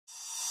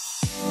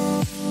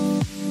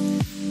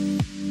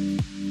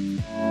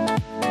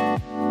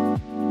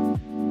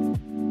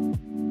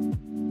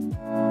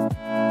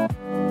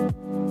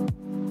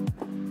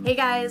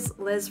guys,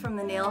 Liz from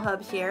the Nail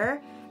Hub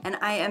here, and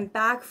I am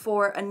back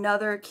for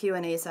another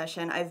Q&A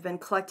session. I've been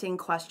collecting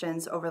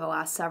questions over the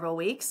last several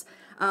weeks.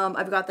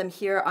 I've got them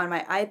here on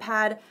my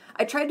iPad.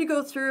 I tried to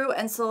go through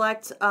and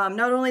select not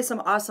only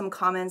some awesome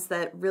comments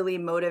that really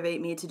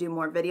motivate me to do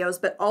more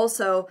videos, but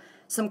also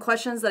some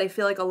questions that I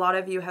feel like a lot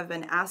of you have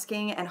been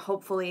asking, and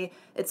hopefully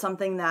it's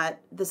something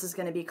that this is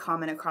going to be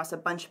common across a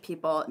bunch of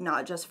people,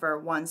 not just for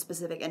one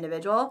specific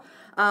individual.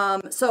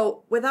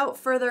 So without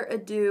further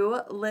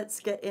ado, let's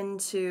get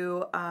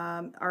into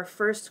our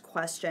first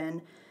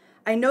question.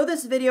 I know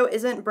this video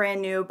isn't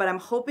brand new, but I'm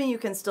hoping you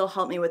can still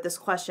help me with this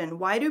question.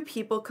 Why do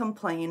people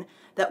complain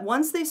that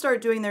once they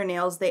start doing their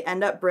nails, they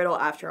end up brittle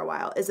after a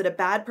while? Is it a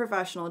bad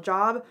professional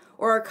job,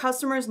 or are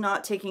customers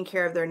not taking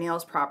care of their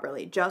nails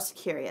properly? Just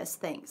curious.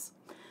 Thanks.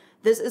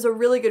 This is a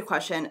really good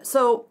question.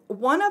 So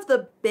one of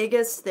the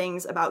biggest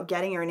things about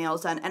getting your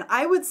nails done, and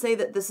I would say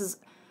that this is,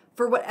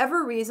 for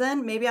whatever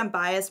reason, maybe I'm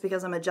biased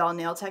because I'm a gel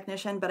nail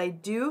technician, but I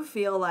do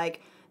feel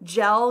like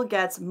gel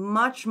gets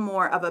much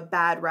more of a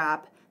bad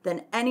rap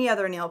than any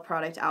other nail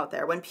product out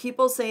there. When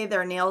people say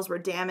their nails were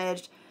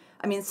damaged,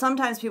 I mean,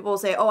 sometimes people will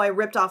say, oh, I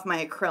ripped off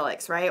my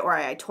acrylics, right? Or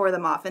I tore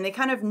them off. And they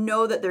kind of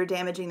know that they're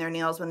damaging their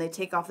nails when they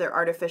take off their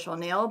artificial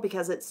nail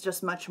because it's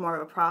just much more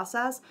of a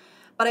process.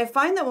 But I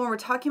find that when we're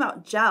talking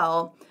about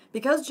gel,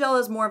 because gel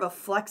is more of a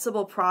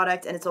flexible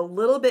product and it's a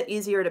little bit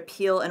easier to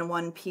peel in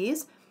one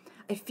piece,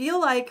 I feel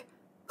like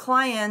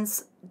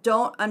clients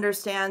don't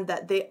understand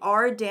that they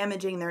are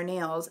damaging their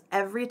nails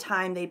every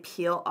time they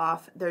peel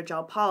off their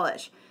gel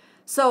polish.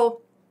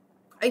 So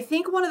I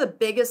think one of the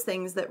biggest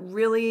things that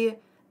really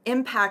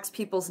impacts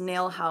people's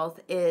nail health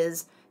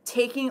is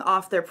taking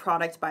off their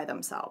product by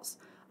themselves.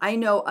 I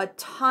know a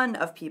ton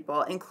of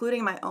people,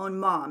 including my own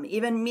mom,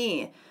 even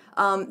me,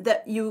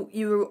 that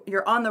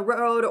you're on the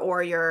road,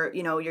 or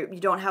you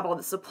don't have all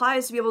the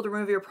supplies to be able to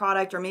remove your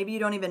product, or maybe you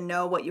don't even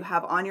know what you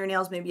have on your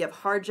nails. Maybe you have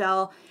hard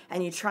gel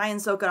and you try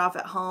and soak it off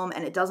at home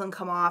and it doesn't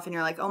come off, and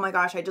you're like, oh my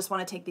gosh, I just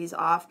want to take these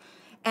off.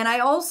 And I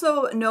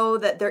also know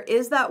that there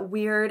is that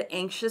weird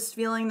anxious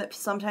feeling that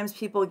sometimes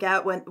people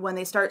get when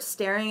they start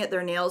staring at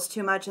their nails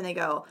too much and they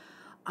go,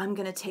 I'm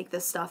gonna take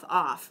this stuff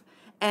off.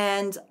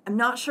 And I'm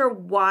not sure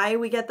why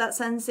we get that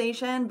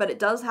sensation, but it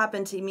does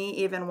happen to me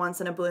even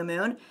once in a blue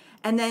moon.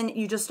 And then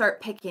you just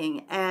start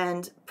picking,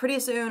 and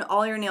pretty soon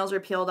all your nails are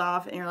peeled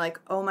off and you're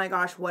like, oh my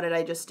gosh, what did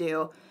I just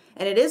do?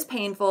 And it is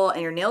painful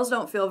and your nails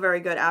don't feel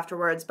very good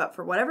afterwards, but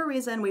for whatever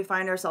reason, we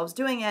find ourselves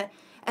doing it.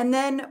 And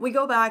then we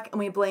go back and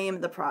we blame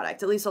the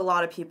product. At least a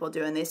lot of people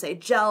do. And they say,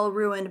 gel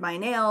ruined my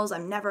nails.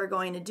 I'm never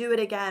going to do it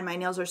again. My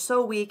nails are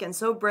so weak and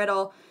so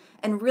brittle.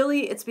 And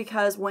really, it's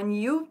because when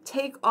you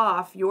take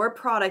off your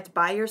product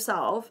by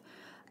yourself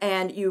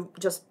and you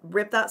just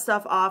rip that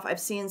stuff off, I've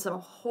seen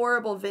some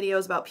horrible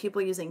videos about people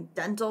using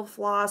dental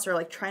floss or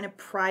like trying to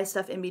pry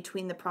stuff in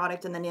between the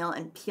product and the nail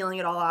and peeling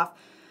it all off.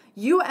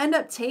 You end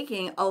up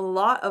taking a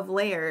lot of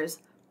layers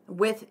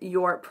with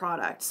your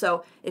product.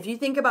 So if you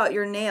think about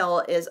your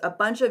nail is a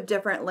bunch of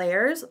different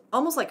layers,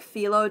 almost like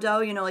phyllo dough,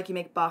 you know, like you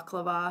make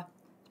baklava.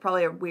 It's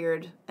probably a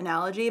weird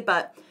analogy,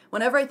 but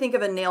whenever I think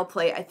of a nail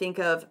plate, I think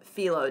of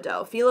phyllo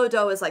dough. Phyllo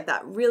dough is like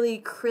that really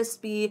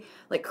crispy,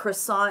 like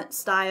croissant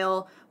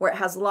style, where it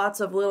has lots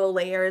of little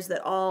layers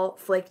that all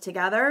flake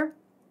together.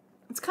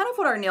 It's kind of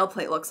what our nail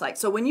plate looks like.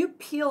 So when you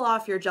peel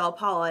off your gel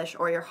polish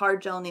or your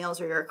hard gel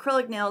nails or your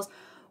acrylic nails,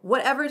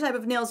 whatever type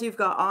of nails you've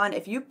got on,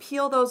 if you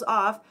peel those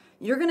off,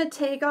 you're gonna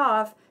take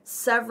off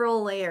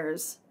several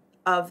layers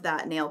of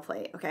that nail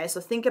plate, okay? So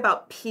think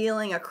about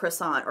peeling a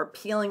croissant or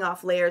peeling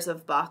off layers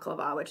of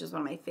baklava, which is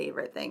one of my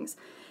favorite things.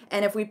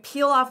 And if we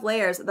peel off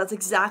layers, that's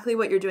exactly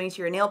what you're doing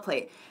to your nail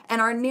plate.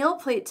 And our nail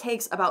plate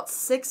takes about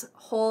 6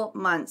 whole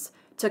months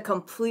to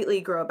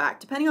completely grow back.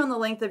 Depending on the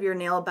length of your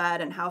nail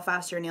bed and how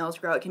fast your nails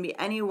grow, it can be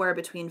anywhere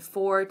between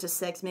 4 to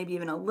 6, maybe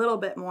even a little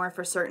bit more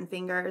for certain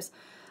fingers.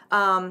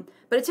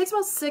 But it takes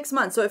about 6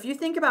 months. So if you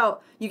think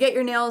about, you get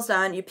your nails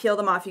done, you peel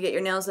them off, you get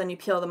your nails done, you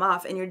peel them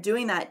off, and you're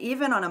doing that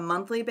even on a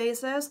monthly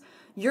basis,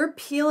 you're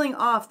peeling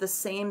off the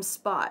same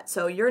spot.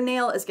 So your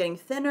nail is getting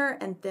thinner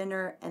and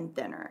thinner and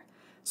thinner.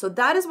 So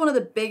that is one of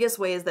the biggest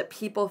ways that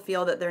people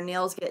feel that their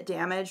nails get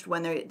damaged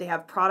when they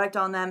have product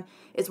on them,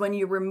 is when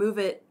you remove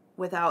it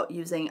without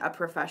using a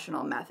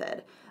professional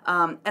method.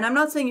 And I'm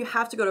not saying you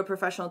have to go to a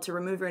professional to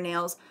remove your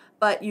nails,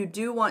 but you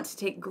do want to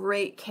take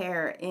great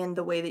care in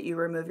the way that you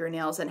remove your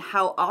nails and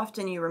how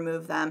often you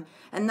remove them.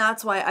 And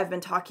that's why I've been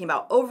talking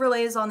about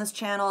overlays on this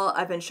channel.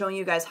 I've been showing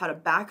you guys how to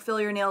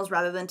backfill your nails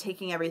rather than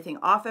taking everything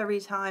off every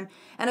time.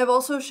 And I've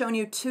also shown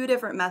you 2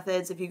 different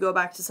methods. If you go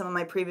back to some of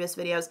my previous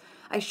videos,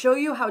 I show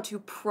you how to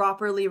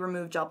properly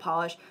remove gel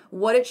polish,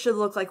 what it should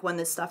look like when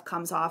this stuff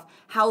comes off,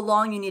 how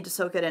long you need to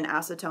soak it in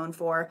acetone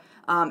for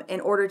in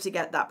order to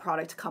get that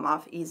product to come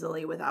off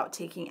easily without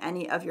taking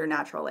any of your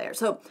natural layers.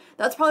 So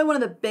that's probably one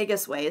of the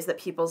biggest ways that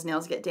people's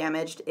nails get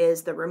damaged,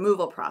 is the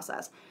removal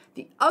process.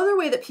 The other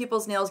way that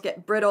people's nails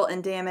get brittle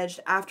and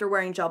damaged after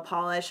wearing gel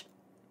polish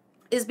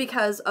is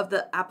because of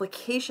the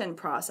application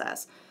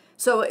process.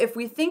 So if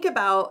we think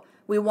about,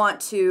 we want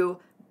to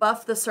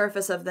buff the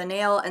surface of the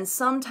nail, and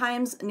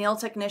sometimes nail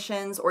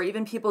technicians or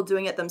even people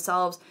doing it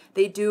themselves,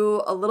 they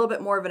do a little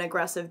bit more of an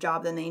aggressive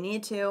job than they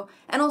need to.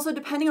 And also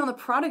depending on the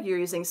product you're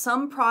using,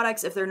 some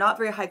products, if they're not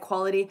very high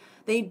quality,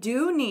 they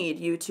do need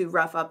you to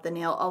rough up the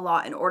nail a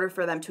lot in order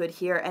for them to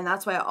adhere. And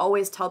that's why I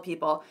always tell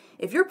people,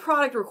 if your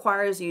product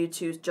requires you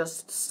to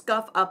just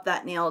scuff up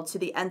that nail to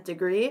the nth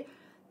degree,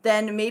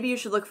 then maybe you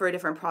should look for a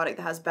different product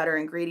that has better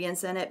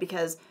ingredients in it,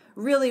 because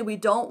really we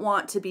don't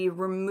want to be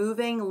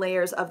removing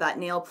layers of that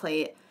nail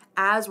plate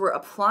as we're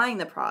applying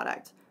the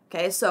product.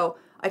 Okay, so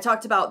I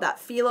talked about that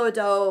phyllo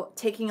dough,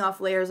 taking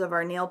off layers of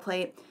our nail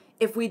plate.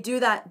 If we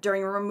do that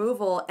during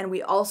removal and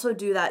we also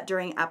do that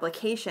during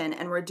application,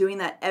 and we're doing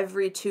that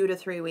every 2 to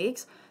 3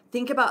 weeks,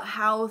 think about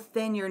how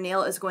thin your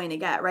nail is going to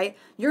get, right?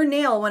 Your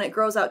nail, when it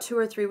grows out 2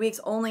 or 3 weeks,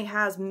 only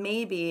has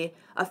maybe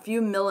a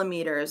few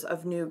millimeters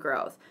of new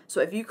growth.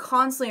 So if you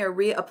constantly are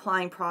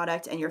reapplying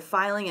product and you're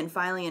filing and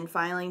filing and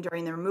filing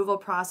during the removal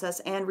process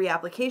and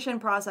reapplication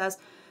process,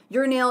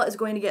 your nail is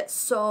going to get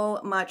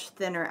so much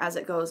thinner as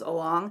it goes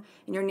along,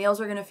 and your nails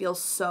are going to feel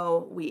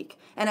so weak.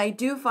 And I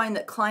do find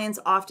that clients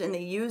often,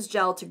 they use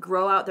gel to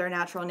grow out their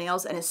natural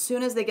nails, and as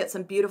soon as they get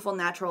some beautiful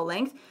natural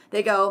length,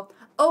 they go,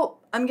 oh,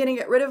 I'm going to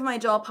get rid of my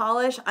gel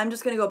polish, I'm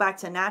just going to go back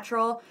to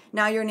natural.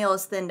 Now your nail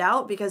is thinned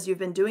out because you've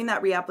been doing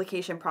that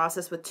reapplication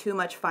process with too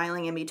much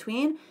filing in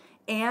between,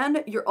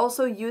 and you're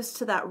also used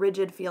to that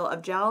rigid feel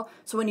of gel.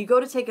 So when you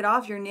go to take it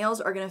off, your nails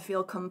are going to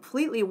feel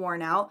completely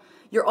worn out.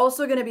 You're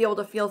also going to be able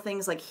to feel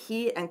things like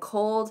heat and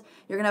cold.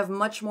 You're going to have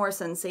much more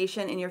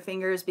sensation in your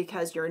fingers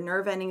because your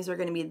nerve endings are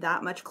going to be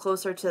that much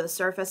closer to the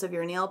surface of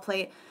your nail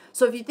plate.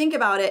 So if you think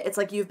about it, it's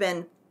like you've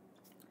been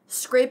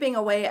scraping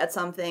away at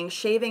something,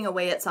 shaving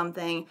away at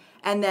something,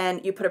 and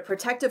then you put a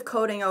protective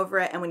coating over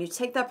it, and when you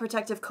take that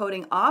protective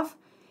coating off,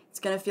 it's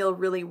going to feel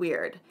really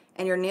weird.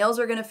 And your nails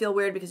are going to feel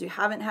weird because you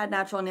haven't had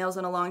natural nails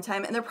in a long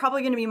time, and they're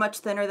probably going to be much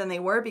thinner than they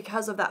were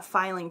because of that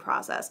filing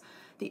process.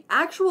 The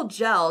actual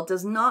gel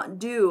does not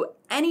do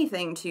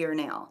anything to your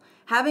nail.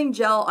 Having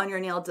gel on your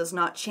nail does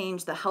not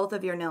change the health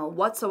of your nail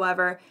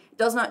whatsoever. It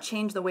does not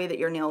change the way that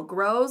your nail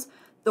grows.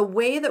 The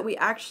way that we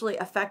actually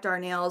affect our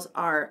nails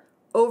are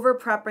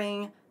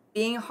over-prepping,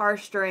 being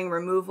harsh during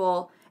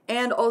removal,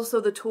 and also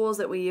the tools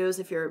that we use.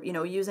 If you're,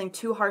 using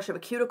too harsh of a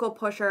cuticle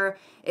pusher,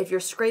 if you're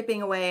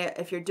scraping away,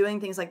 if you're doing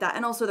things like that,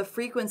 and also the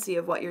frequency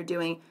of what you're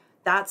doing,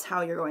 that's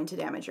how you're going to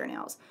damage your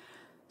nails.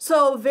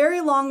 So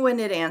very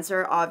long-winded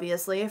answer,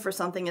 obviously, for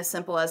something as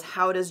simple as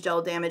how does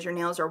gel damage your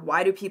nails, or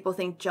why do people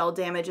think gel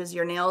damages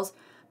your nails?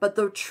 But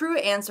the true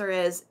answer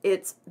is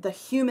it's the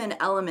human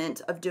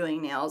element of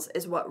doing nails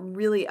is what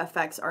really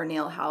affects our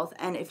nail health.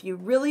 And if you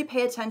really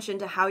pay attention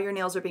to how your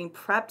nails are being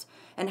prepped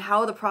and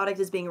how the product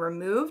is being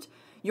removed,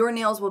 your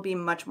nails will be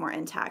much more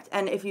intact.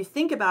 And if you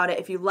think about it,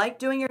 if you like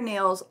doing your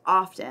nails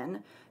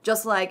often,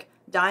 just like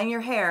dyeing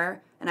your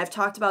hair, and I've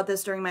talked about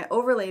this during my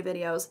overlay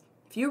videos,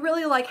 if you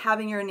really like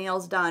having your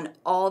nails done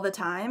all the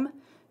time,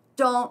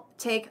 don't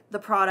take the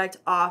product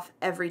off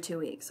every 2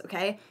 weeks,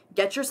 okay?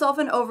 Get yourself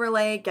an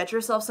overlay, get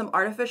yourself some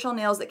artificial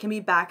nails that can be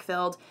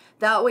backfilled.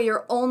 That way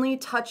you're only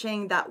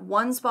touching that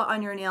one spot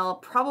on your nail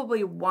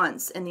probably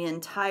once in the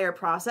entire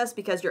process,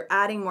 because you're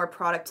adding more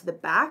product to the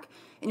back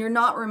and you're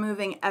not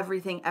removing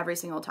everything every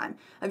single time.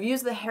 I've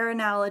used the hair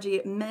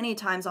analogy many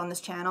times on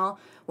this channel.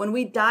 When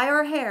we dye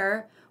our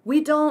hair, we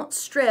don't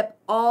strip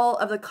all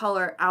of the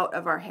color out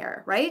of our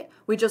hair, right?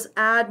 We just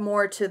add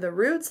more to the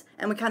roots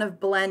and we kind of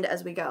blend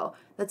as we go.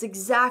 That's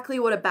exactly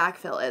what a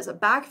backfill is. A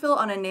backfill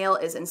on a nail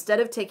is,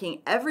 instead of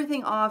taking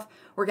everything off,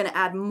 we're gonna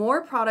add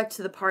more product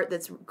to the part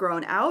that's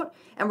grown out,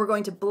 and we're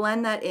going to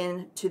blend that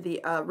in to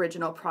the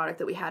original product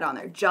that we had on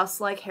there,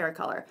 just like hair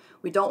color.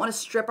 We don't wanna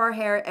strip our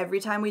hair every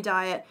time we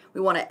dye it.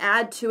 We wanna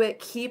add to it,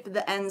 keep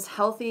the ends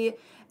healthy,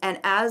 and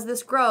as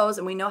this grows,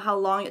 and we know how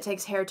long it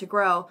takes hair to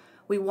grow,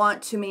 we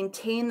want to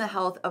maintain the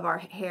health of our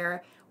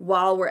hair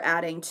while we're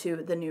adding to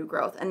the new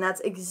growth. And that's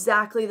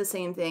exactly the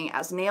same thing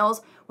as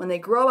nails. When they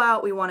grow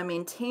out, we want to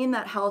maintain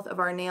that health of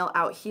our nail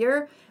out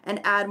here and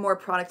add more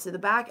product to the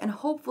back, and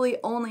hopefully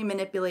only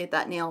manipulate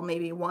that nail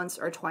maybe once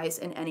or twice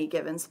in any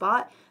given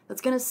spot.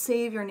 That's going to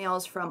save your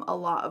nails from a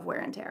lot of wear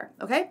and tear.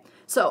 Okay,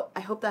 so I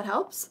hope that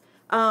helps.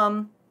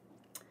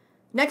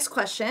 Next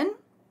question.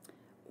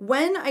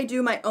 When I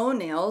do my own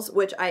nails,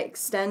 which I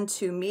extend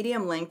to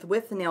medium length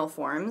with nail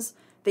forms,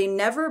 they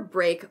never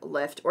break,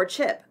 lift, or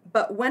chip.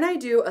 But when I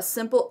do a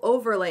simple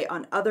overlay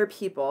on other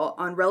people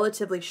on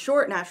relatively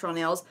short natural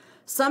nails,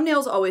 some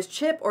nails always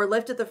chip or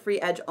lift at the free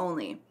edge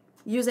only.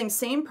 Using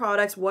same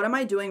products, what am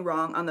I doing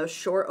wrong on those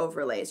short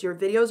overlays? Your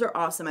videos are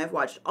awesome. I've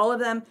watched all of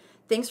them.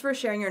 Thanks for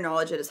sharing your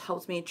knowledge. It has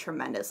helped me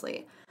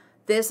tremendously.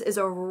 This is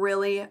a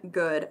really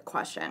good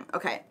question.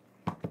 Okay,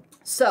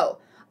 so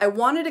I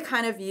wanted to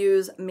kind of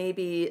use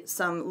maybe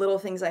some little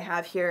things I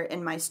have here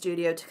in my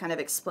studio to kind of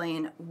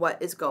explain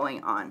what is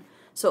going on.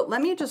 So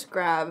let me just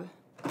grab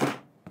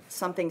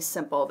something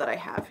simple that I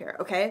have here,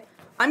 okay?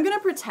 I'm gonna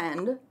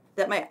pretend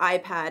that my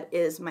iPad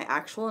is my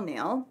actual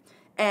nail,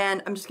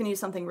 And I'm just going to use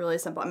something really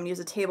simple. I'm going to use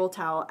a table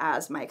towel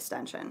as my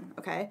extension,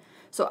 okay?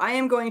 So I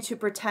am going to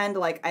pretend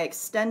like I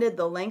extended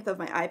the length of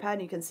my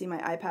iPad. You can see my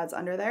iPad's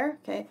under there,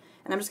 okay?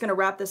 And I'm just going to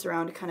wrap this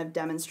around to kind of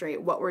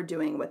demonstrate what we're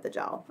doing with the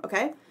gel,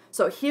 okay?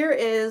 So here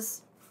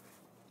is,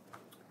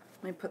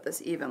 let me put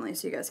this evenly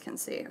so you guys can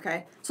see,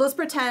 okay? So let's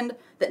pretend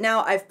that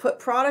now I've put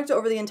product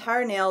over the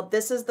entire nail.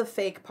 This is the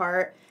fake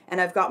part, and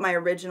I've got my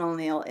original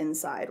nail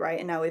inside, right?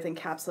 And now we've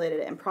encapsulated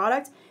it in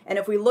product. And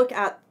if we look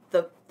at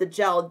the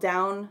gel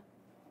down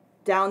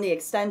the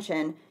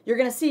extension, you're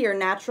going to see your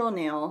natural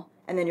nail,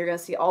 and then you're going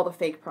to see all the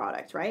fake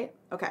product, right?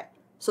 Okay,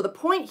 so the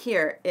point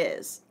here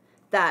is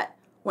that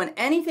when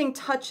anything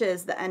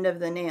touches the end of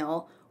the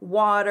nail,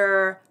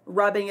 water,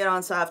 rubbing it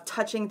on stuff,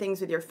 touching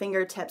things with your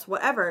fingertips,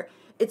 whatever,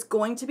 it's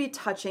going to be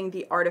touching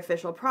the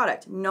artificial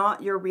product,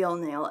 not your real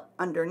nail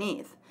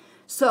underneath.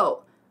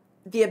 So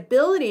the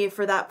ability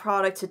for that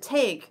product to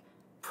take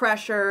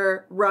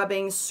pressure,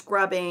 rubbing,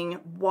 scrubbing,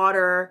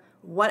 water,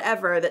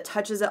 whatever that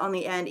touches it on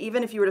the end,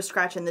 even if you were to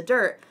scratch in the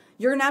dirt,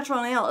 your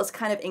natural nail is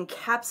kind of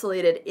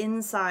encapsulated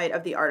inside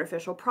of the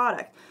artificial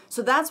product.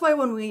 So that's why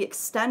when we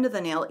extend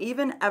the nail,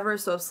 even ever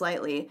so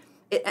slightly,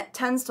 it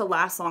tends to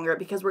last longer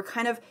because we're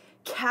kind of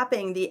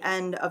capping the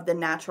end of the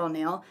natural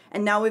nail,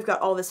 and now we've got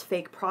all this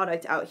fake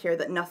product out here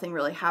that nothing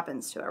really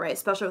happens to it, right?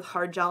 Especially with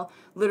hard gel,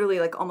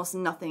 literally like almost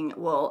nothing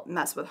will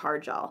mess with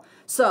hard gel.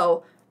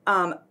 So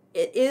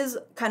it is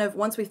kind of,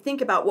 once we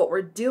think about what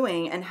we're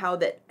doing and how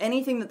that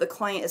anything that the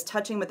client is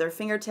touching with their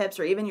fingertips,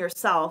 or even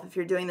yourself, if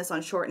you're doing this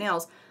on short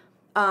nails,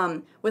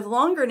 with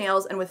longer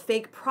nails and with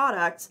fake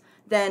products,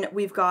 then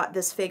we've got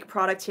this fake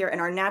product here, and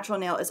our natural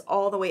nail is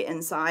all the way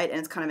inside, and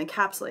it's kind of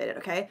encapsulated,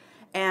 okay?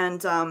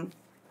 And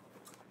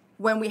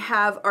when we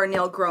have our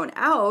nail grown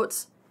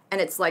out, and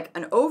it's like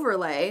an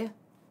overlay,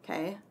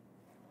 okay?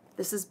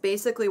 This is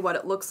basically what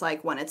it looks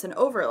like when it's an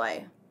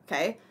overlay,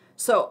 okay?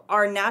 So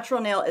our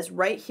natural nail is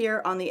right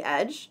here on the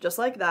edge, just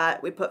like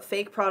that. We put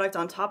fake product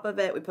on top of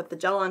it, we put the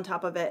gel on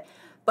top of it,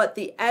 but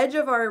the edge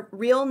of our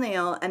real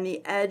nail and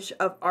the edge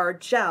of our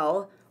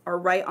gel are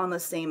right on the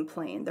same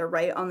plane. They're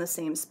right on the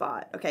same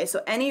spot, okay?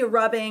 So any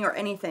rubbing or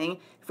anything,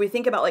 if we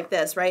think about like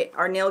this, right?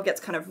 Our nail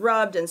gets kind of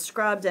rubbed and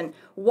scrubbed, and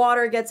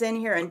water gets in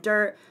here and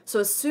dirt. So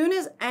as soon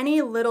as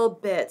any little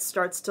bit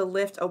starts to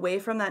lift away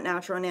from that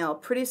natural nail,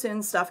 pretty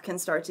soon stuff can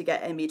start to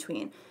get in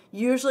between.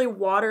 Usually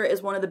water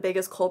is one of the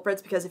biggest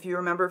culprits, because if you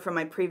remember from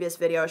my previous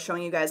video, I was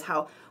showing you guys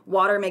how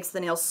water makes the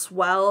nail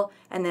swell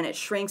and then it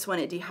shrinks when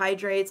it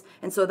dehydrates.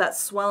 And so that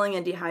swelling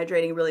and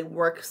dehydrating really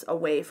works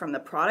away from the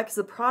product, because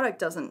the product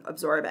doesn't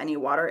absorb any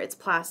water, it's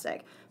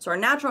plastic. So our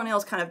natural nail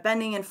is kind of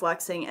bending and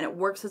flexing, and it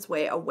works its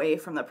way away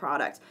from the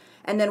product.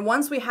 And then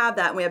once we have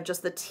that, and we have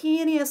just the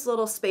teeniest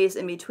little space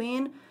in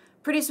between,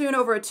 pretty soon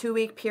over a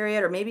 2-week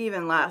period, or maybe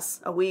even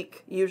less, a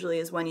week usually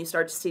is when you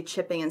start to see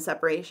chipping and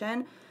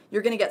separation.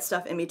 You're going to get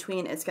stuff in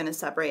between, it's going to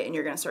separate, and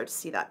you're going to start to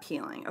see that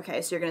peeling,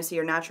 okay? So you're going to see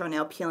your natural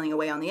nail peeling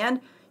away on the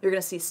end, you're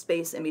going to see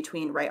space in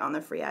between right on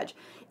the free edge.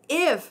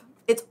 If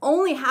it's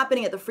only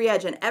happening at the free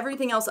edge and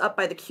everything else up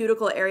by the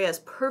cuticle area is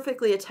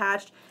perfectly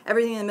attached,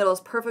 everything in the middle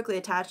is perfectly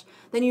attached,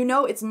 then you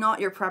know it's not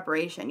your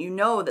preparation. You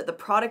know that the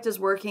product is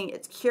working,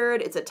 it's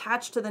cured, it's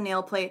attached to the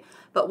nail plate,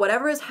 but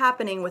whatever is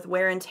happening with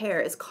wear and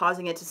tear is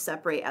causing it to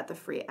separate at the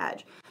free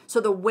edge. So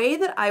the way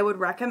that I would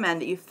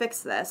recommend that you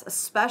fix this,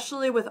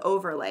 especially with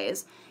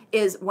overlays,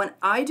 is when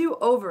I do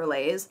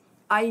overlays,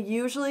 I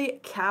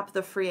usually cap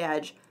the free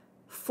edge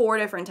 4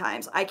 different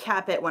times. I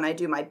cap it when I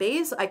do my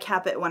base, I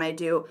cap it when I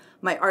do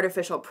my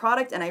artificial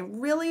product, and I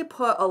really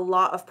put a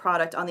lot of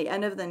product on the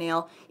end of the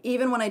nail.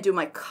 Even when I do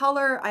my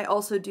color, I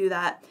also do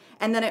that.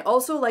 And then I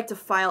also like to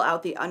file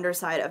out the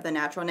underside of the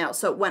natural nail.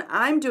 So when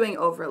I'm doing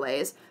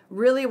overlays,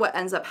 really what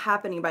ends up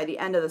happening by the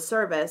end of the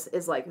service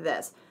is like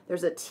this.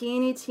 There's a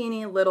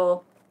teeny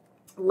little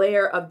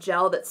layer of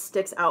gel that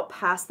sticks out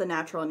past the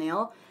natural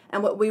nail.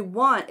 And what we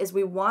want is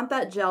we want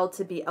that gel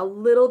to be a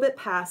little bit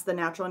past the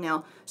natural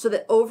nail, so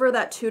that over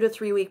that 2 to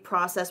 3 week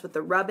process with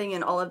the rubbing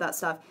and all of that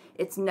stuff,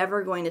 it's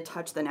never going to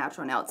touch the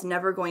natural nail. It's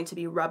never going to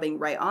be rubbing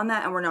right on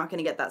that, and we're not going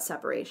to get that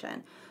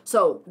separation.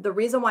 So the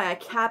reason why I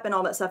cap and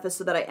all that stuff is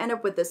so that I end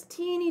up with this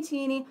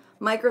teeny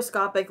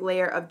microscopic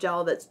layer of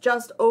gel that's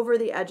just over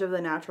the edge of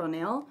the natural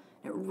nail.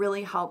 It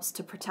really helps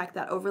to protect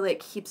that overlay. It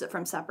keeps it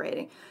from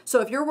separating.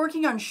 So if you're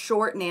working on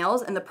short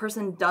nails and the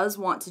person does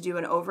want to do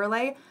an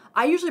overlay,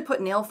 I usually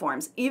put nail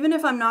forms. Even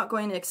if I'm not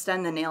going to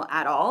extend the nail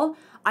at all,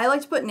 I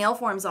like to put nail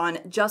forms on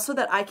just so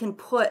that I can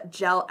put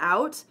gel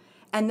out,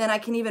 and then I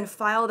can even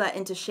file that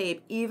into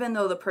shape even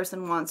though the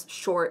person wants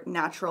short,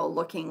 natural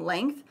looking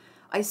length.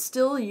 I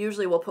still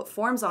usually will put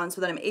forms on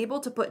so that I'm able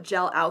to put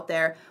gel out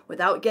there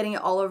without getting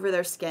it all over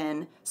their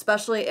skin,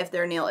 especially if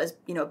their nail is,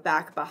 you know,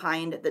 back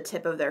behind the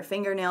tip of their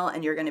fingernail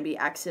and you're going to be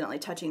accidentally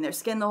touching their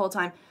skin the whole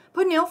time.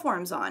 Put nail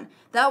forms on.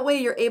 That way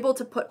you're able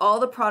to put all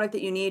the product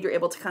that you need. You're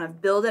able to kind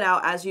of build it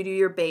out as you do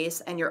your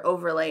base and your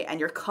overlay and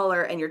your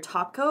color and your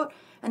top coat.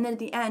 And then at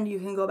the end, you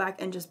can go back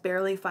and just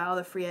barely file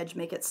the free edge,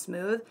 make it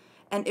smooth,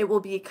 and it will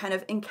be kind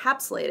of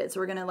encapsulated.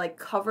 So we're going to like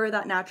cover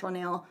that natural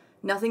nail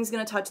Nothing's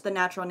going to touch the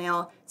natural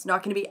nail. It's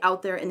not going to be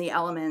out there in the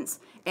elements.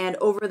 And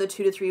over the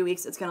 2 to 3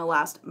 weeks, it's going to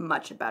last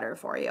much better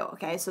for you,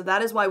 okay? So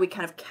that is why we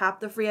kind of cap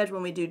the free edge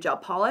when we do gel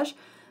polish.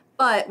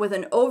 But with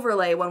an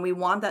overlay, when we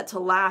want that to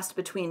last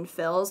between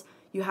fills,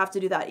 you have to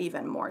do that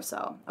even more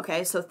so,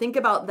 okay? So think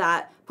about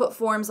that. Put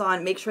forms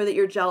on. Make sure that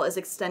your gel is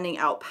extending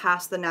out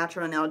past the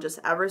natural nail just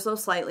ever so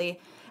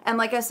slightly. And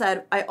like I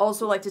said, I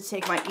also like to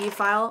take my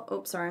e-file.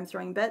 Oops, sorry, I'm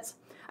throwing bits.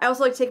 I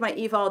also like to take my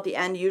e-file at the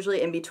end,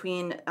 usually in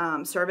between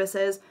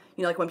services,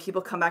 you know, like when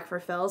people come back for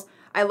fills.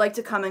 I like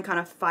to come and kind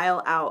of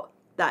file out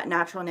that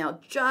natural nail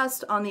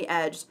just on the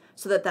edge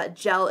so that that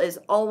gel is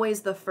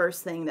always the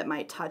first thing that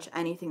might touch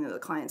anything that the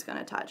client's going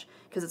to touch,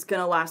 because it's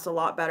going to last a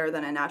lot better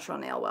than a natural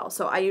nail will.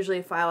 So I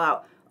usually file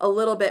out a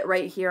little bit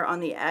right here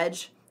on the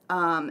edge,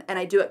 and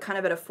I do it kind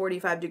of at a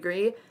 45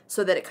 degree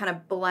so that it kind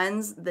of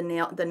blends the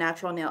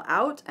natural nail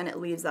out, and it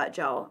leaves that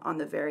gel on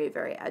the very,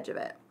 very edge of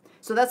it.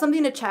 So that's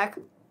something to check.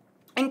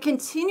 And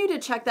continue to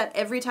check that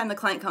every time the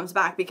client comes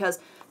back, because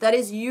that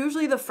is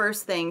usually the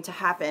first thing to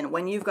happen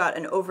when you've got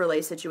an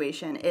overlay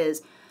situation.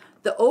 Is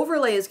the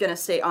overlay is going to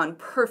stay on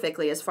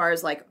perfectly as far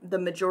as like the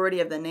majority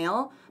of the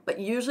nail, but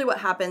usually what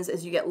happens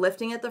is you get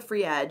lifting at the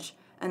free edge,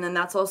 and then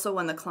that's also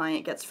when the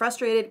client gets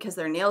frustrated because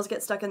their nails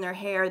get stuck in their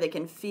hair. They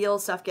can feel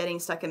stuff getting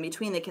stuck in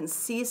between. They can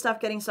see stuff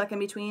getting stuck in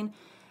between.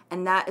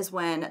 And that is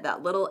when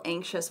that little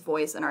anxious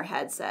voice in our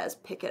head says,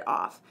 pick it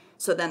off.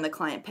 So then the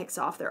client picks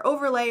off their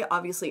overlay.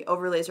 Obviously,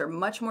 overlays are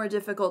much more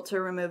difficult to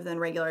remove than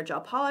regular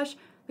gel polish.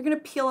 They're going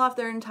to peel off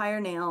their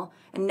entire nail,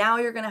 and now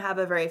you're going to have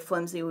a very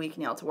flimsy, weak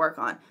nail to work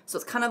on. So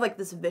it's kind of like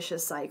this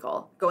vicious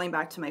cycle, going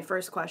back to my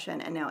first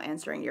question and now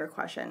answering your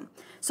question.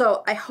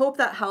 So I hope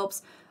that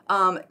helps.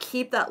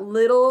 Keep that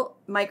little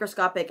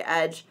microscopic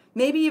edge,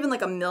 maybe even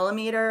like a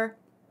millimeter.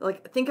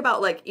 Like, think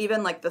about like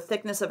even like the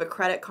thickness of a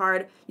credit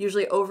card.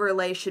 Usually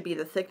overlay should be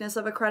the thickness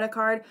of a credit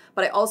card,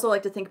 but I also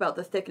like to think about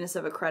the thickness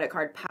of a credit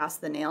card past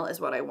the nail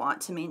is what I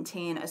want to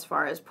maintain as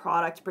far as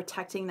product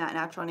protecting that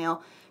natural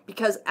nail,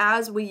 because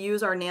as we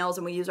use our nails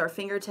and we use our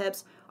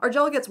fingertips, our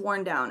gel gets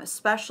worn down,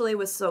 especially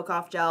with soak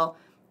off gel.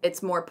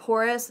 It's more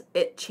porous,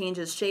 it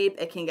changes shape,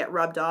 it can get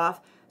rubbed off.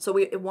 So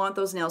we want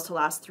those nails to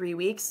last 3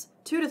 weeks,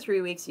 2 to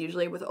 3 weeks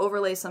usually. With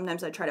overlay,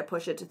 sometimes I try to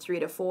push it to 3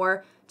 to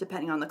 4,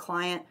 depending on the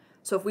client.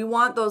 So if we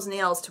want those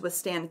nails to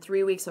withstand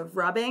 3 weeks of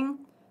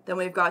rubbing, then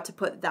we've got to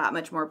put that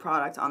much more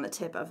product on the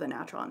tip of the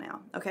natural nail,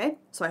 okay?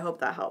 So I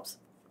hope that helps.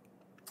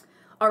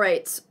 All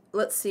right,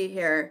 let's see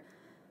here.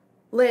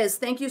 Liz,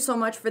 thank you so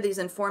much for these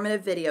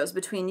informative videos.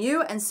 Between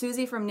you and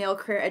Susie from Nail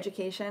Career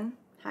Education,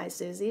 hi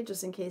Susie,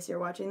 just in case you're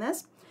watching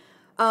this,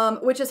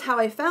 which is how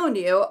I found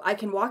you, I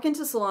can walk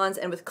into salons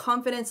and with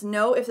confidence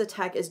know if the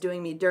tech is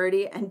doing me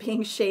dirty and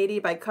being shady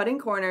by cutting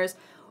corners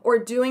or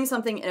doing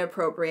something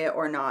inappropriate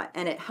or not,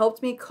 and it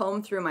helped me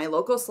comb through my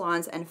local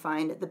salons and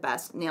find the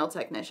best nail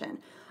technician.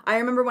 I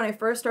remember when I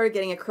first started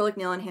getting acrylic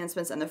nail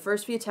enhancements and the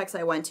first few techs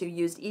I went to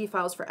used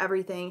e-files for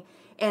everything,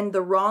 and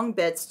the wrong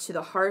bits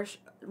too harsh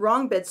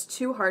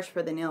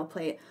for the nail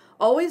plate.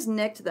 Always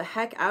nicked the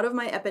heck out of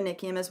my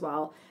epinicium as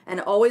well,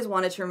 and always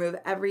wanted to remove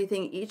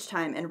everything each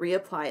time and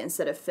reapply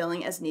instead of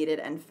filling as needed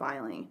and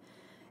filing.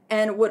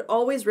 And would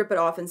always rip it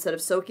off instead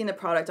of soaking the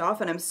product off,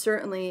 and I'm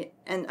certain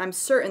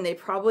they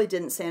probably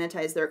didn't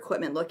sanitize their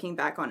equipment looking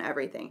back on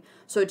everything.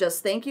 So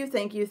just thank you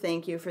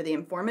for the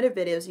informative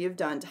videos you've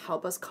done to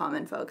help us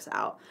common folks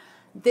out.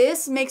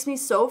 This makes me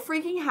so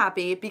freaking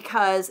happy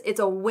because it's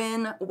a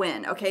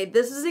win-win, okay?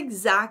 This is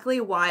exactly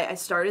why I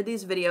started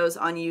these videos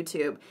on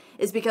YouTube,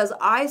 is because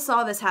I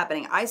saw this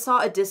happening. I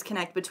saw a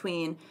disconnect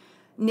between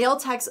nail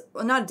techs,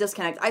 well, not a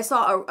disconnect, I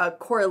saw a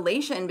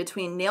correlation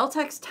between nail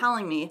techs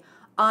telling me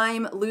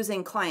I'm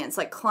losing clients.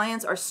 Like,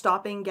 clients are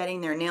stopping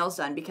getting their nails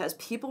done because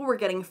people were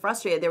getting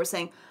frustrated. They were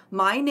saying,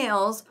 my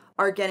nails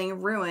are getting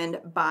ruined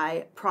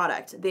by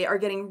product. They are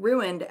getting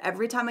ruined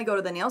every time I go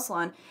to the nail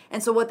salon.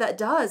 And so what that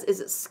does is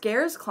it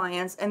scares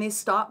clients and they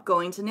stop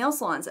going to nail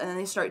salons and then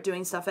they start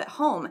doing stuff at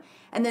home.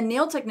 And then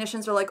nail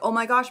technicians are like, oh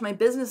my gosh, my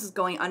business is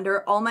going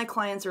under. All my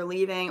clients are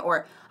leaving,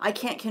 or I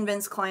can't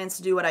convince clients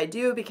to do what I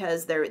do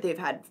because they've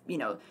had, you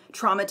know,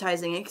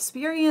 traumatizing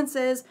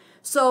experiences.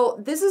 So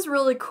this is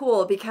really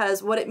cool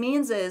because what it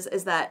means is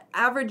that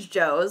average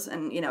Joes,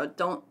 and, you know,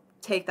 don't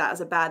take that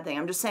as a bad thing.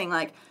 I'm just saying,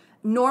 like,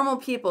 normal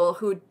people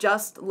who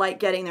just like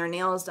getting their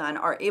nails done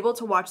are able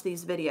to watch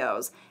these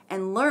videos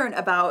and learn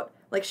about,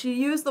 like, she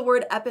used the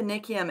word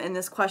epinicium in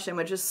this question,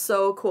 which is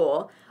so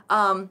cool.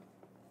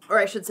 Or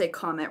I should say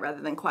comment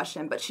rather than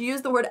question, but she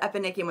used the word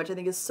epinicium, which I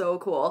think is so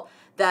cool,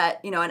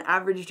 that, you know, an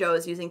average Joe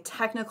is using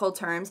technical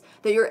terms,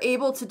 that you're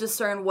able to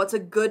discern what's a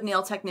good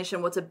nail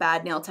technician, what's a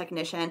bad nail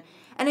technician.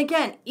 And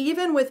again,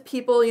 even with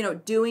people, you know,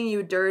 doing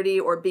you dirty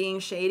or being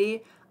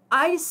shady,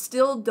 I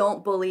still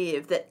don't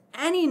believe that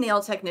any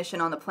nail technician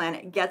on the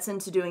planet gets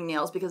into doing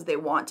nails because they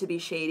want to be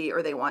shady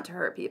or they want to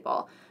hurt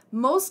people.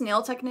 Most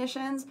nail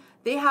technicians,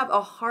 they have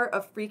a heart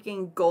of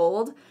freaking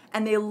gold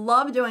and they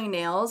love doing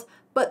nails,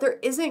 but there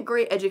isn't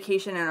great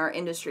education in our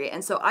industry.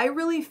 And so I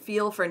really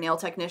feel for nail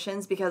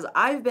technicians because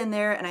I've been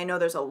there, and I know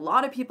there's a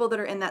lot of people that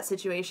are in that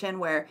situation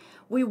where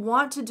we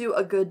want to do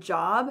a good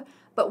job,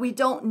 but we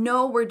don't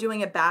know we're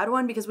doing a bad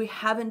one because we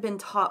haven't been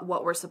taught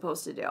what we're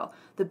supposed to do.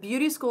 The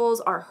beauty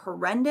schools are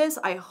horrendous.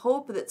 I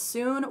hope that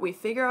soon we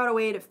figure out a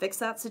way to fix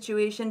that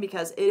situation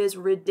because it is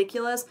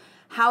ridiculous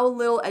how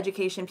little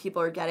education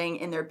people are getting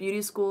in their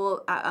beauty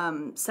school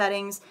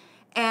settings.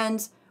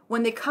 And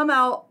when they come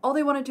out, all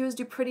they want to do is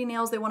do pretty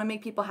nails. They want to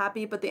make people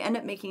happy, but they end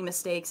up making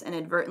mistakes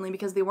inadvertently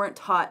because they weren't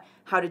taught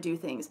how to do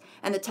things.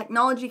 And the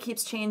technology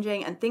keeps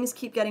changing and things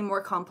keep getting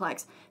more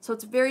complex. So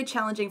it's very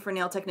challenging for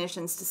nail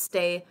technicians to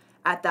stay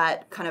at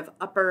that kind of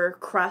upper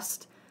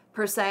crust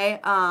per se.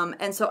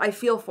 And so I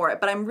feel for it,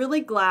 but I'm really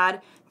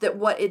glad that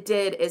what it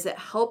did is it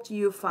helped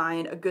you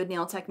find a good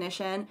nail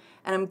technician,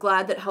 and I'm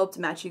glad that helped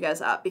match you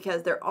guys up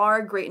because there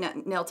are great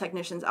nail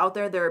technicians out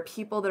there. There are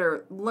people that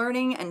are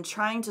learning and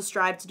trying to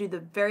strive to do the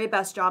very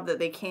best job that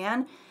they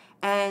can,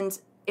 and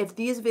if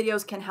these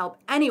videos can help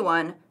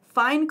anyone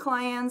find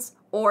clients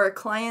or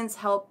clients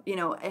help,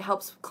 it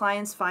helps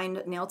clients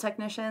find nail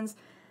technicians,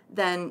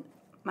 then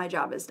my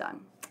job is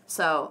done.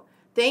 So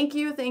thank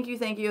you, thank you,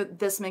 thank you.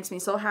 This makes me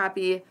so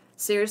happy.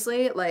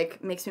 Seriously,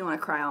 like, makes me want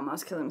to cry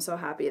almost because I'm so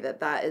happy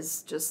that that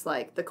is just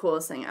like the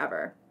coolest thing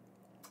ever.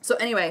 So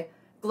anyway,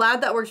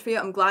 glad that worked for you.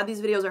 I'm glad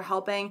these videos are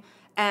helping.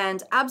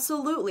 And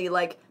absolutely,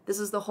 like, this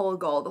is the whole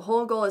goal. The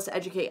whole goal is to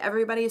educate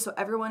everybody so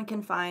everyone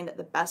can find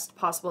the best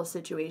possible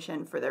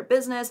situation for their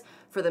business,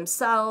 for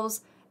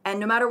themselves. And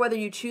no matter whether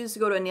you choose to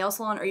go to a nail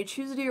salon or you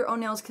choose to do your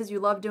own nails because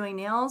you love doing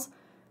nails,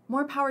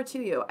 more power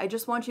to you. I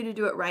just want you to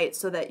do it right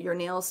so that your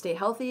nails stay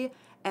healthy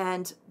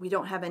and we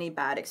don't have any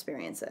bad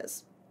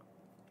experiences.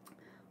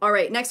 All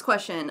right, next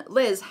question.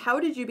 Liz, how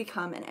did you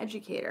become an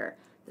educator?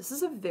 This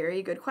is a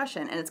very good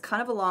question, and it's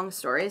kind of a long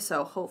story,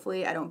 so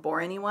hopefully I don't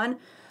bore anyone.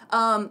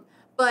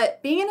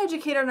 But being an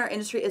educator in our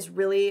industry is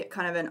really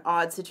kind of an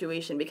odd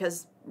situation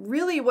because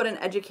really what an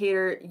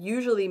educator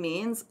usually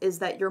means is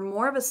that you're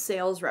more of a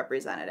sales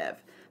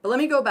representative. But let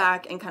me go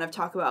back and kind of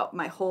talk about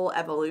my whole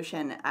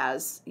evolution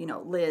as,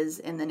 Liz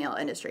in the nail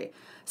industry.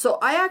 So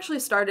I actually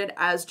started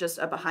as just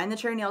a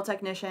behind-the-chair nail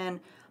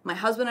technician. My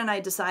husband and I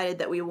decided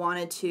that we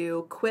wanted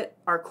to quit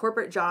our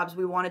corporate jobs.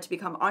 We wanted to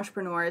become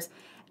entrepreneurs.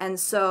 And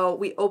so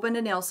we opened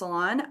a nail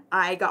salon.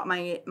 I got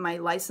my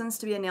license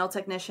to be a nail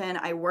technician.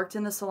 I worked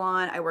in the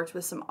salon. I worked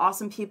with some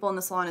awesome people in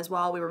the salon as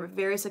well. We were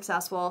very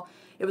successful.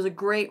 It was a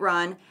great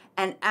run.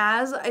 And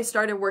as I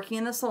started working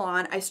in the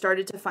salon, I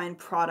started to find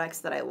products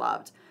that I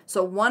loved.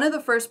 So one of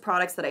the first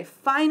products that I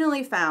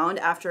finally found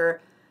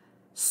after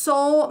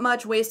so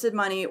much wasted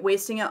money,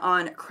 wasting it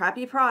on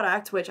crappy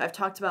product, which I've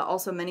talked about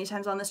also many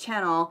times on this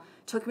channel,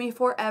 took me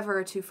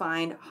forever to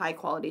find high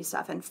quality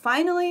stuff. And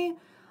finally,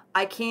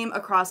 I came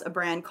across a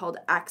brand called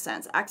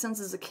Accents. Accents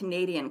is a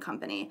Canadian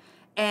company.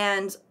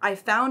 And I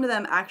found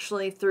them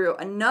actually through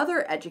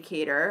another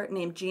educator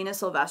named Gina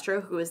Silvestro,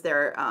 who is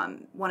their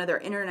one of their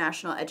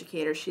international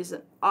educators. She's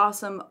an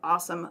awesome,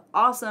 awesome,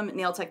 awesome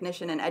nail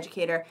technician and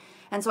educator.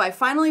 And so I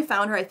finally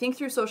found her, I think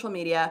through social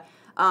media.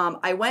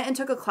 I went and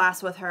took a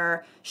class with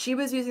her. She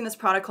was using this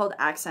product called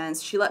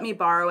Accents. She let me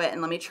borrow it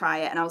and let me try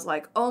it. And I was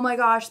like, oh my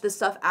gosh, this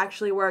stuff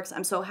actually works.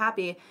 I'm so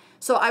happy.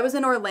 So I was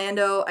in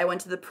Orlando. I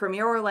went to the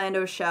Premier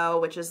Orlando show,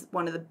 which is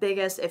one of the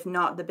biggest, if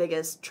not the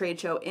biggest, trade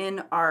show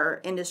in our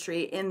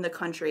industry in the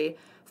country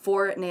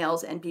for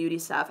nails and beauty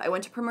stuff. I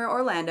went to Premier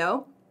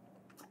Orlando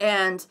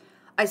and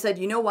I said,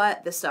 you know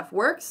what? This stuff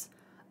works.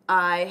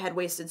 I had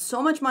wasted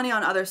so much money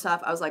on other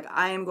stuff. I was like,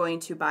 I am going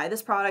to buy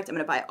this product. I'm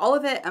going to buy all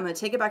of it. I'm going to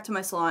take it back to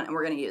my salon and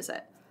we're going to use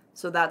it.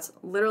 So that's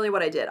literally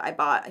what I did. I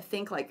bought, I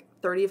think, like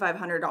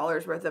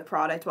 $3,500 worth of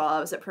product while I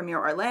was at Premier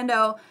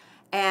Orlando.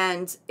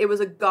 And it was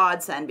a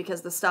godsend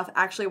because the stuff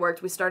actually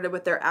worked. We started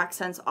with their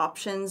Accents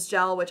Options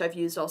Gel, which I've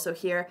used also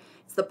here.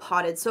 It's the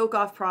potted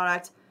soak-off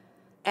product.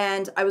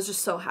 And I was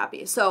just so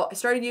happy. So I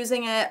started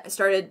using it. I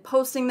started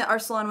posting that our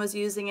salon was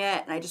using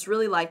it. And I just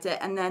really liked it.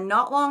 And then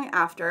not long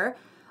after,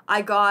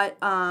 I got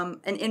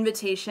an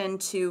invitation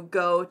to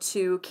go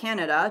to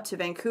Canada, to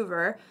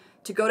Vancouver,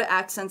 to go to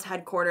Accents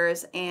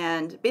headquarters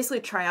and basically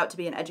try out to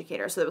be an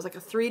educator. So it was like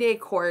a 3-day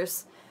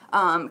course,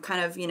 kind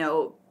of,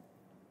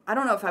 I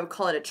don't know if I would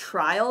call it a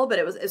trial, but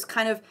it was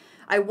kind of,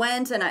 I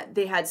went and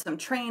they had some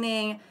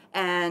training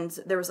and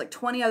there was like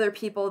 20 other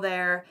people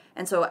there.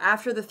 And so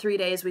after the 3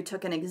 days, we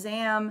took an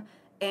exam.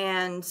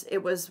 And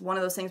it was one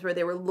of those things where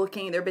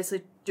they're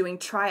basically doing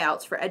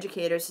tryouts for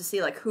educators to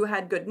see like who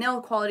had good nail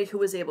quality, who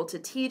was able to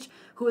teach,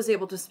 who was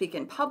able to speak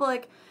in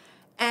public.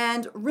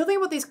 And really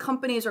what these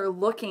companies are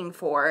looking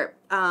for,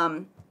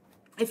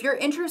 if you're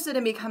interested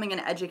in becoming an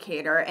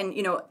educator, and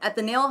at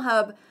the Nail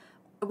Hub,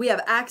 we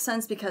have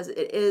Accents because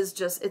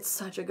it's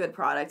such a good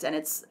product, and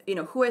it's,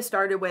 who I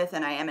started with,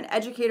 and I am an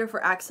educator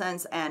for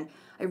Accents, and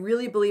I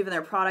really believe in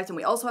their product. And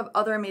we also have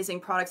other amazing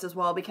products as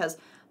well, because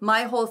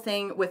my whole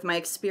thing with my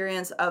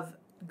experience of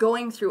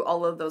going through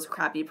all of those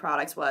crappy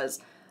products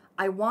was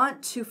I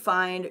want to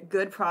find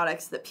good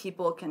products that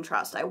people can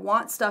trust. I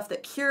want stuff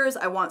that cures.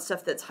 I want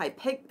stuff that's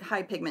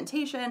high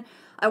pigmentation.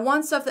 I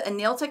want stuff that a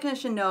nail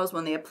technician knows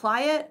when they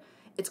apply it,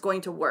 it's going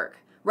to work.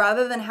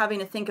 Rather than having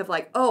to think of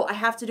like, oh, I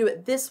have to do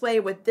it this way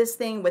with this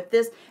thing, with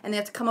this, and they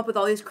have to come up with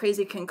all these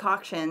crazy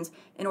concoctions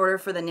in order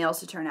for the nails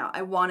to turn out.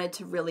 I wanted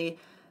to really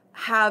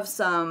have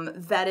some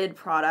vetted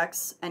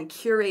products and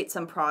curate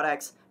some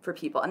products for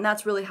people. And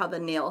that's really how the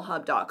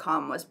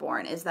nailhub.com was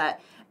born, is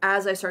that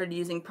as I started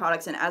using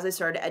products and as I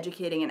started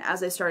educating and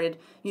as I started,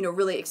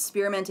 really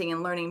experimenting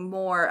and learning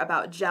more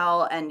about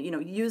gel and,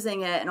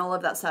 using it and all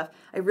of that stuff,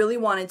 I really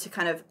wanted to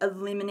kind of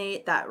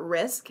eliminate that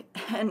risk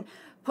and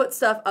put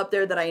stuff up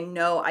there that I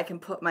know I can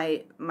put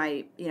my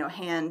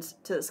hand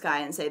to the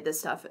sky and say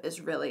this stuff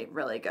is really,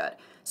 really good.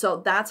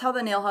 So that's how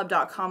the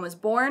nailhub.com was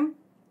born.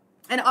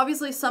 And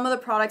obviously some of the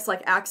products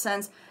like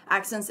Accents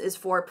is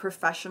for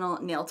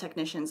professional nail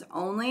technicians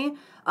only.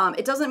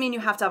 It doesn't mean you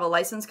have to have a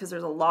license, because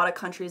there's a lot of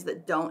countries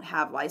that don't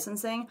have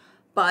licensing,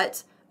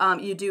 but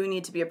you do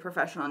need to be a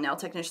professional nail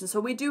technician. So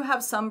we do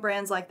have some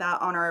brands like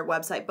that on our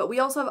website, but we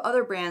also have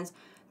other brands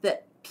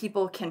that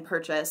people can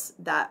purchase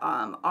that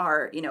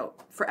are,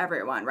 for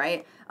everyone,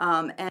 right?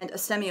 And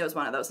Astemio is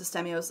one of those.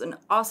 Astemio is an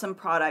awesome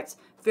product,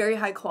 very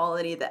high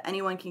quality that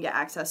anyone can get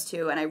access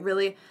to. And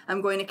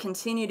I'm going to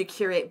continue to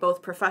curate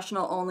both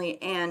professional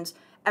only and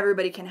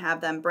everybody can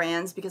have them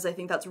brands, because I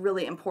think that's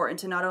really important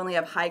to not only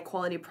have high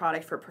quality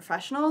product for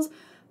professionals,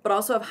 but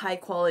also have high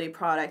quality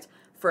product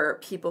for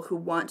people who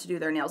want to do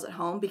their nails at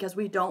home, because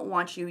we don't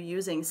want you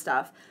using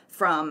stuff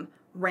from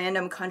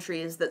random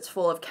countries that's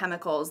full of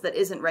chemicals that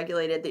isn't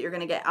regulated, that you're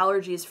going to get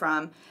allergies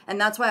from. And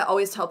that's why I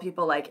always tell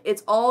people, like,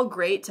 it's all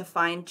great to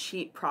find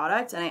cheap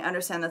product, and I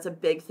understand that's a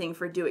big thing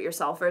for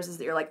do-it-yourselfers, is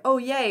that you're like, oh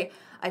yay,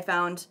 I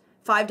found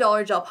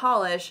 $5 gel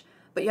polish,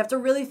 but you have to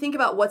really think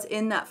about what's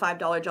in that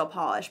 $5 gel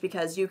polish,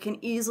 because you can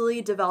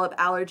easily develop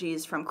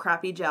allergies from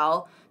crappy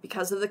gel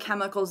because of the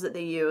chemicals that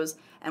they use.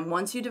 And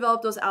once you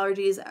develop those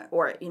allergies,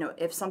 or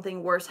if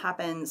something worse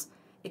happens,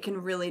 it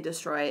can really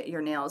destroy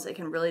your nails, it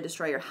can really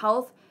destroy your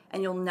health,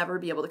 and you'll never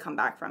be able to come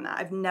back from that.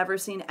 I've never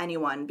seen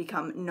anyone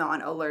become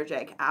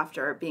non-allergic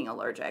after being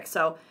allergic.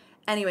 So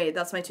anyway,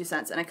 that's my 2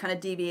 cents, and I kind of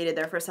deviated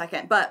there for a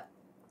second. But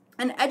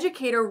an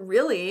educator,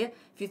 really,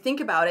 if you think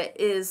about it,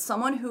 is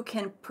someone who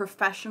can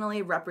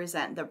professionally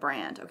represent the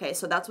brand. Okay,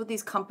 so that's what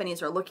these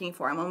companies are looking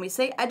for. And when we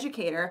say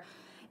educator,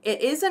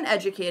 it is an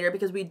educator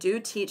because we do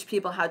teach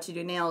people how to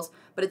do nails,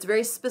 but it's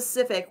very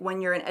specific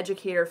when you're an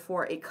educator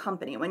for a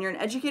company. When you're an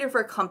educator for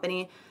a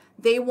company,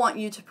 they want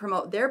you to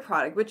promote their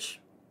product,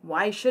 which,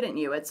 why shouldn't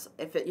you? It's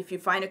if you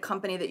find a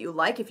company that you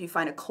like, if you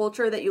find a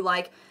culture that you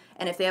like,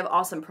 and if they have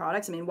awesome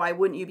products, I mean, why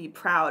wouldn't you be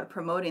proud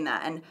promoting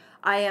that? And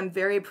I am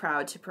very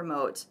proud to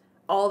promote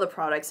all the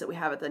products that we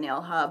have at the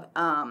Nail Hub.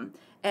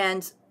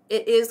 And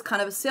it is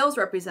kind of a sales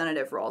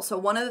representative role. So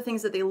one of the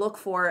things that they look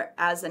for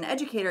as an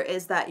educator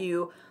is that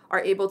you are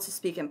able to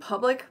speak in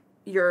public,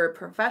 you're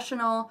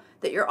professional,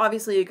 that you're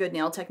obviously a good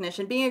nail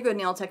technician. Being a good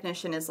nail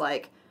technician is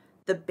like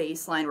the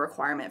baseline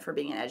requirement for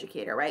being an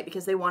educator, right?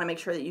 Because they want to make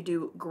sure that you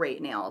do great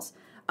nails.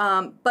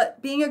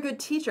 But being a good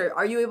teacher,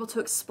 are you able to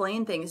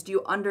explain things? Do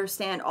you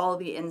understand all of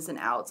the ins and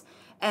outs?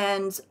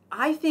 And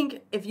I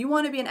think if you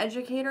want to be an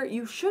educator,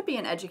 you should be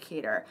an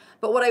educator.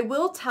 But what I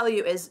will tell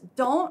you is,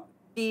 don't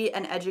be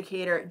an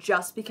educator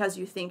just because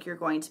you think you're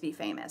going to be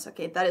famous,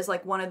 okay? That is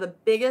like one of the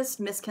biggest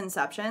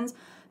misconceptions.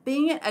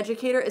 Being an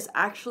educator is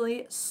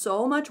actually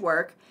so much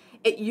work.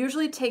 It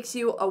usually takes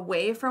you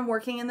away from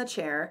working in the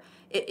chair.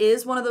 It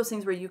is one of those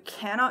things where you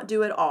cannot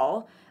do it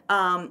all.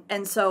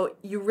 And so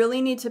you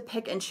really need to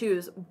pick and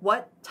choose,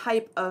 what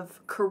type of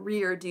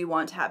career do you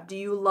want to have? Do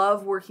you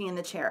love working in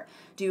the chair?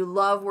 Do you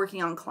love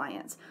working on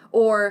clients?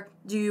 Or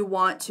do you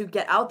want to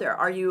get out there?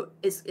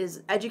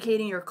 Is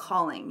educating your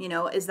calling?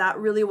 Is that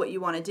really what you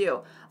want to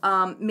do?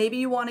 Maybe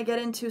you want to get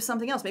into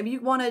something else. Maybe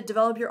you want to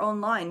develop your own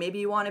line. Maybe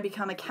you want to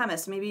become a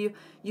chemist. Maybe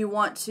you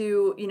want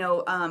to,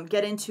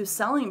 get into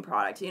selling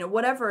products,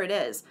 whatever it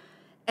is.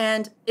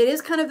 And it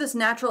is kind of this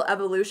natural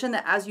evolution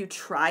that as you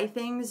try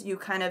things, you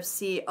kind of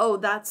see, oh,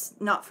 that's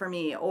not for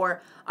me,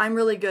 or I'm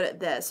really good at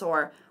this,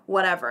 or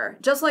whatever.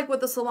 Just like with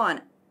the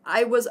salon,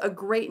 I was a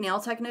great nail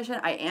technician.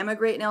 I am a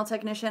great nail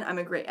technician. I'm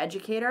a great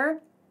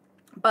educator,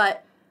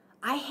 but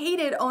I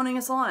hated owning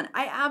a salon.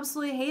 I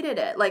absolutely hated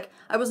it. Like,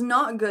 I was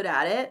not good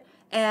at it.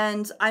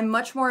 And I'm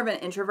much more of an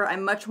introvert.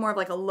 I'm much more of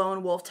like a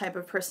lone wolf type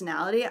of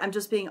personality. I'm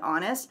just being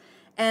honest.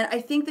 And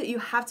I think that you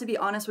have to be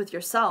honest with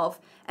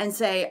yourself and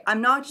say, I'm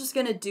not just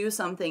going to do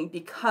something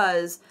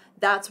because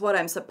that's what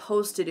I'm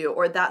supposed to do,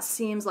 or that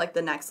seems like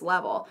the next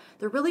level.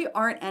 There really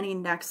aren't any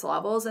next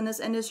levels in this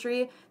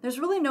industry. There's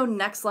really no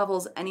next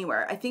levels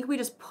anywhere. I think we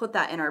just put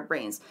that in our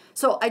brains.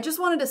 So I just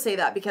wanted to say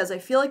that because I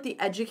feel like the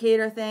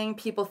educator thing,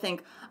 people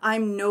think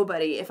I'm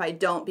nobody if I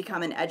don't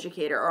become an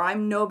educator, or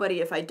I'm nobody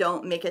if I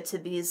don't make it to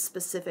these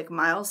specific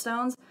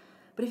milestones.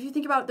 But if you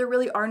think about it, there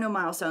really are no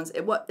milestones.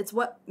 It's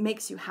what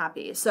makes you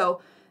happy.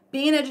 So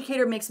being an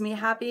educator makes me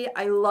happy.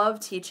 I love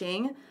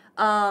teaching.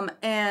 And,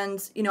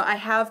 I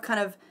have kind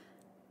of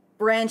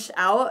branched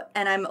out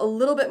and I'm a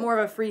little bit more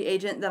of a free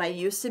agent than I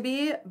used to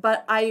be,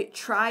 but I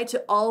try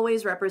to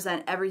always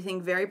represent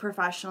everything very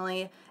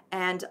professionally,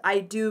 and I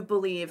do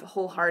believe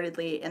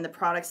wholeheartedly in the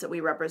products that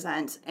we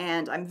represent,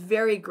 and I'm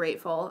very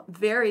grateful,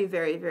 very,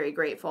 very, very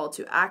grateful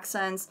to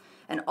Accents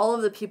and all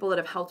of the people that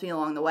have helped me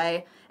along the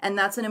way. And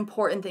that's an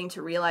important thing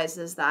to realize,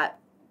 is that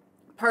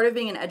part of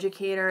being an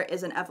educator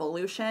is an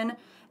evolution,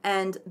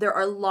 and there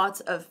are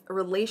lots of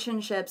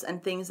relationships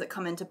and things that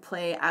come into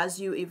play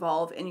as you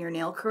evolve in your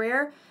nail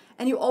career.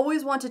 And you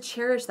always want to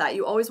cherish that.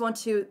 You always want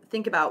to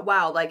think about,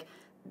 wow, like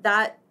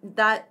that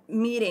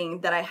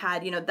meeting that I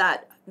had,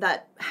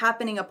 that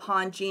happening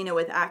upon Gina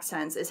with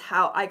Accents is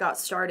how I got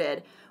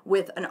started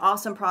with an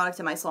awesome product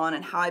in my salon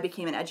and how I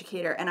became an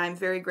educator. And I'm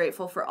very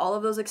grateful for all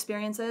of those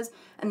experiences.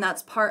 And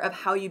that's part of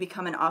how you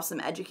become an awesome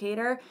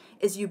educator,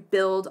 is you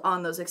build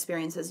on those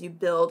experiences, you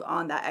build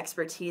on that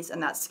expertise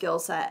and that skill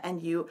set,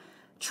 and you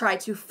try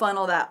to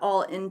funnel that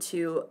all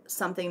into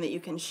something that you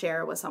can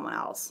share with someone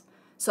else.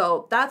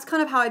 So that's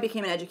kind of how I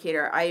became an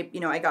educator. I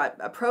got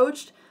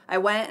approached, I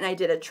went and I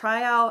did a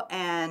tryout,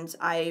 and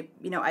I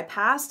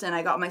passed and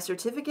I got my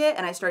certificate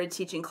and I started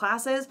teaching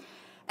classes.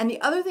 And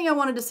the other thing I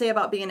wanted to say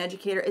about being an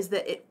educator is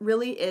that it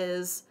really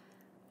is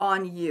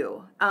on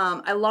you.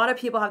 A lot of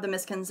people have the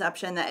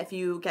misconception that if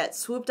you get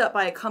swooped up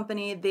by a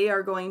company, they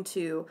are going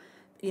to,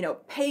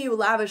 pay you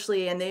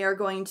lavishly and they are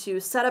going to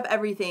set up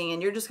everything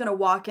and you're just going to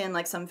walk in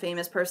like some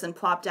famous person,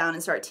 plop down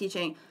and start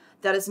teaching.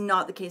 That is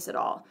not the case at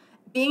all.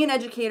 Being an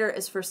educator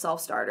is for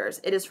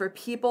self-starters. It is for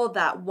people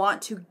that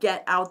want to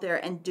get out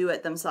there and do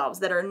it themselves,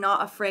 that are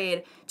not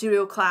afraid to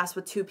do a class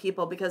with 2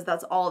 people because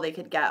that's all they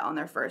could get on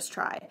their first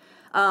try.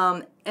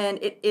 And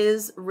it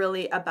is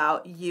really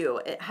about you.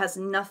 It has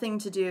nothing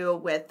to do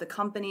with the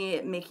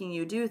company making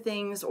you do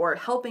things or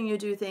helping you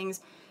do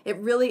things. It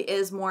really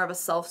is more of a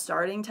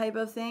self-starting type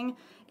of thing.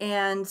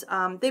 And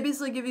they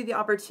basically give you the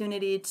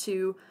opportunity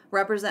to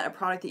represent a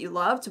product that you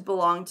love, to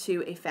belong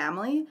to a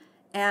family.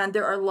 And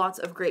there are lots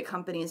of great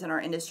companies in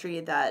our industry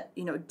that,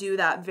 do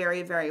that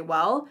very, very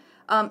well.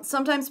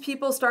 Sometimes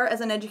people start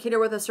as an educator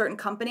with a certain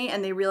company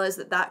and they realize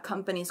that that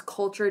company's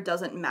culture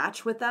doesn't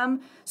match with them,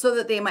 so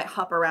that they might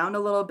hop around a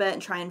little bit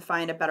and try and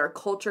find a better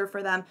culture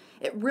for them.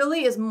 It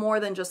really is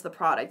more than just the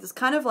product. It's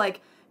kind of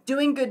like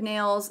doing good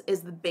nails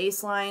is the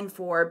baseline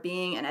for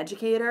being an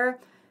educator.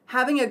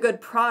 Having a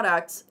good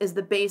product is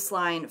the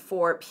baseline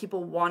for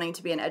people wanting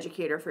to be an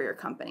educator for your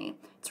company.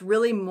 It's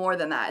really more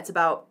than that. It's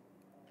about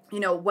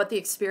what the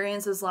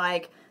experience is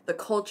like, the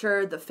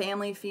culture, the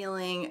family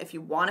feeling. If you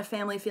want a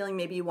family feeling,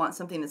 maybe you want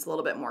something that's a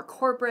little bit more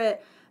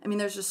corporate. I mean,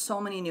 there's just so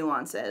many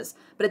nuances.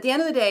 But at the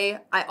end of the day,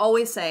 I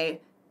always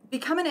say,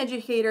 become an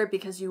educator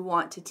because you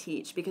want to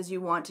teach, because you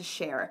want to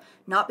share,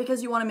 not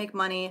because you want to make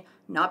money,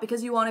 not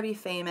because you want to be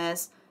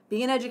famous.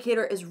 Being an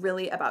educator is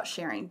really about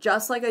sharing.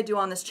 Just like I do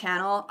on this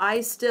channel, I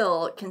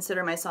still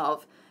consider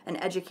myself an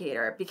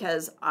educator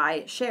because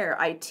I share,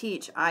 I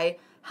teach, I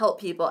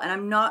help people, and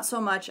I'm not so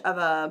much of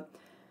a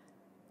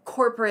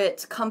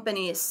corporate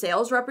company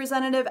sales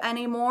representative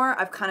anymore.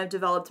 I've kind of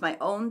developed my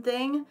own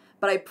thing,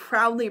 but I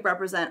proudly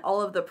represent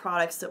all of the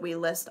products that we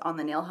list on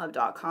the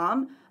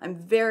nailhub.com. I'm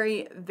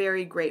very,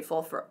 very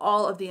grateful for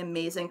all of the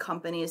amazing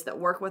companies that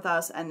work with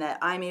us and that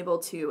I'm able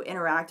to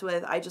interact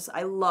with.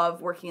 I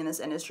love working in this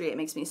industry. It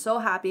makes me so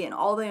happy, and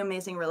all the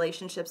amazing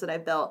relationships that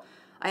I've built.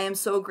 I am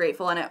so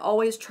grateful, and I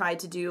always try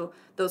to do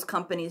those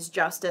companies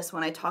justice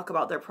when I talk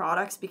about their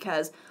products,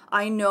 because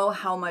I know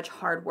how much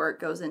hard work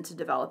goes into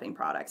developing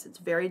products. It's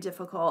very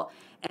difficult,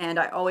 and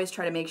I always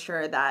try to make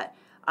sure that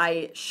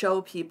I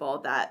show people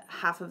that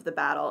half of the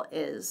battle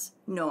is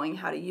knowing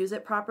how to use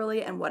it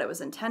properly and what it was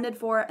intended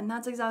for, and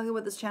that's exactly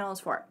what this channel is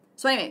for.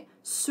 So anyway,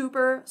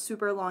 super,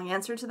 super long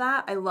answer to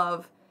that. I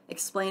love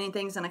explaining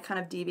things, and I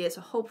kind of deviate,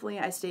 so hopefully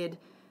I stayed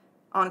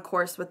on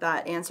course with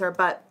that answer.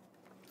 But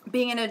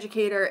being an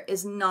educator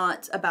is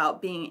not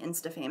about being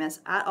Insta-famous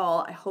at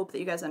all. I hope that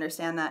you guys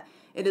understand that.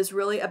 It is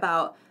really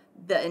about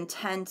the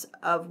intent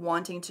of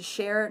wanting to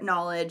share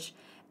knowledge.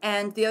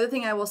 And the other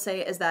thing I will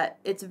say is that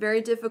it's very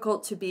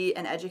difficult to be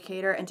an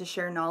educator and to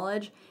share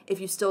knowledge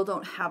if you still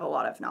don't have a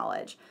lot of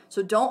knowledge.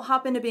 So don't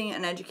hop into being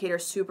an educator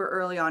super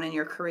early on in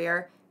your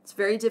career. It's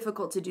very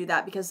difficult to do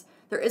that because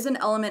there is an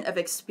element of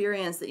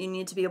experience that you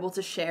need to be able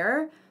to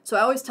share. So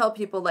I always tell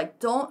people, like,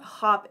 don't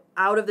hop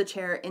out of the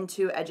chair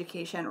into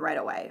education right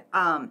away.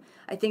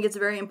 I think it's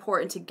very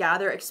important to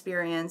gather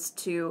experience,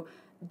 to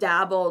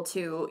dabble,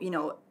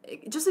 to,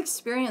 just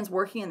experience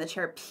working in the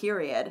chair,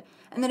 period.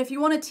 And then if you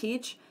want to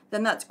teach,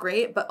 then that's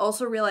great, but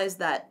also realize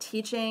that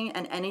teaching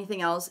and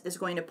anything else is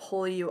going to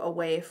pull you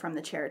away from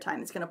the chair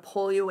time. It's going to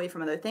pull you away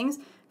from other things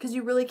because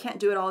you really can't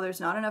do it all.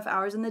 There's not enough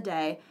hours in the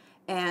day.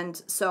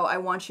 And so I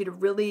want you to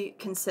really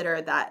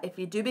consider that if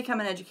you do become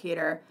an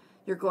educator,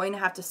 you're going to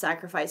have to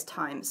sacrifice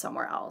time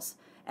somewhere else.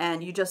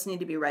 And you just need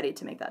to be ready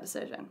to make that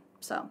decision.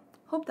 So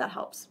hope that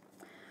helps.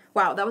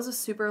 Wow, that was a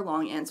super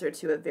long answer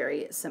to a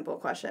very simple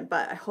question,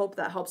 but I hope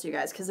that helps you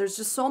guys because there's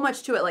just so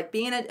much to it. Like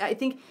I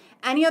think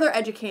any other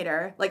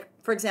educator, like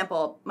for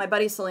example, my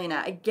buddy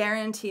Selena, I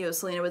guarantee you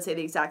Selena would say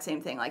the exact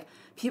same thing. Like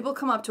people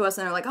come up to us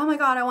and are like, oh my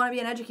God, I want to be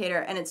an educator.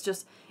 And it's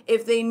just,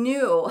 if they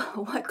knew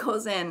what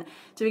goes in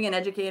to being an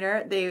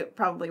educator, they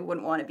probably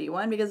wouldn't want to be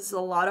one because it's a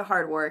lot of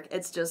hard work.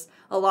 It's just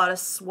a lot of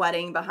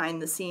sweating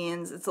behind the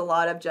scenes. It's a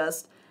lot of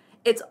just,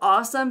 it's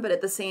awesome, but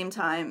at the same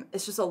time,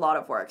 it's just a lot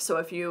of work. So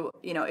if you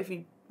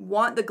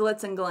want the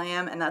glitz and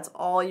glam and that's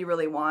all you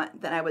really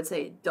want, then I would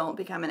say don't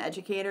become an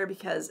educator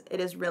because it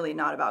is really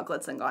not about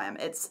glitz and glam.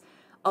 It's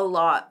a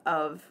lot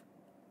of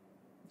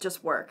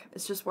just work.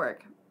 It's just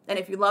work. And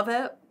if you love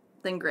it,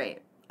 then great.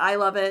 I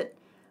love it,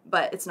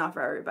 but it's not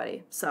for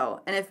everybody.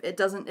 So, and if it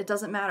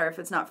doesn't matter if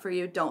it's not for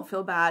you, don't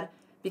feel bad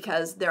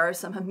because there are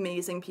some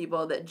amazing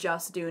people that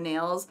just do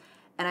nails.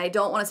 And I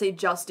don't want to say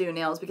just do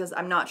nails because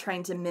I'm not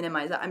trying to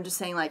minimize that. I'm just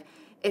saying like,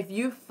 if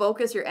you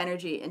focus your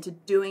energy into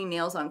doing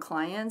nails on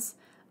clients,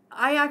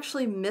 I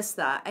actually miss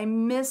that. I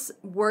miss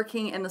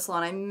working in the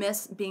salon. I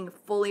miss being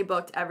fully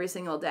booked every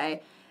single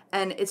day.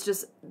 And it's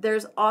just,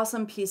 there's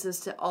awesome pieces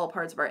to all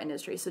parts of our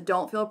industry. So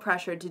don't feel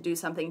pressured to do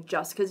something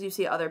just because you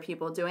see other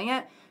people doing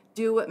it.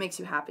 Do what makes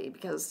you happy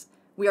because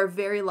we are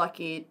very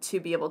lucky to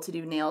be able to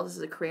do nails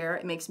as a career.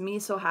 It makes me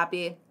so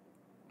happy.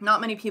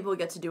 Not many people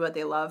get to do what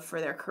they love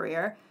for their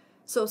career.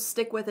 So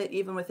stick with it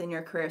even within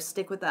your career.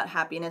 Stick with that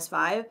happiness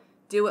vibe.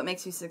 Do what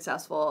makes you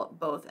successful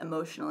both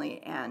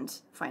emotionally and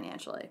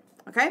financially.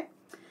 Okay?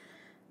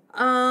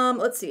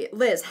 Let's see.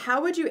 Liz,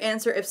 how would you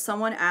answer if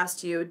someone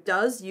asked you,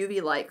 does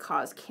UV light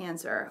cause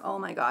cancer? Oh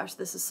my gosh,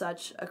 this is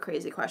such a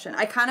crazy question.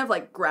 I kind of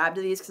like grabbed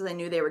these because I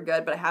knew they were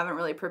good, but I haven't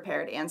really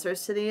prepared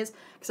answers to these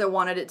because I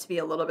wanted it to be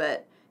a little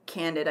bit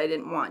candid. I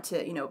didn't want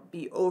to,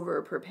 be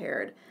over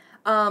prepared.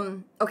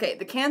 Okay,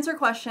 the cancer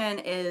question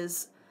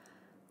is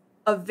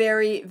a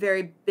very,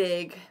 very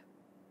big,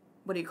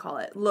 what do you call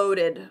it?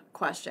 Loaded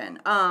question.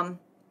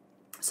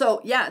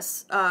 So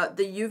yes,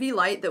 the UV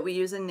light that we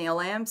use in nail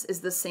lamps is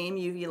the same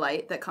UV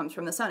light that comes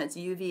from the sun. It's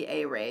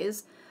UVA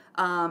rays.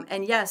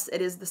 And yes,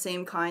 it is the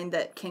same kind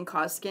that can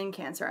cause skin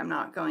cancer. I'm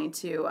not going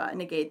to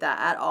negate that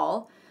at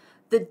all.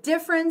 The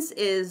difference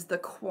is the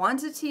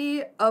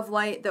quantity of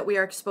light that we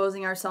are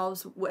exposing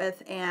ourselves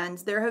with, and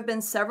there have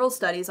been several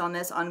studies on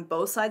this on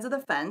both sides of the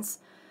fence.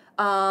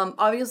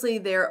 Obviously,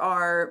 there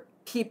are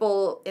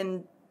people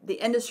in the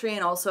industry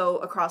and also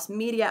across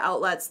media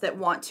outlets that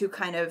want to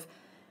kind of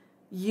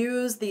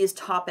use these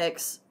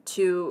topics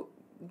to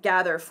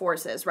gather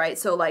forces, right?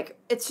 So like,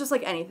 it's just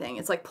like anything.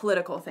 It's like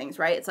political things,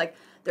 right? It's like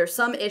there's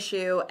some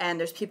issue and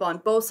there's people on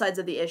both sides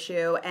of the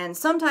issue. And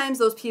sometimes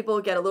those people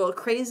get a little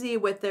crazy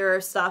with their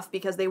stuff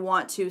because they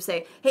want to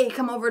say, hey,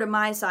 come over to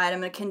my side.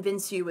 I'm going to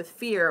convince you with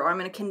fear, or I'm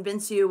going to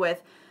convince you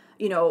with,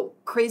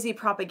 crazy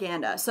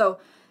propaganda. So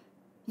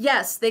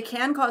yes, they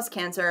can cause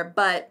cancer,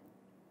 but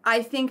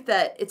I think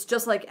that it's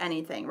just like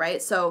anything,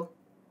 right? So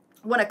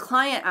when a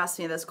client asks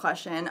me this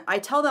question, I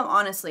tell them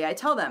honestly,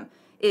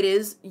 it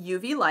is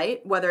UV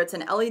light, whether it's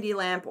an LED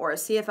lamp or a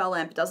CFL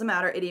lamp, it doesn't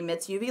matter, it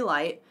emits UV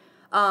light.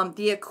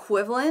 The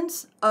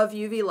equivalent of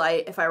UV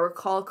light, if I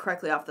recall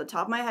correctly off the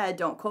top of my head,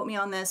 don't quote me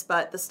on this,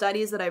 but the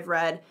studies that I've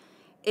read,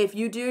 if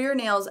you do your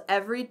nails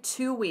every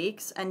 2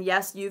 weeks, and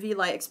yes, UV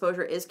light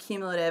exposure is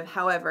cumulative,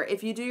 however,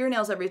 if you do your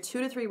nails every 2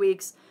 to 3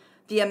 weeks,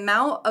 the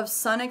amount of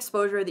sun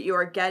exposure that you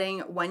are getting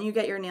when you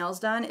get your nails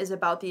done is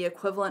about the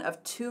equivalent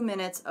of 2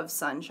 minutes of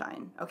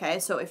sunshine, okay?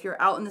 So if you're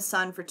out in the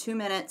sun for 2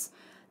 minutes,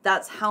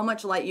 that's how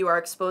much light you are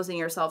exposing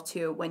yourself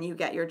to when you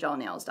get your gel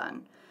nails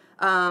done.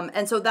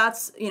 And so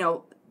that's,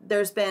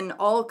 there's been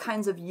all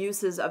kinds of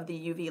uses of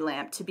the UV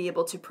lamp to be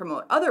able to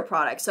promote other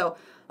products. So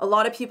a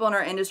lot of people in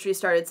our industry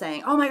started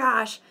saying, oh my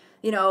gosh,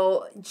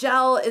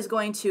 gel is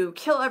going to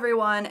kill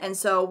everyone, and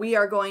so we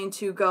are going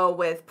to go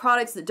with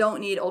products that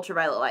don't need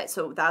ultraviolet light.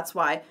 So that's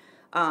why,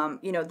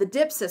 the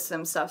dip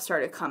system stuff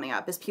started coming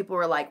up, as people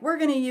were like, we're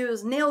going to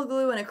use nail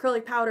glue and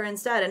acrylic powder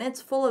instead, and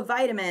it's full of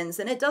vitamins,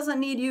 and it doesn't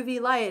need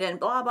UV light, and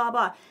blah, blah,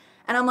 blah.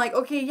 And I'm like,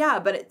 okay, yeah,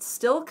 but it's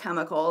still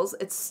chemicals.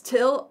 It's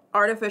still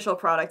artificial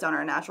product on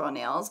our natural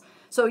nails.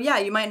 So yeah,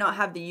 you might not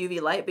have the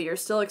UV light, but you're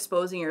still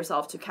exposing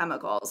yourself to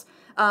chemicals.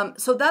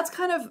 So that's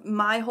kind of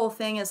my whole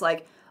thing is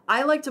like,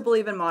 I like to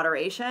believe in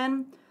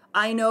moderation.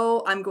 I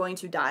know I'm going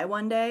to die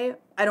one day.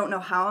 I don't know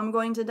how I'm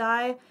going to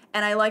die.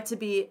 And I like to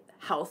be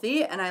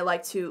healthy and I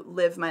like to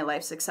live my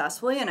life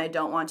successfully, and I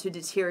don't want to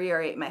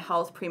deteriorate my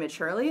health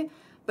prematurely.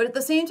 But at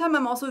the same time,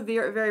 I'm also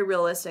very, very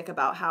realistic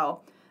about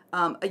how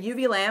a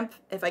UV lamp,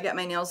 if I get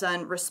my nails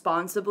done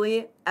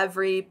responsibly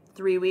every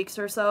 3 weeks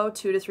or so,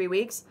 2 to 3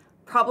 weeks,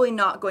 probably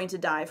not going to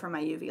die from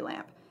my UV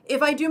lamp.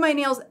 If I do my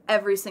nails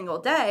every single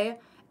day,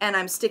 and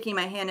I'm sticking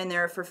my hand in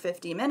there for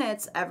 50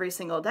 minutes every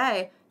single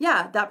day,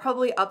 yeah, that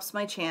probably ups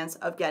my chance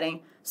of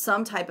getting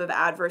some type of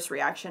adverse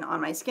reaction on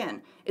my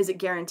skin. Is it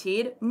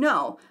guaranteed?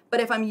 No.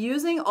 But if I'm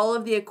using all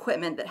of the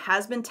equipment that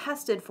has been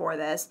tested for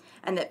this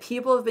and that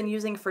people have been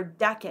using for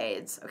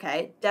decades,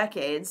 okay,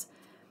 decades,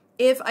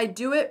 if I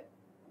do it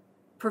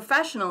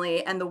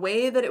professionally and the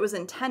way that it was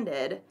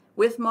intended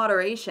with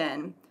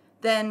moderation,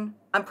 then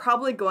I'm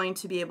probably going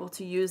to be able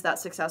to use that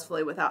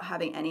successfully without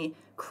having any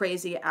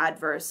crazy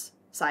adverse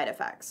side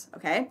effects,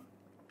 okay?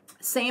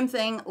 Same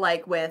thing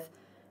like with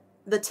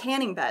the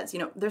tanning beds. You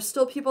know, there's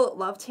still people that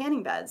love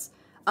tanning beds.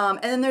 And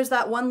then there's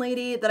that one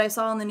lady that I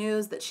saw on the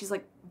news that she's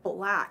like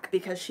black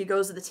because she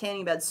goes to the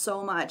tanning bed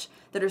so much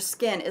that her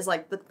skin is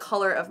like the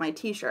color of my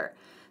t-shirt.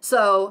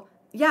 So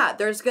yeah,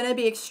 there's going to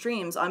be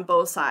extremes on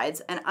both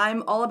sides, and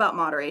I'm all about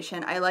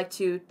moderation. I like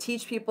to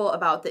teach people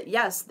about that,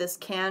 yes, this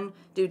can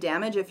do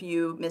damage if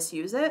you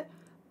misuse it,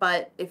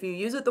 but if you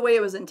use it the way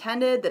it was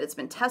intended, that it's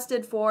been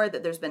tested for,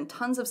 that there's been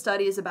tons of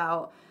studies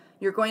about,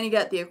 you're going to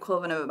get the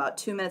equivalent of about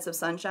 2 minutes of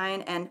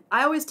sunshine. And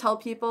I always tell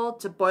people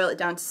to boil it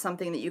down to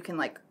something that you can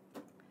like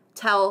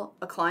tell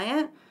a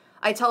client.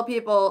 I tell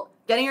people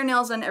getting your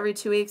nails done every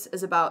 2 weeks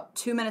is about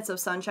 2 minutes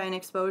of sunshine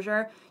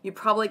exposure. You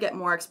probably get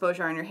more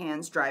exposure on your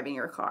hands driving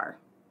your car.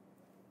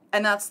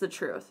 And that's the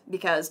truth,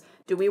 because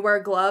do we wear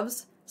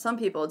gloves? Some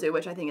people do,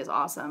 which I think is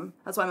awesome.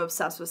 That's why I'm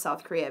obsessed with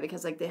South Korea,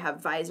 because like they have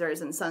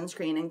visors and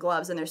sunscreen and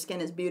gloves and their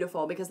skin is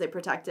beautiful because they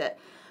protect it.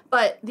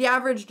 But the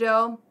average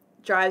Joe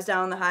drives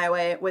down the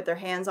highway with their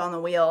hands on the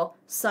wheel,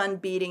 sun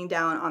beating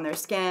down on their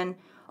skin.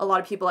 A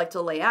lot of people like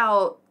to lay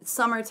out. It's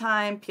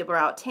summertime, people are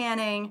out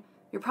tanning.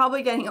 You're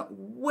probably getting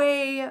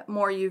way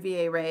more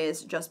UVA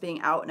rays just being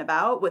out and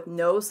about with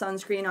no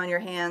sunscreen on your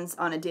hands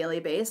on a daily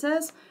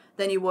basis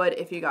than you would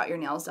if you got your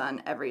nails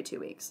done every 2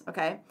 weeks,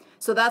 okay?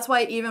 So that's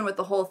why even with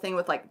the whole thing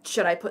with like,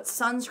 should I put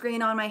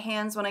sunscreen on my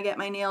hands when I get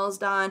my nails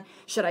done?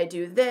 Should I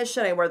do this?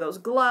 Should I wear those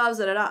gloves?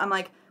 Da, da, da. I'm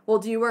like, well,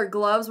 do you wear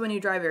gloves when you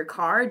drive your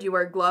car? Do you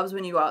wear gloves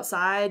when you go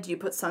outside? Do you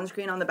put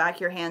sunscreen on the back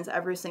of your hands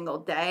every single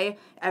day,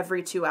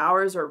 every 2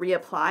 hours, or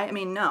reapply? I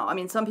mean, no. I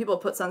mean, some people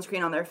put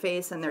sunscreen on their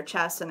face and their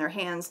chest and their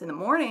hands in the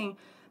morning,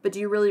 but do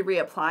you really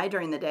reapply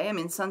during the day? I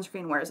mean,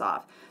 sunscreen wears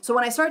off. So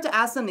when I start to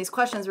ask them these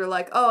questions, they're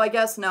like, oh, I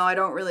guess no, I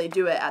don't really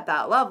do it at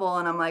that level.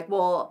 And I'm like,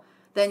 well,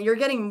 then you're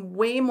getting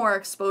way more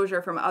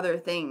exposure from other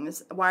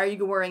things. Why are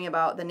you worrying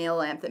about the nail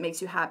lamp that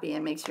makes you happy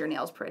and makes your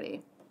nails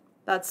pretty?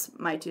 That's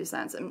my 2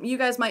 cents. And you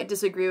guys might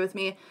disagree with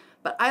me,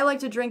 but I like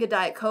to drink a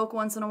Diet Coke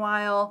once in a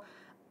while.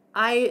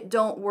 I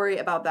don't worry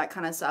about that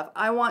kind of stuff.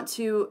 I want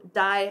to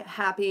die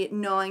happy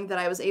knowing that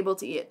I was able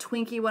to eat a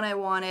Twinkie when I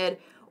wanted,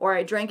 or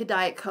I drank a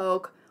Diet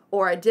Coke,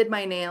 or I did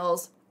my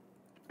nails.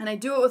 And I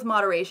do it with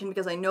moderation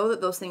because I know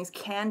that those things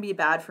can be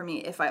bad for me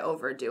if I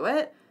overdo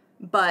it.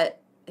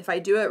 But if I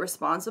do it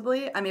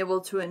responsibly, I'm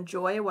able to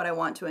enjoy what I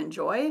want to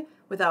enjoy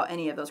without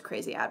any of those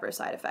crazy adverse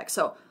side effects.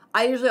 So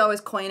I usually always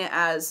coin it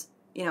as,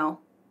 you know,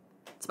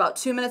 it's about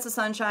 2 minutes of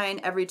sunshine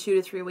every 2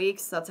 to 3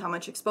 weeks. That's how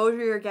much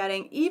exposure you're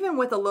getting. Even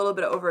with a little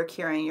bit of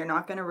over-curing, you're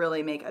not going to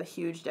really make a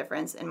huge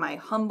difference, in my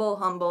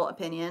humble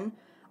opinion.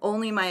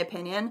 Only my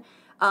opinion.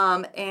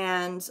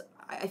 And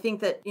I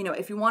think that, you know,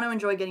 if you want to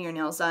enjoy getting your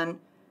nails done,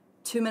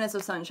 2 minutes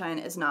of sunshine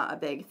is not a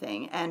big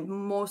thing. And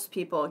most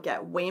people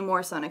get way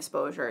more sun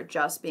exposure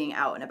just being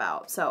out and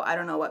about. So I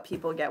don't know what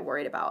people get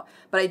worried about.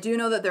 But I do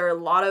know that there are a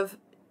lot of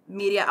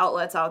media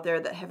outlets out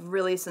there that have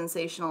really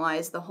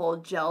sensationalized the whole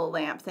gel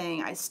lamp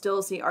thing. I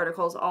still see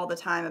articles all the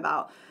time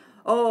about,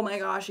 oh my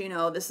gosh, you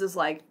know, this is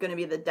like going to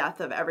be the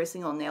death of every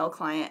single nail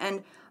client.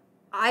 And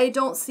I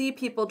don't see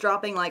people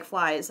dropping like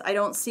flies. I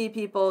don't see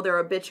people, their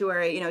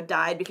obituary, you know,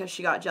 died because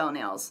she got gel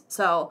nails.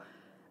 So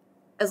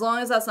as long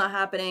as that's not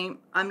happening,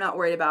 I'm not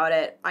worried about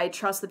it. I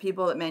trust the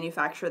people that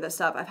manufacture this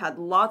stuff. I've had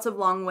lots of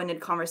long-winded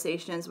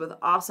conversations with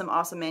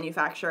awesome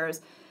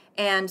manufacturers,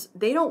 and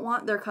they don't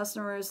want their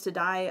customers to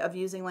die of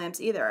using lamps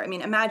either. I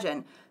mean,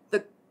 imagine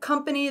the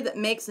company that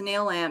makes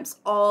nail lamps,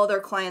 all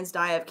their clients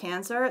die of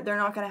cancer. They're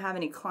not going to have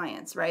any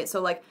clients, right?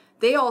 So like,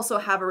 they also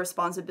have a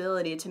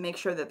responsibility to make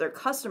sure that their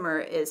customer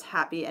is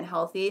happy and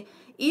healthy,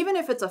 even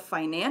if it's a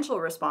financial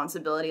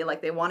responsibility,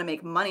 like they want to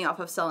make money off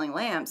of selling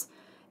lamps.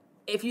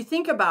 If you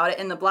think about it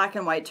in the black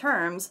and white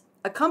terms,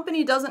 a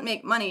company doesn't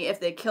make money if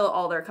they kill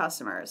all their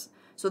customers.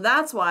 So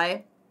that's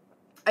why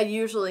I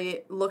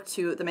usually look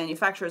to the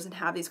manufacturers and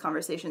have these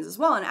conversations as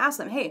well and ask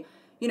them, hey,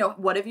 you know,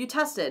 what have you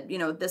tested? You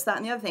know, this, that,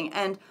 and the other thing.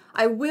 And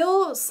I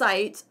will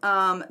cite,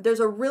 there's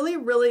a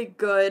really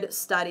good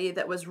study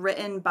that was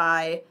written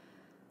by,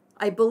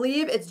 I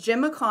believe it's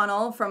Jim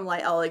McConnell from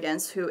Light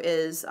Elegance, who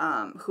is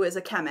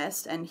a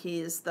chemist, and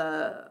he's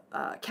the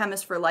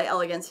chemist for Light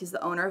Elegance. He's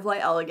the owner of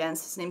Light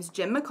Elegance. His name's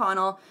Jim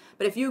McConnell.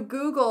 But if you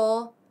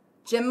Google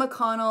Jim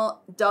McConnell,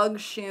 Doug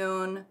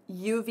Schoon,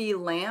 UV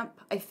lamp,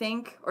 I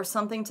think, or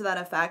something to that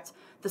effect,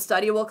 the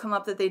study will come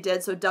up that they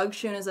did. So Doug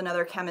Schoon is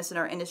another chemist in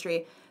our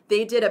industry.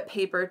 They did a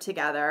paper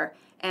together,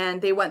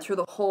 and they went through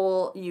the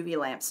whole UV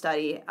lamp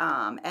study,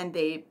 and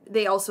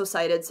they also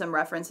cited some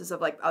references of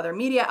like other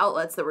media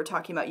outlets that were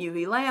talking about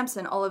UV lamps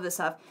and all of this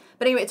stuff.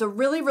 But anyway, it's a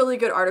really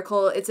good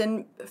article. It's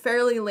in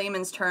fairly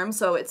layman's terms,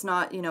 so it's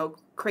not, you know,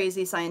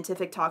 crazy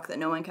scientific talk that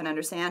no one can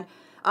understand.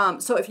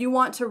 So if you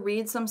want to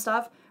read some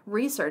stuff,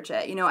 research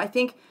it. You know, I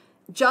think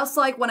just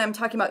like when I'm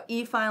talking about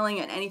e-filing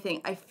and anything,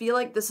 I feel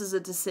like this is a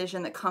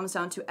decision that comes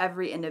down to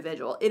every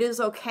individual. It is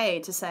okay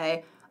to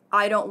say,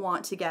 I don't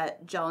want to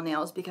get gel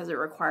nails because it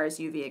requires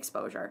UV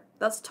exposure.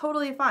 That's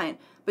totally fine.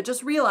 But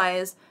just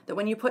realize that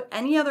when you put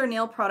any other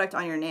nail product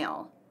on your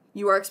nail,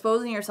 you are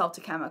exposing yourself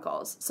to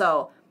chemicals.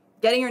 So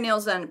getting your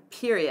nails done,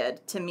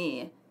 period, to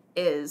me,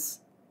 is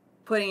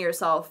putting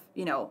yourself,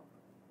 you know,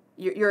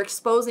 you're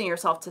exposing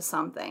yourself to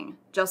something.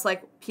 Just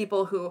like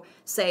people who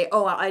say,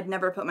 oh, I'd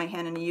never put my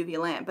hand in a UV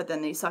lamp, but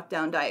then they suck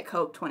down Diet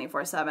Coke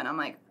 24/7. I'm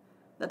like,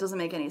 that doesn't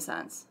make any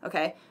sense,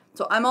 okay?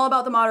 So I'm all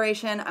about the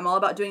moderation. I'm all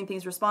about doing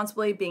things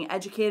responsibly, being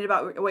educated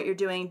about what you're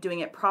doing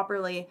it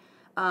properly.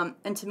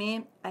 And to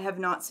me, I have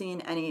not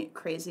seen any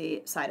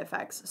crazy side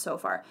effects so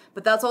far.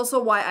 But that's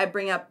also why I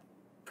bring up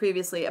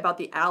previously about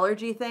the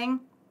allergy thing.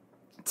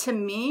 To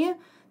me,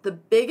 the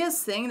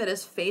biggest thing that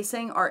is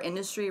facing our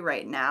industry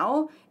right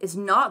now is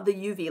not the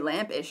UV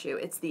lamp issue,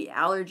 it's the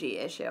allergy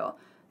issue.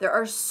 There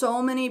are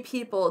so many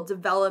people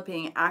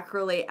developing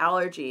acrylate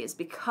allergies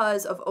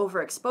because of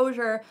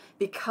overexposure,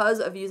 because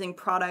of using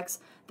products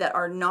that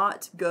are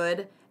not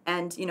good.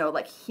 And, you know,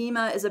 like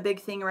HEMA is a big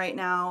thing right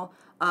now.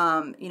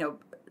 You know,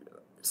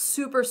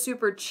 super,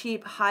 super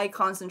cheap, high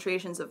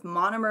concentrations of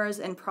monomers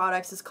in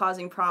products is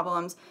causing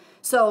problems.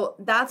 So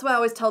that's why I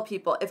always tell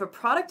people, if a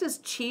product is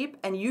cheap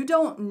and you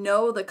don't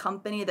know the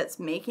company that's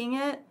making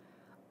it,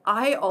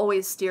 I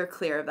always steer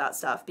clear of that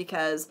stuff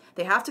because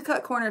they have to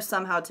cut corners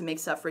somehow to make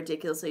stuff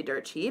ridiculously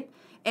dirt cheap.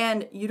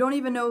 And you don't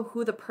even know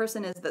who the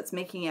person is that's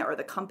making it or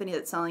the company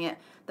that's selling it.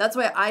 That's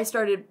why I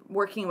started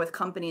working with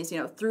companies, you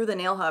know, through the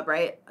Nail Hub,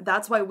 right?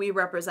 That's why we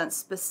represent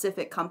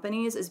specific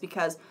companies, is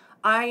because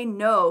I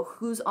know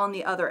who's on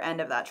the other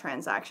end of that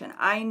transaction.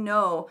 I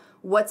know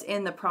what's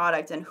in the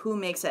product and who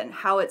makes it and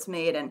how it's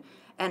made, and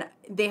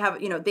they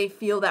have, you know, they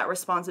feel that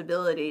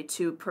responsibility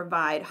to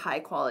provide high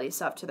quality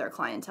stuff to their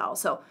clientele.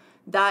 So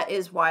that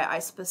is why I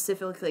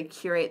specifically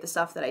curate the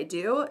stuff that I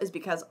do, is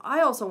because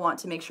I also want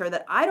to make sure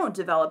that I don't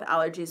develop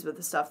allergies with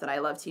the stuff that I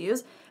love to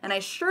use. And I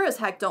sure as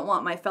heck don't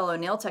want my fellow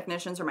nail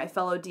technicians or my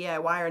fellow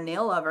DIY or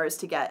nail lovers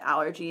to get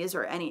allergies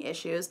or any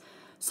issues.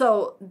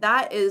 So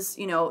that is,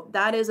 you know,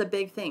 that is a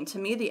big thing. To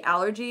me, the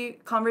allergy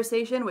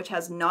conversation, which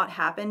has not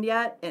happened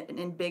yet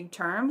in big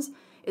terms,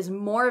 is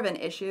more of an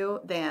issue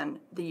than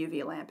the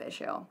UV lamp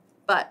issue.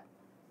 But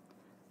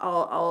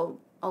I'll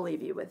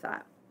leave you with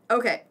that.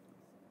 Okay.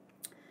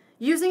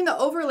 Using the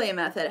overlay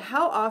method,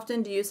 how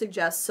often do you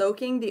suggest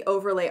soaking the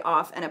overlay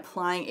off and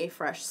applying a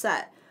fresh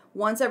set?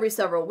 Once every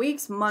several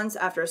weeks, months,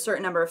 after a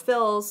certain number of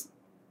fills?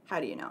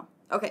 How do you know?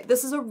 Okay,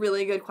 this is a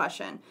really good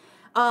question.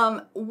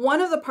 One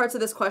of the parts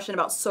of this question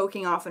about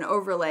soaking off an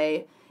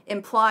overlay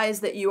implies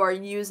that you are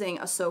using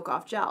a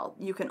soak-off gel.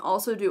 You can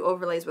also do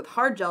overlays with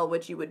hard gel,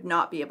 which you would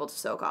not be able to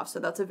soak off. So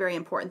that's a very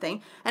important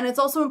thing. And it's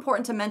also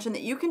important to mention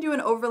that you can do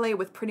an overlay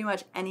with pretty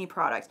much any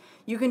product.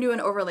 You can do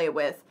an overlay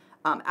with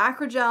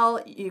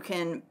acrogel. You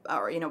can,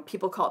 or, you know,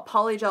 people call it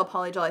polygel.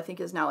 Polygel, I think,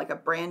 is now like a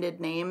branded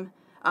name.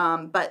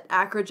 But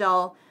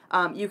acrogel,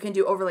 you can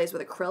do overlays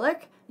with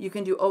acrylic. You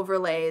can do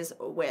overlays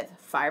with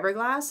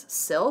fiberglass,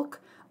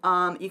 silk.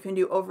 You can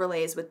do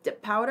overlays with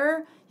dip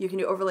powder. You can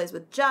do overlays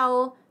with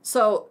gel.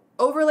 So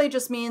overlay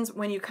just means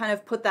when you kind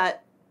of put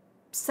that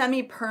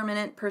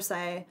semi-permanent, per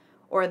se,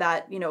 or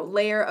that, you know,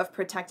 layer of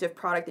protective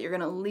product that you're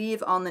going to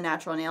leave on the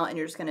natural nail and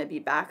you're just going to be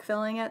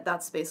backfilling it.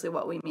 That's basically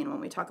what we mean when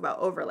we talk about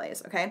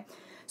overlays, okay?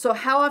 So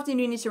how often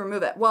do you need to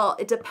remove it? Well,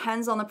 it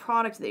depends on the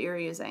product that you're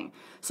using.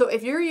 So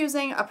if you're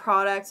using a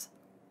product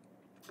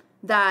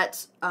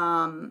that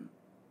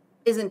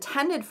is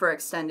intended for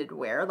extended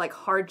wear, like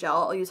hard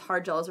gel, I'll use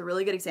hard gel as a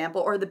really good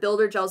example, or the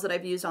builder gels that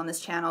I've used on this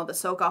channel, the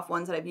soak-off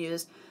ones that I've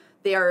used,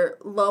 they are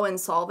low in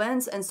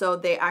solvents, and so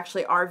they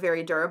actually are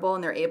very durable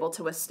and they're able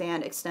to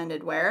withstand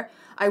extended wear.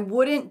 I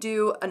wouldn't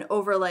do an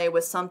overlay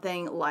with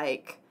something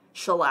like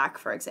shellac,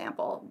 for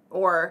example,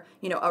 or,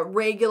 you know, a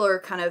regular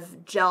kind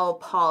of gel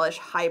polish,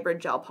 hybrid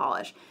gel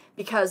polish,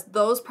 because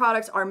those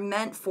products are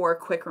meant for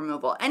quick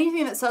removal.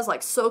 Anything that says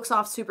like soaks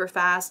off super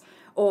fast,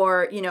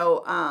 or, you know,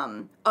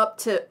 up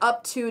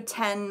to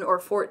 10 or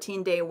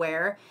 14 day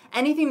wear,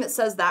 anything that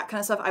says that kind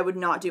of stuff, I would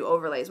not do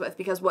overlays with,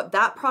 because what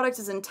that product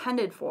is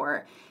intended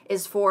for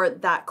is for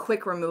that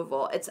quick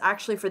removal. It's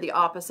actually for the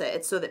opposite.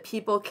 It's so that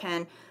people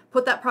can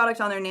put that product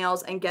on their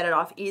nails and get it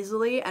off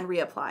easily and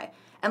reapply.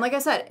 And like I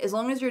said, as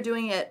long as you're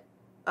doing it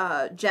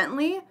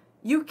gently,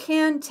 you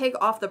can take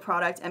off the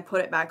product and put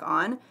it back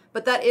on,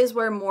 but that is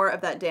where more of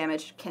that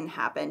damage can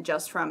happen,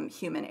 just from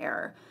human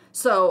error.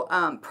 So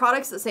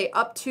products that say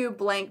up to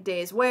blank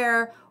days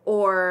wear,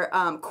 or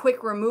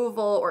quick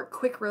removal or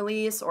quick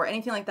release or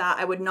anything like that,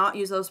 I would not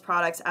use those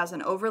products as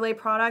an overlay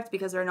product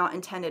because they're not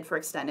intended for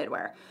extended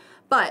wear.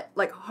 But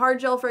like hard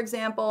gel, for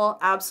example,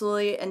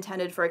 absolutely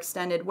intended for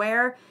extended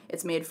wear.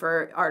 It's made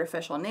for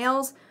artificial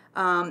nails.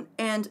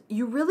 And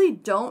you really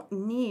don't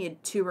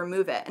need to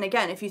remove it. And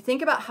again, if you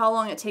think about how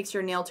long it takes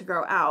your nail to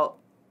grow out,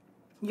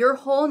 your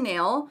whole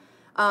nail,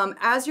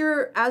 as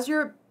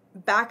you're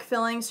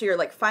backfilling, so you're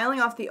like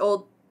filing off the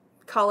old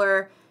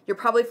color, you're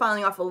probably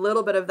filing off a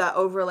little bit of that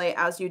overlay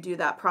as you do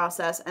that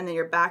process, and then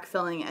you're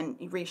backfilling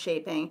and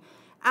reshaping.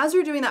 As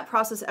you're doing that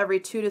process every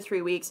 2 to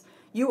 3 weeks,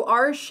 you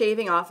are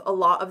shaving off a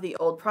lot of the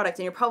old product,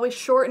 and you're probably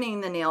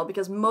shortening the nail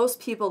because most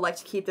people like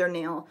to keep their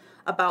nail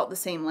about the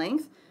same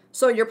length.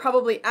 So you're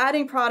probably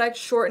adding product,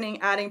 shortening,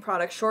 adding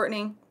product,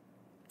 shortening.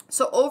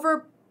 So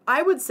over,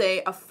 I would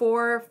say, a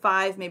 4,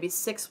 5, maybe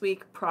 6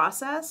 week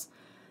process,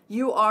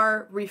 you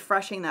are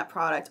refreshing that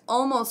product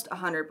almost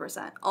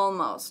 100%,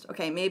 almost.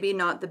 Okay, maybe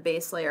not the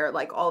base layer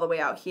like all the way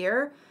out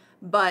here,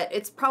 but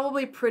it's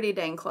probably pretty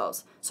dang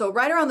close. So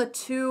right around the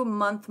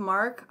 2-month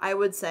mark, I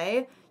would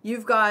say,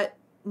 you've got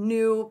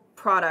new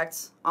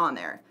products on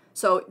there.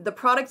 So the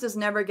product is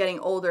never getting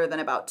older than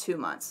about 2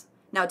 months.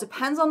 Now, it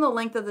depends on the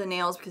length of the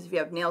nails, because if you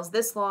have nails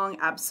this long,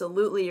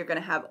 absolutely, you're going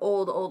to have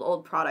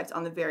old product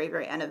on the very,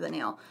 very end of the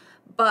nail.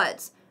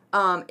 But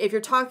if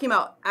you're talking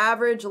about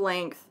average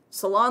length,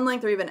 salon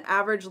length, or even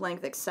average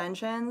length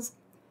extensions,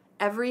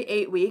 every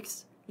 8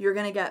 weeks, you're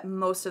going to get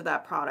most of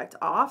that product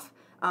off.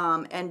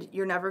 And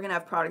you're never going to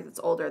have product that's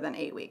older than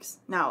 8 weeks.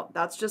 Now,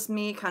 that's just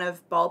me kind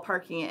of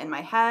ballparking it in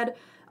my head,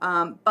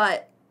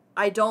 but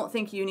I don't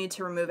think you need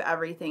to remove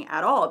everything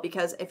at all,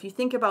 because if you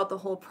think about the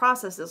whole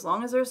process, as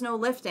long as there's no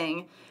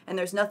lifting and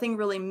there's nothing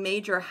really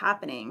major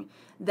happening,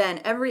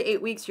 then every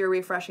 8 weeks you're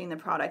refreshing the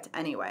product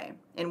anyway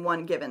in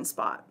one given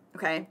spot,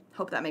 okay?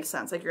 Hope that makes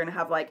sense. Like, you're going to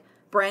have like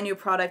brand new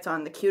product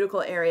on the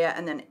cuticle area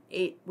and then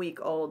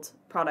 8-week-old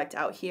product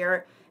out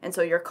here. And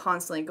so you're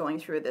constantly going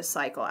through this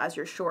cycle as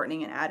you're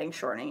shortening and adding,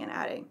 shortening and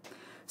adding.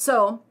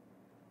 So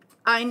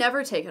I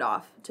never take it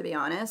off, to be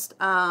honest.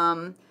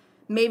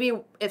 Maybe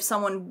if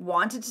someone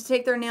wanted to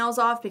take their nails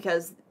off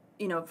because,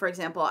 you know, for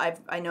example,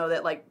 I know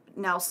that like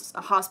now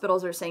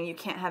hospitals are saying you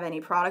can't have any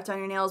product on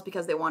your nails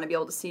because they want to be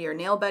able to see your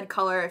nail bed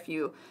color. If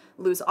you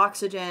lose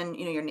oxygen,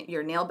 you know,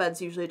 your nail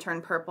beds usually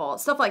turn purple,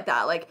 stuff like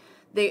that. Like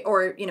they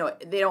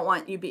don't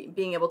want you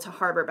being able to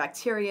harbor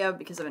bacteria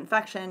because of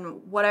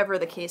infection, whatever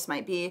the case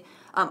might be.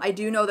 I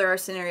do know there are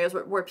scenarios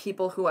where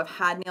people who have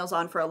had nails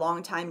on for a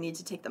long time need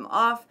to take them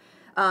off.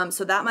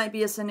 So that might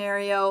be a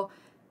scenario.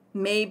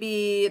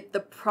 Maybe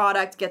the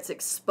product gets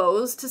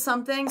exposed to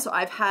something. So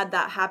I've had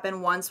that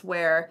happen once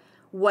where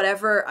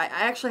whatever, I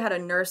actually had a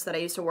nurse that I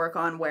used to work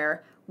on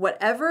where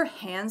whatever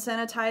hand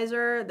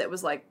sanitizer that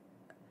was like,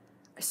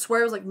 I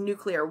swear it was like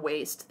nuclear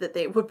waste that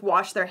they would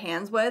wash their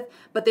hands with,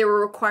 but they were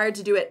required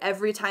to do it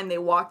every time they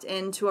walked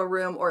into a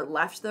room or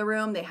left the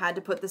room. They had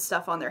to put this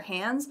stuff on their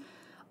hands.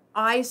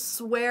 I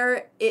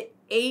swear it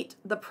ate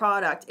the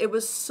product. It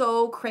was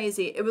so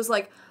crazy. It was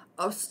like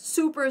a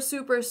super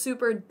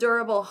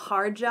durable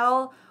hard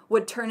gel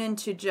would turn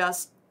into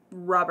just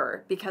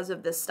rubber because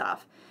of this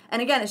stuff.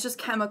 And again, it's just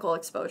chemical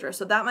exposure.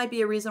 So that might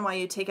be a reason why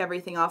you take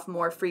everything off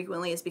more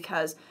frequently, is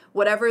because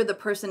whatever the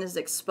person is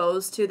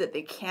exposed to that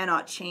they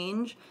cannot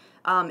change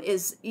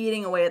is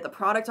eating away at the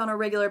product on a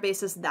regular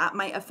basis. That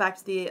might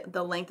affect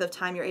the length of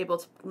time you're able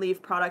to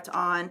leave product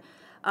on.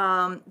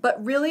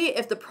 But really,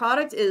 if the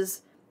product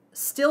is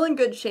still in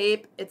good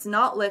shape, it's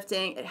not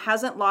lifting, it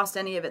hasn't lost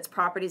any of its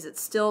properties,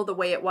 it's still the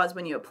way it was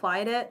when you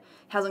applied it, it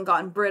hasn't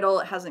gotten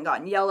brittle, it hasn't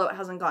gotten yellow, it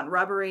hasn't gotten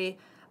rubbery,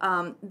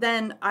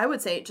 then I would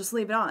say just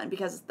leave it on,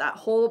 because that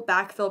whole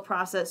backfill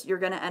process, you're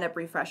going to end up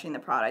refreshing the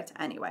product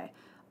anyway.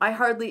 I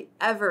hardly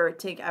ever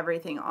take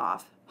everything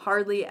off,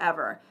 hardly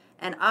ever.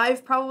 And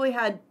I've probably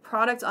had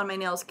product on my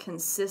nails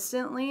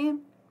consistently,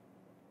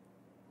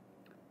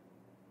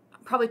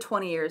 probably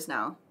 20 years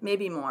now,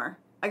 maybe more.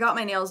 I got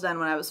my nails done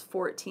when I was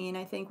 14,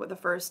 I think, with the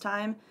first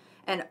time.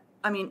 And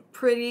I mean,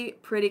 pretty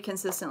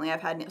consistently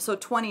I've had nails. So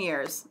 20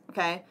 years,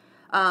 okay?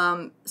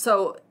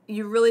 So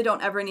you really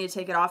don't ever need to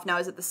take it off. Now,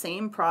 is it the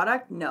same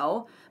product?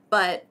 No.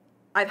 But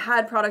I've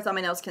had product on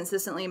my nails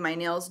consistently. My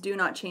nails do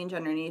not change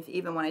underneath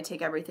even when I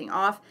take everything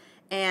off.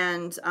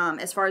 And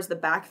as far as the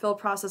backfill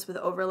process with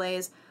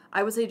overlays,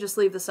 I would say just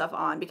leave the stuff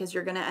on, because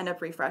you're going to end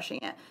up refreshing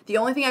it. The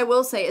only thing I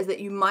will say is that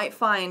you might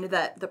find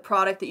that the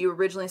product that you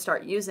originally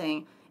start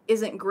using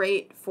isn't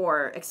great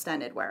for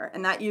extended wear.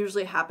 And that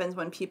usually happens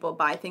when people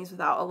buy things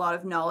without a lot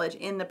of knowledge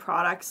in the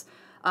products,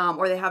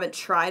 or they haven't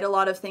tried a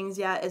lot of things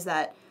yet, is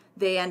that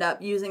they end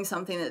up using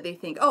something that they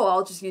think, oh,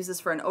 I'll just use this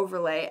for an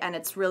overlay, and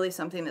it's really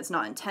something that's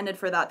not intended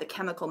for that. The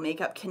chemical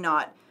makeup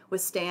cannot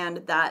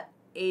withstand that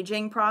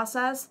aging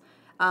process.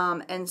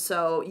 And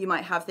so you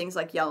might have things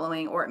like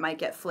yellowing, or it might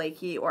get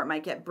flaky, or it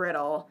might get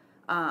brittle.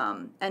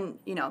 And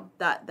you know,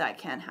 that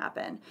can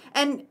happen.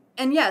 And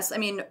yes, I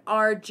mean,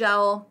 our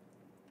gel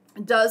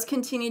does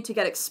continue to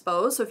get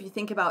exposed. So if you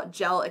think about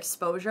gel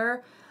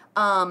exposure,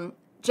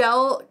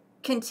 gel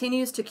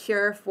continues to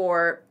cure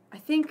for, I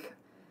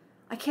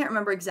can't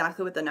remember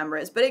exactly what the number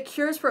is, but it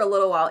cures for a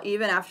little while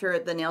even after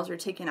the nails are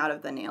taken out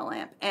of the nail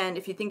lamp. And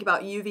if you think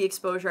about UV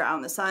exposure out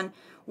in the sun,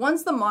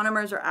 once the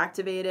monomers are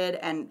activated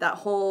and that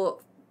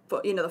whole,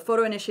 you know, the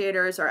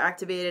photoinitiators are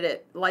activated,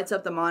 it lights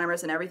up the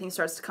monomers and everything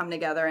starts to come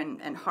together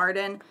and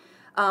harden.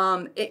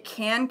 It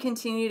can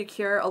continue to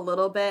cure a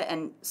little bit,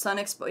 and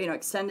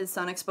extended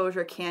sun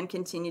exposure can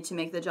continue to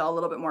make the gel a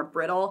little bit more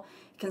brittle.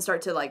 It can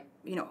start to, like,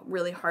 you know,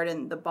 really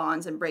harden the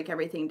bonds and break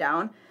everything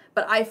down.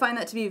 But I find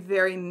that to be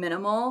very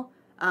minimal.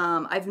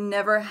 I've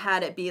never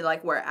had it be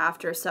like where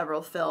after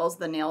several fills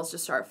the nails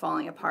just start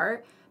falling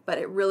apart. but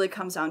it really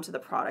comes down to the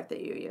product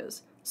that you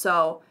use.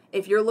 So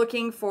if you're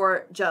looking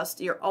for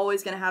just, you're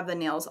always going to have the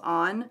nails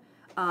on,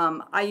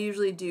 I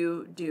usually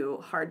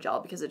do hard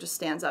gel because it just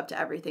stands up to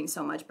everything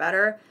so much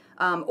better.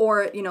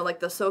 Or, you know, like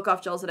the soak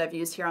off gels that I've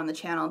used here on the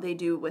channel, they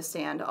do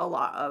withstand a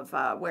lot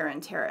of wear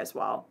and tear as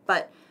well.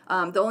 But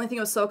the only thing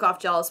with soak off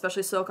gel,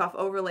 especially soak off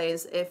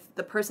overlays, if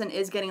the person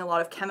is getting a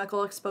lot of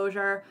chemical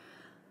exposure,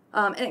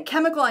 and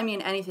chemical, I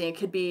mean anything, it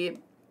could be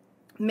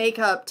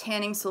makeup,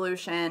 tanning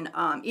solution,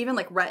 even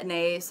like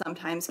Retin-A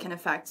sometimes can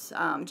affect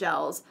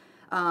gels.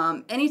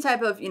 Any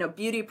type of, you know,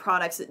 beauty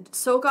products,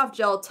 soak off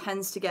gel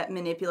tends to get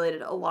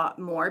manipulated a lot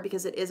more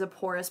because it is a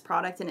porous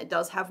product and it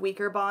does have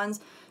weaker bonds.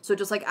 So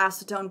just like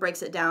acetone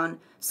breaks it down,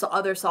 so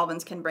other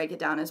solvents can break it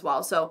down as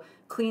well. So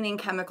cleaning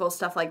chemicals,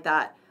 stuff like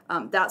that,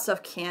 that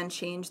stuff can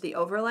change the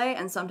overlay,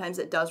 and sometimes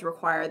it does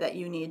require that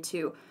you need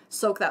to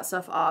soak that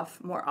stuff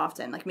off more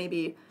often. Like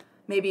maybe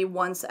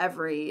once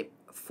every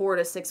 4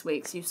 to 6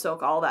 weeks you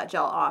soak all that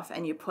gel off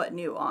and you put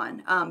new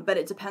on. But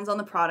it depends on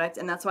the product,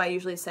 and that's why I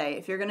usually say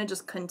if you're going to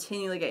just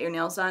continually get your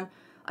nails done,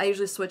 I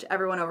usually switch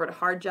everyone over to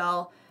hard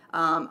gel.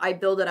 I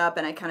build it up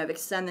and I kind of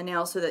extend the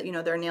nail so that, you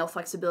know, their nail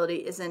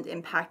flexibility isn't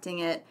impacting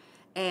it,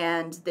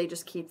 and they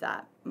just keep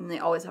that, and they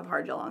always have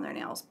hard gel on their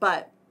nails.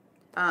 But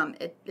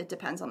it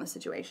depends on the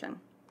situation.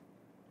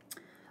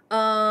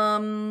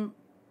 Oh,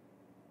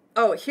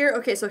 here,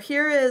 okay, so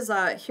here's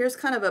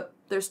kind of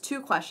there's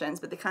two questions,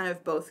 but they kind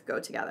of both go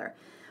together.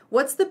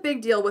 What's the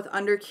big deal with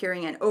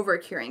undercuring and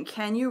overcuring?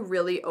 Can you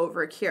really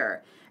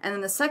overcure? And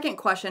then the second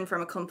question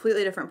from a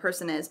completely different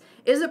person is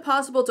it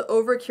possible to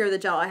overcure the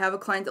gel? I have a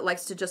client that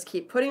likes to just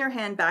keep putting her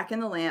hand back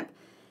in the lamp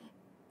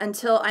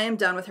until I am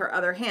done with her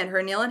other hand.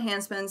 Her nail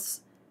enhancement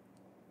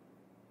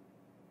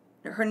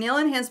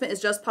is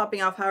just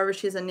popping off. However,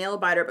 she is a nail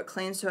biter but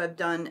claims to have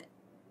done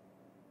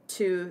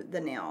to the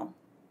nail.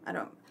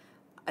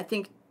 I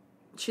think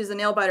she's a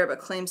nail biter but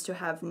claims to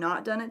have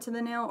not done it to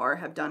the nail or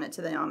have done it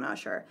to the nail. I'm not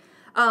sure.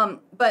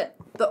 But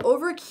the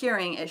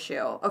overcuring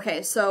issue,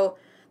 okay, so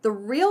the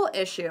real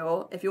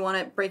issue, if you want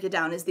to break it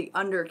down, is the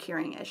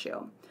undercuring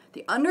issue.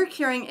 The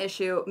undercuring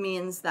issue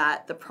means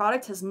that the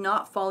product has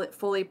not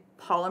fully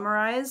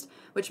polymerized,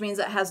 which means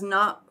it has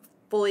not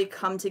fully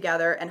come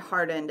together and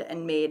hardened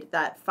and made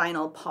that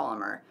final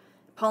polymer.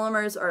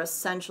 Polymers are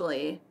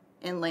essentially,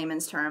 in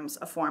layman's terms,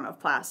 a form of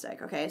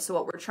plastic, okay? So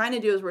what we're trying to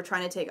do is we're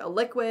trying to take a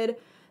liquid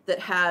that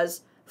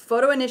has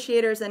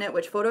photoinitiators in it,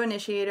 which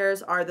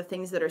photoinitiators are the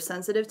things that are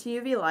sensitive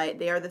to UV light.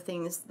 They are the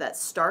things that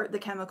start the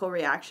chemical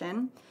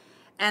reaction.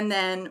 And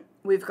then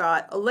we've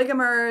got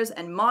oligomers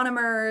and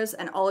monomers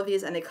and all of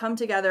these, and they come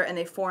together and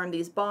they form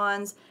these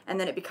bonds, and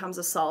then it becomes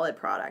a solid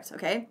product,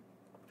 okay?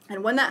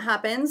 And when that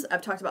happens,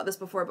 I've talked about this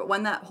before, but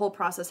when that whole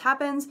process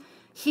happens,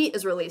 heat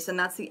is released, and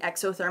that's the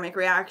exothermic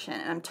reaction.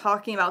 And I'm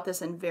talking about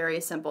this in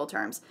very simple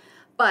terms.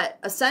 But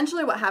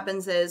essentially what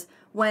happens is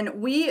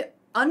when we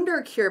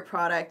undercure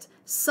product,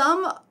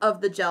 some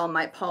of the gel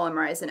might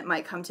polymerize and it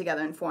might come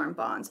together and form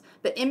bonds.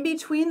 But in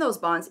between those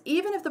bonds,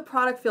 even if the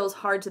product feels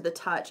hard to the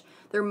touch,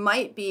 there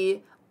might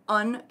be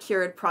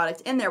uncured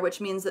product in there,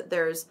 which means that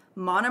there's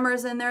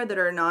monomers in there that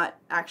are not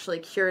actually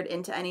cured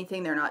into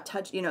anything. They're not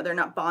they're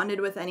not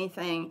bonded with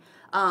anything.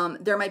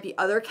 There might be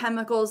other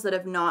chemicals that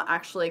have not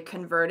actually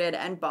converted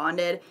and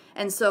bonded.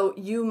 And so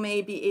you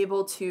may be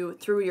able to,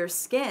 through your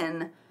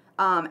skin,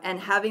 and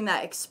having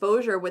that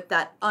exposure with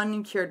that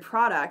uncured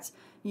product,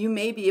 you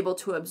may be able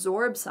to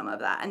absorb some of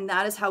that. And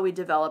that is how we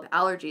develop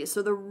allergies.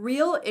 So the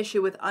real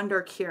issue with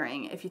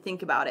undercuring, if you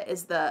think about it,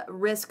 is the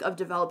risk of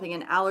developing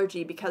an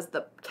allergy, because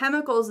the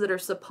chemicals that are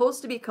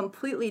supposed to be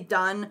completely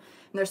done and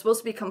they're supposed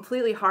to be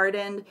completely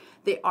hardened,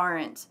 they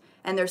aren't.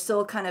 And they're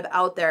still kind of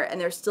out there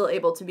and they're still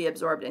able to be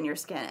absorbed in your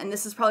skin. And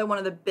this is probably one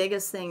of the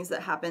biggest things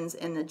that happens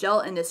in the gel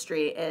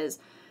industry is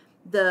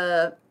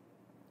the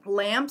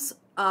lamps,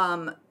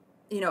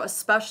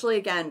 especially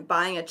again,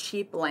 buying a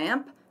cheap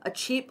lamp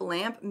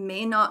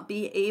may not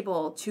be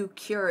able to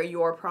cure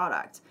your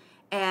product.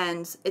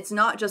 And it's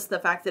not just the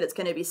fact that it's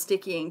going to be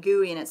sticky and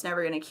gooey and it's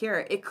never going to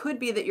cure. It could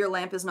be that your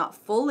lamp is not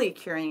fully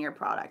curing your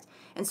product.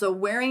 And so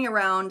wearing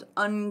around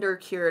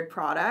undercured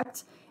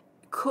product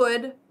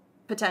could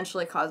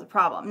potentially cause a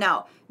problem.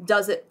 Now,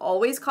 does it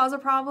always cause a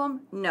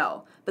problem?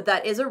 No, but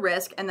that is a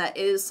risk, and that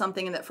is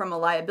something that from a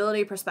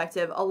liability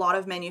perspective, a lot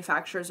of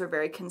manufacturers are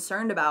very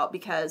concerned about,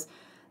 because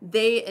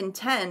they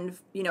intend,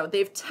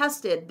 they've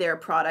tested their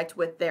product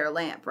with their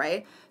lamp,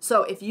 right?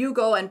 So if you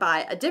go and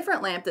buy a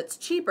different lamp that's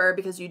cheaper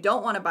because you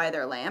don't want to buy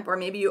their lamp, or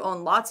maybe you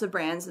own lots of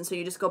brands and so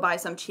you just go buy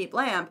some cheap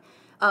lamp,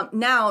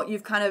 now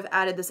you've kind of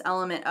added this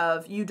element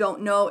of you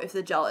don't know if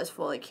the gel is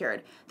fully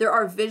cured. There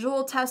are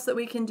visual tests that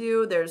we can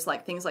do. There's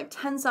like things like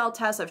tensile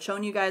tests. I've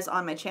shown you guys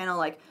on my channel,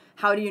 like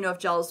how do you know if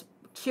gel's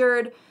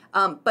cured?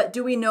 But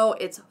do we know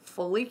it's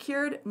fully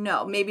cured?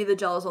 No, maybe the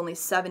gel is only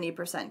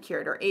 70%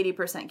 cured or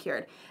 80%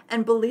 cured.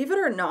 And believe it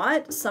or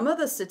not, some of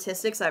the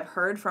statistics I've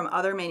heard from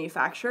other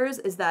manufacturers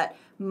is that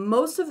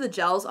most of the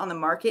gels on the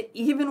market,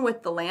 even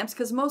with the lamps,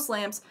 because most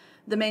lamps,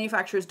 the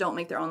manufacturers don't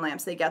make their own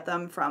lamps. They get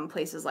them from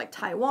places like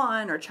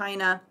Taiwan or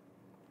China.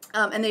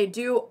 And they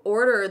do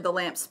order the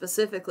lamp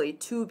specifically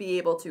to be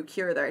able to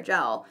cure their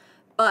gel,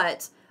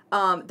 but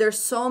there's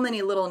so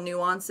many little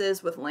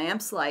nuances with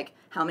lamps, like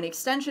how many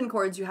extension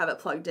cords you have it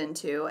plugged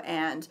into,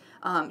 and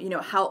you know,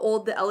 how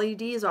old the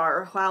LEDs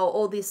are, or how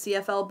old these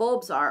CFL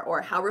bulbs are,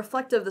 or how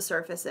reflective the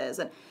surface is.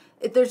 And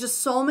there's just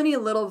so many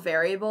little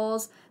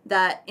variables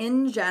that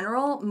in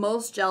general,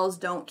 most gels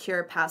don't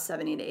cure past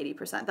 70 to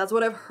 80%. That's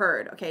what I've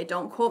heard, okay?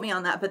 Don't quote me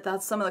on that, but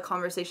that's some of the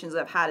conversations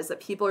I've had, is that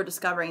people are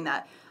discovering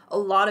that a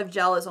lot of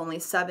gel is only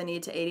 70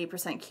 to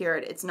 80%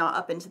 cured. It's not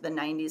up into the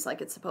 90s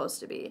like it's supposed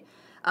to be.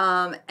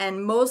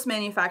 And most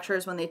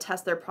manufacturers, when they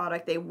test their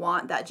product, they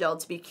want that gel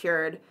to be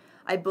cured.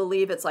 I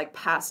believe it's like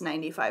past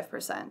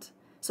 95%.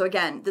 So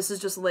again, this is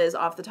just Liz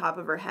off the top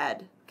of her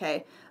head,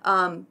 okay?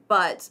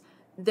 But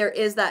there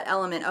is that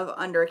element of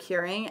under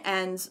curing,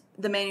 and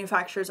the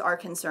manufacturers are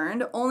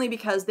concerned only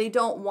because they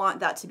don't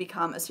want that to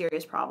become a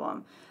serious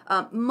problem.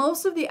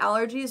 Most of the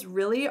allergies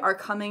really are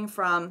coming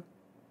from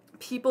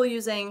people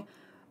using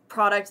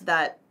product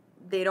that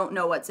they don't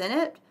know what's in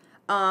it.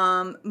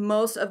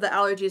 Most of the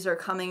allergies are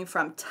coming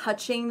from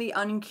touching the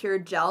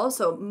uncured gel.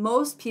 So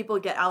most people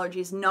get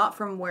allergies not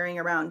from wearing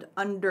around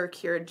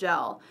undercured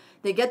gel.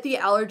 They get the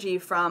allergy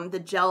from the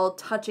gel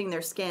touching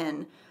their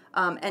skin.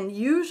 And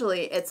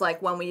usually it's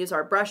like when we use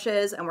our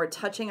brushes and we're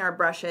touching our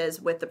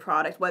brushes with the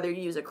product, whether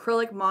you use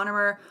acrylic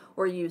monomer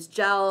or use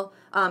gel,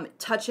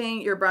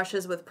 touching your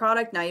brushes with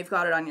product, now you've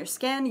got it on your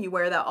skin, you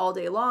wear that all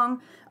day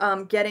long,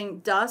 getting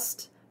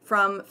dust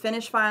from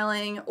finish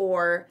filing,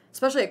 or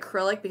especially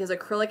acrylic, because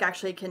acrylic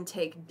actually can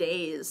take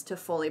days to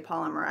fully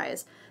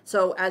polymerize.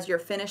 So as you're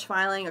finish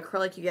filing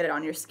acrylic, you get it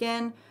on your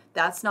skin.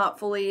 That's not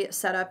fully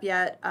set up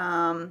yet.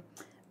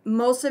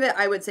 Most of it,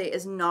 I would say,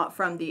 is not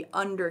from the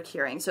under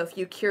curing. So if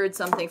you cured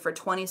something for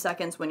 20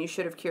 seconds when you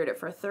should have cured it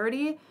for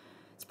 30,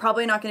 it's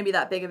probably not going to be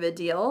that big of a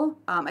deal.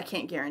 I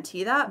can't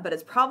guarantee that, but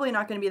it's probably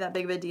not going to be that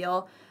big of a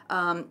deal.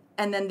 And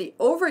then the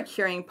over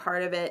curing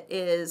part of it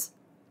is,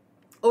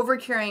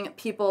 overcuring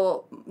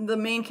people, the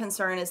main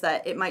concern is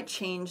that it might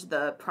change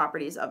the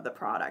properties of the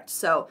product.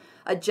 So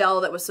a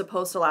gel that was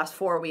supposed to last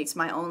 4 weeks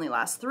might only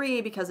last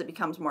 3 because it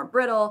becomes more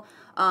brittle.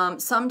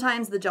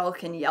 Sometimes the gel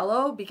can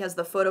yellow because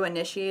the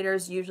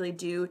photoinitiators usually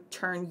do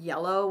turn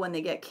yellow when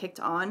they get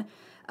kicked on.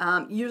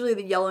 Usually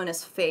the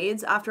yellowness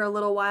fades after a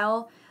little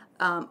while.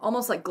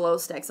 Almost like glow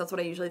sticks. That's what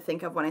I usually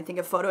think of when I think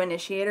of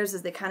photoinitiators,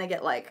 is they kind of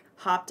get like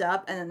hopped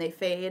up and then they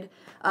fade.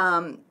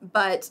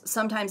 But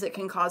sometimes it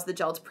can cause the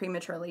gel to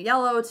prematurely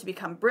yellow, to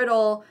become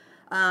brittle.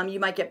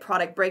 You might get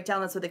product breakdown.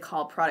 That's what they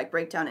call product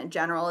breakdown in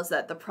general, is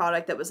that the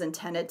product that was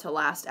intended to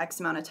last X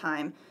amount of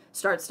time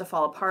starts to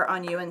fall apart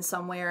on you in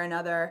some way or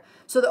another.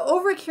 So the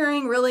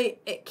overcuring, really,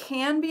 it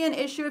can be an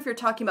issue if you're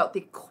talking about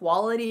the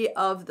quality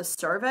of the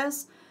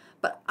service.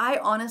 But I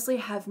honestly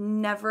have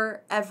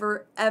never,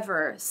 ever,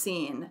 ever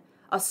seen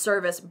a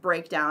service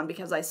breakdown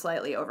because I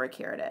slightly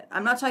overcured it.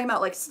 I'm not talking about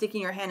like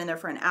sticking your hand in there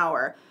for an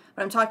hour,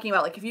 but I'm talking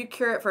about like if you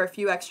cure it for a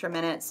few extra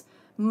minutes,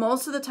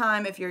 most of the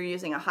time if you're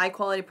using a high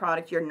quality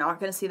product, you're not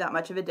going to see that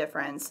much of a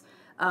difference.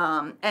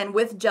 And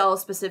with gel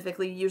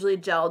specifically, usually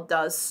gel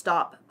does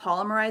stop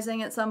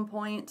polymerizing at some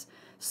point.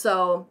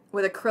 So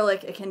with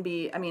acrylic, it can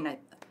be,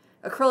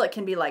 acrylic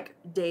can be like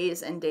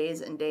days and days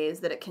and days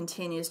that it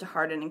continues to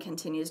harden and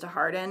continues to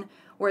harden,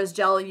 whereas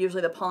gel,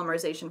 usually the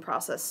polymerization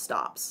process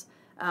stops.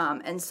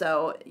 And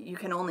so you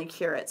can only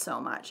cure it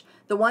so much.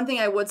 The one thing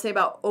I would say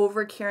about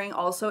over curing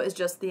also is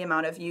just the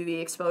amount of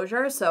UV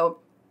exposure. So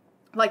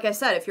like I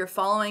said, if you're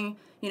following,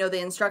 the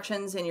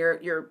instructions and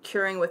you're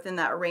curing within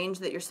that range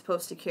that you're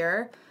supposed to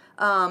cure,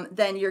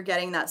 then you're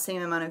getting that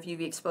same amount of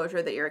UV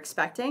exposure that you're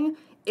expecting.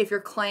 If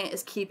your client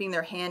is keeping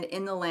their hand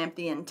in the lamp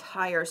the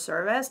entire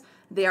service,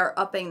 they are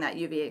upping that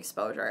UV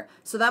exposure.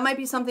 So that might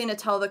be something to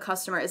tell the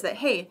customer, is that,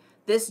 hey,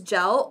 this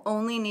gel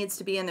only needs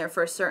to be in there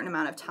for a certain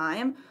amount of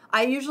time.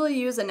 I usually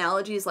use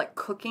analogies like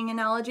cooking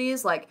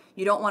analogies, like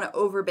you don't want to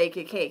over bake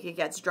a cake, it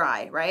gets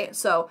dry, right?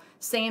 So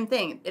same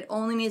thing, it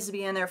only needs to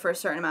be in there for a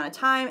certain amount of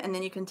time, and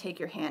then you can take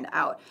your hand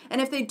out.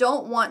 And if they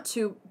don't want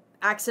to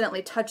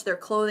accidentally touch their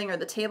clothing or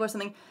the table or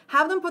something,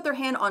 have them put their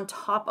hand on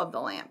top of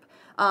the lamp.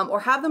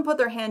 Or have them put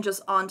their hand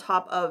just on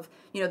top of,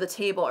 the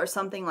table or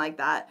something like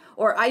that.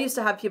 Or I used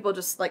to have people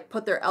just like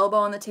put their elbow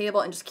on the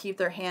table and just keep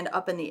their hand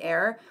up in the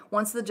air.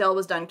 Once the gel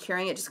was done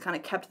curing, it just kind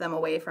of kept them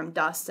away from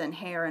dust and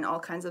hair and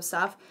all kinds of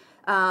stuff.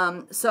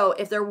 So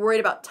if they're worried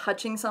about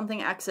touching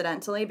something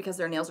accidentally because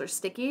their nails are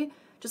sticky,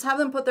 just have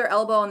them put their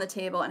elbow on the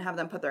table and have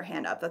them put their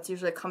hand up. That's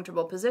usually a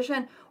comfortable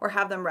position, or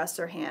have them rest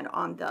their hand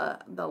on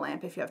the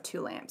lamp if you have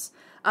 2 lamps.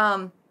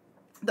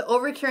 The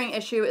overcuring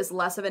issue is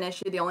less of an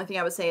issue. The only thing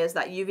I would say is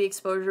that UV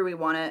exposure, we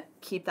want to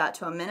keep that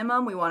to a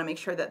minimum. We want to make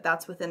sure that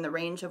that's within the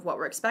range of what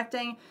we're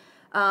expecting.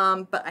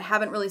 But I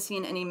haven't really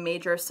seen any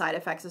major side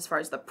effects as far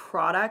as the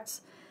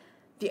product.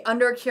 The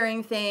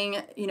undercuring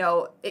thing,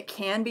 it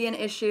can be an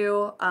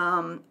issue.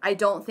 I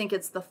don't think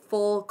it's the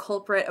full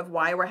culprit of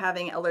why we're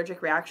having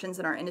allergic reactions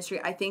in our industry.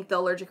 I think the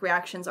allergic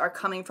reactions are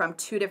coming from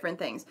 2 different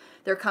things.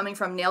 They're coming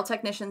from nail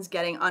technicians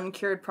getting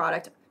uncured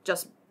product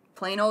just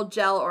plain old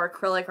gel or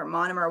acrylic or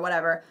monomer or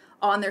whatever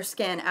on their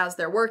skin as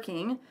they're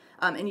working,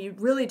 and you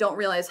really don't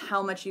realize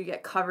how much you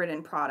get covered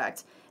in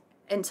product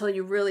until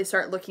you really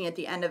start looking at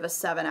the end of a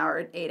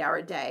 7-hour,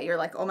 8-hour day. You're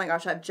like, oh my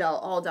gosh, I have gel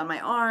all down my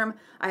arm,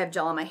 I have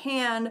gel on my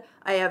hand,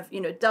 I have, you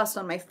know, dust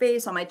on my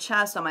face, on my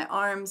chest, on my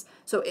arms.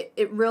 So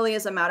it really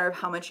is a matter of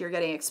how much you're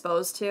getting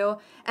exposed to.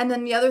 And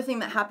then the other thing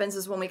that happens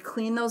is when we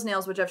clean those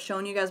nails, which I've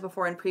shown you guys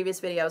before in previous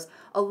videos,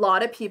 a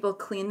lot of people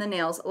clean the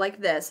nails like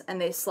this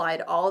and they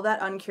slide all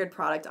that uncured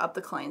product up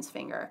the client's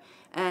finger.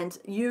 And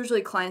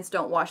usually clients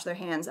don't wash their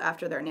hands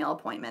after their nail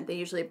appointment. They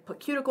usually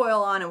put cuticle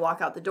oil on and walk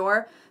out the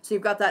door. So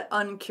you've got that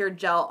uncured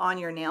gel on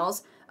your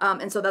nails.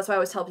 And so that's why I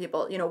always tell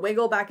people, you know,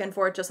 wiggle back and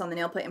forth just on the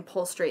nail plate and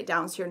pull straight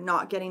down so you're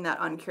not getting that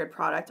uncured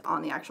product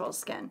on the actual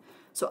skin.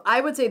 So I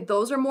would say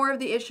those are more of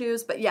the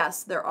issues, but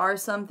yes, there are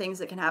some things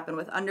that can happen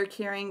with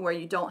undercuring where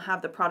you don't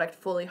have the product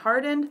fully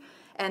hardened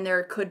and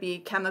there could be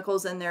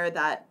chemicals in there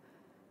that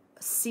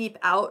seep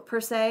out per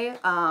se,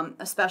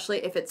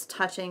 especially if it's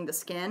touching the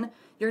skin.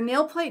 Your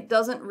nail plate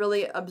doesn't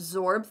really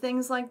absorb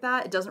things like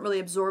that. It doesn't really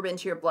absorb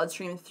into your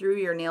bloodstream through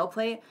your nail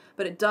plate,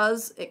 but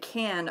it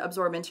can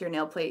absorb into your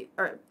nail plate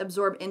or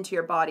absorb into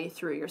your body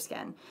through your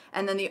skin.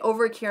 And then the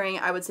overcuring,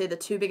 I would say the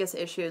two biggest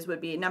issues would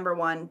be, number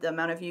one, the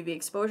amount of UV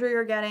exposure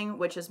you're getting,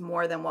 which is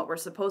more than what we're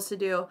supposed to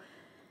do.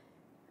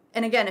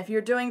 And again, if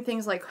you're doing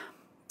things like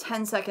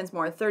 10 seconds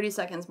more, 30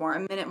 seconds more, a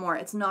minute more,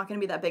 it's not going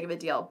to be that big of a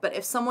deal. But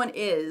if someone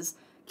is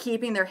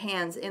keeping their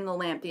hands in the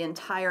lamp the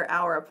entire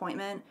hour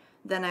appointment,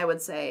 then I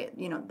would say,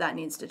 you know, that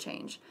needs to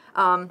change.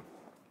 And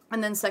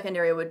then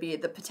secondary would be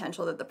the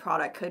potential that the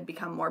product could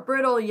become more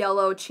brittle,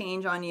 yellow,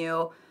 change on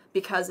you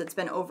because it's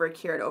been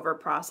over-cured,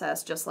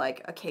 over-processed, just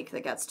like a cake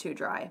that gets too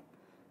dry.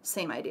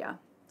 Same idea.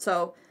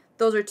 So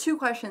those are two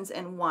questions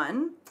in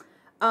one.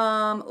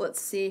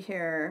 Let's see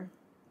here.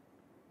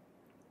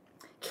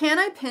 Can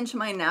I pinch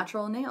my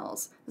natural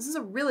nails? This is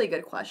a really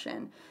good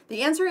question.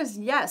 The answer is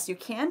yes, you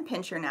can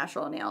pinch your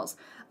natural nails.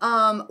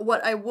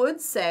 What I would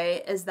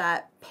say is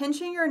that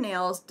pinching your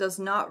nails does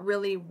not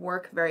really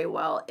work very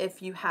well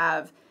if you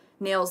have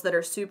nails that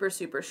are super,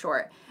 super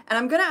short. And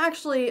I'm gonna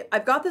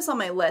I've got this on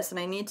my list and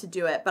I need to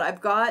do it, but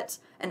I've got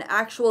an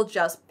actual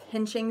just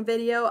pinching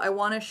video I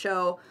wanna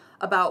show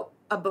about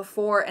a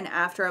before and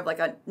after of like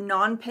a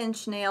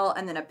non-pinch nail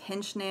and then a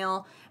pinch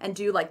nail and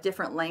do like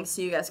different lengths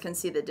so you guys can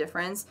see the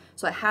difference.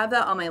 So I have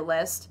that on my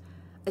list.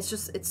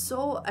 It's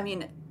so, I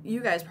mean,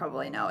 you guys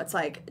probably know, it's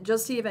like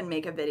just to even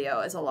make a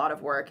video is a lot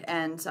of work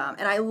and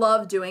I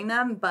love doing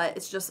them, but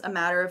it's just a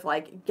matter of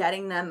like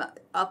getting them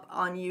up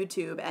on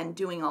YouTube and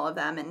doing all of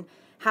them. And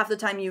half the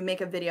time you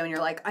make a video and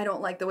you're like, I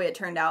don't like the way it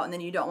turned out, and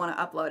then you don't want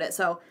to upload it.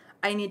 So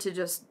I need to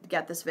just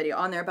get this video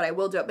on there, but I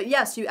will do it. But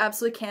yes, you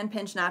absolutely can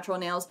pinch natural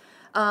nails.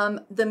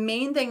 The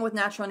main thing with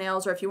natural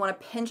nails, or if you want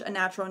to pinch a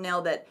natural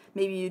nail that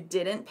maybe you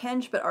didn't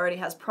pinch but already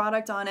has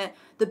product on it,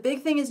 the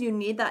big thing is you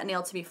need that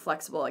nail to be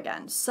flexible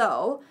again.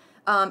 So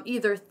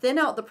either thin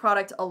out the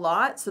product a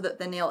lot so that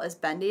the nail is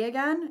bendy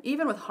again.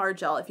 Even with hard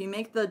gel, if you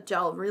make the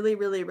gel really,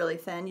 really, really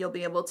thin, you'll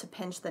be able to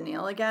pinch the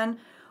nail again.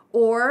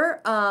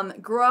 Or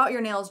grow out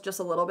your nails just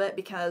a little bit,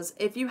 because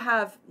if you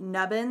have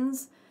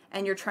nubbins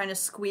and you're trying to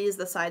squeeze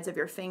the sides of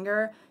your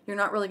finger, you're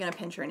not really going to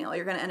pinch your nail.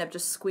 You're going to end up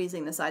just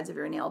squeezing the sides of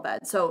your nail bed.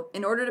 So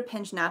in order to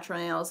pinch natural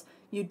nails,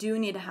 you do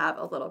need to have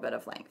a little bit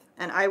of length.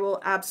 And I will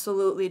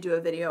absolutely do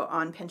a video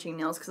on pinching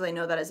nails because I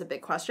know that is a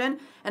big question.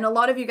 And a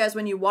lot of you guys,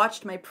 when you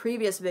watched my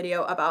previous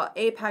video about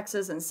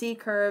apexes and C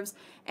curves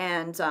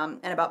and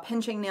about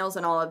pinching nails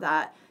and all of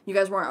that, you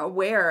guys weren't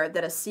aware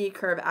that a C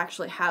curve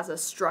actually has a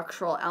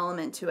structural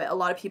element to it. A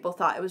lot of people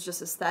thought it was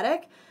just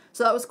aesthetic.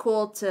 So that was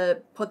cool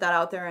to put that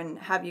out there and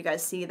have you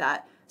guys see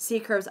that C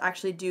curves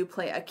actually do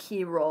play a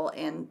key role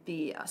in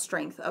the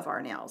strength of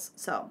our nails.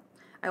 So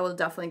I will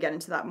definitely get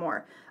into that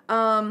more.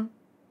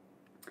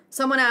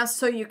 Someone asked,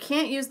 so you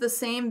can't use the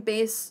same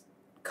base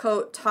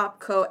coat, top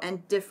coat,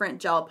 and different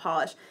gel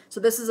polish. So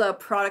this is a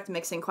product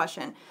mixing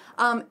question.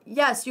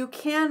 Yes, you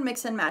can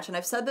mix and match, and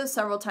I've said this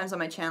several times on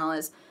my channel,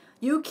 is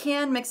you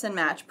can mix and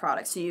match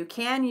products. So you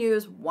can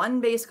use one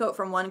base coat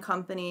from one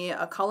company,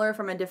 a color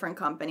from a different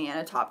company, and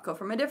a top coat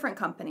from a different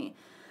company.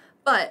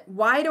 But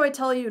why do I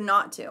tell you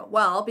not to?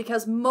 Well,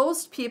 because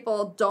most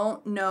people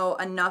don't know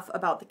enough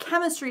about the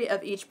chemistry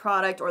of each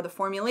product or the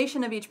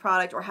formulation of each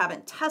product, or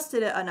haven't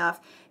tested it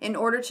enough in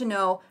order to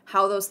know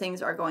how those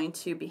things are going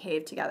to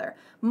behave together.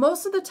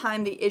 Most of the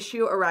time, the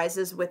issue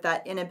arises with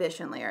that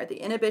inhibition layer.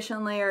 The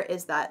inhibition layer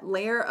is that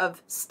layer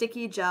of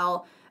sticky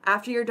gel.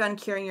 After you're done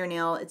curing your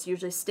nail, it's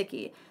usually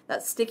sticky.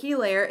 That sticky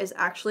layer is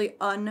actually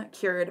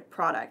uncured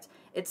product.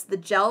 It's the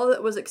gel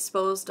that was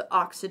exposed to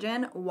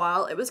oxygen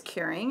while it was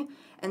curing,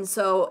 and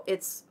so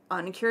it's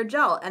uncured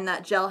gel, and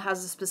that gel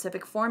has a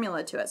specific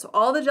formula to it. So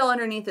all the gel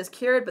underneath is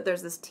cured, but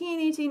there's this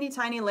teeny, teeny,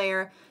 tiny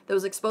layer that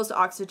was exposed to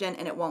oxygen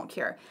and it won't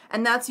cure.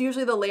 And that's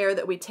usually the layer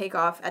that we take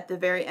off at the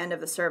very end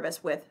of the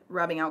service with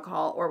rubbing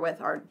alcohol or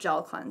with our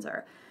gel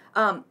cleanser.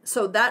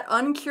 So that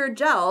uncured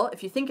gel,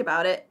 if you think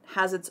about it,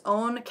 has its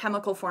own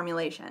chemical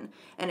formulation.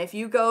 And if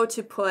you go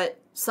to put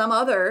some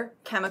other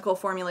chemical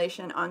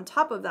formulation on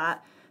top of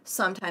that,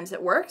 Sometimes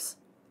it works,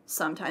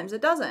 sometimes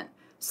it doesn't.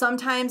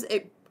 Sometimes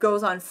it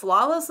goes on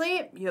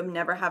flawlessly, you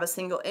never have a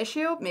single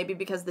issue, maybe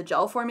because the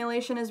gel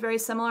formulation is very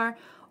similar,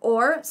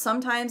 or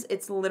sometimes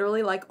it's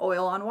literally like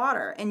oil on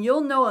water, and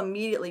you'll know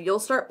immediately. You'll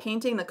start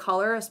painting the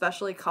color,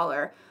 especially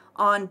color,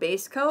 on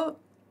base coat,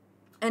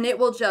 and it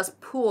will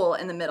just pool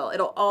in the middle.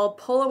 It'll all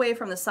pull away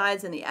from the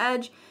sides and the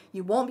edge.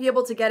 You won't be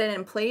able to get it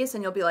in place,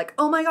 and you'll be like,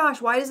 oh my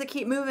gosh, why does it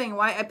keep moving?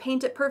 Why I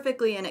paint it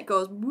perfectly and it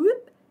goes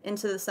whoop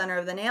into the center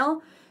of the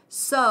nail.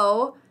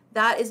 So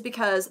that is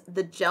because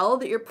the gel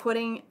that you're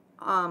putting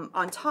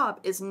on top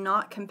is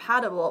not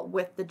compatible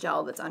with the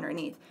gel that's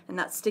underneath, and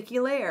that sticky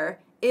layer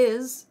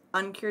is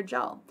uncured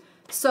gel.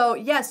 So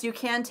yes, you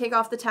can take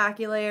off the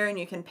tacky layer and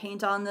you can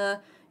paint on the,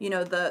 you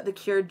know, the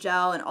cured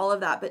gel and all of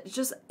that, but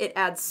it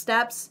adds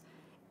steps.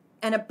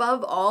 And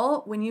above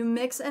all, when you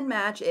mix and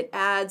match, it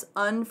adds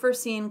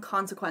unforeseen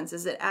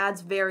consequences. It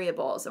adds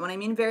variables. And when I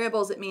mean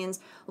variables, it means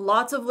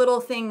lots of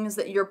little things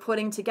that you're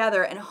putting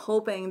together and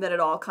hoping that it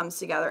all comes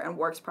together and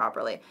works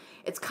properly.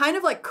 It's kind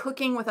of like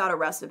cooking without a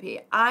recipe.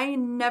 I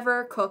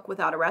never cook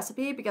without a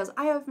recipe because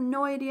I have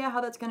no idea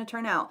how that's going to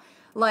turn out.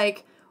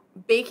 Like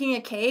baking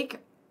a cake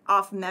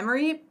off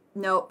memory,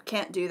 nope,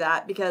 can't do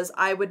that because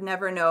I would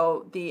never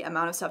know the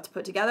amount of stuff to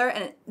put together.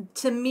 And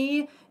to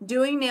me,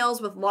 doing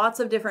nails with lots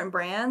of different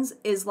brands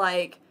is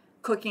like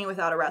cooking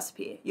without a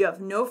recipe. You have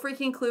no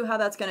freaking clue how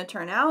that's going to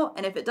turn out.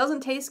 And if it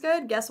doesn't taste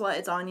good, guess what?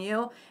 It's on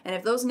you. And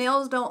if those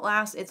nails don't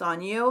last, it's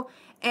on you.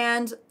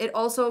 And it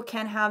also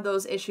can have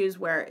those issues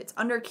where it's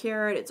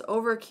undercured, it's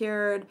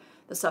overcured,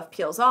 the stuff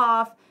peels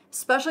off,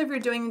 especially if you're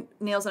doing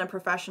nails in a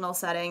professional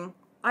setting.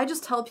 I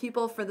just tell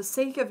people, for the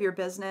sake of your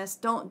business,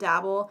 don't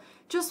dabble.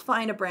 Just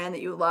find a brand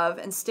that you love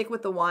and stick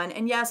with the one.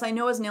 And yes, I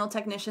know as nail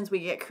technicians, we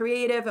get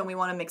creative and we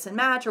want to mix and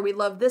match, or we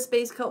love this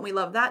base coat and we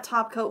love that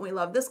top coat and we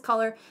love this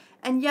color.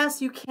 And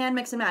yes, you can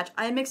mix and match.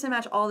 I mix and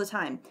match all the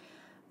time.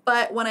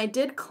 But when I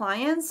did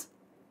clients,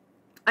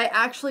 I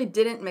actually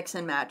didn't mix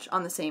and match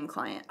on the same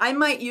client. I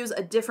might use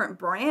a different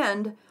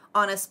brand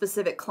on a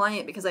specific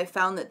client because I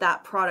found that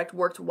that product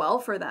worked well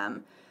for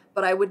them,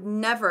 but I would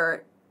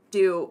never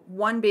do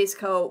one base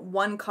coat,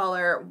 one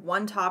color,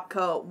 one top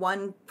coat,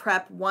 one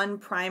prep, one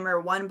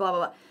primer, one blah, blah,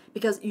 blah,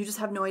 because you just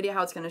have no idea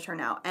how it's going to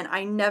turn out. And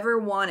I never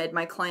wanted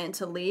my client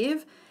to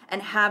leave and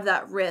have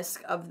that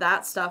risk of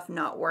that stuff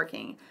not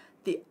working.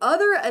 The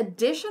other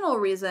additional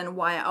reason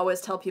why I always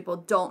tell people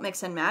don't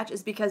mix and match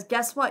is because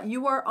guess what?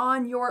 You are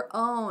on your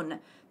own.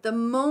 The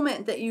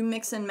moment that you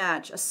mix and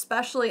match,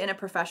 especially in a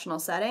professional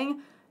setting,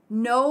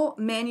 no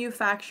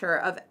manufacturer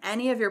of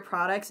any of your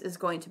products is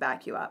going to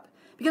back you up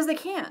because they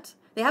can't.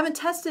 They haven't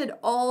tested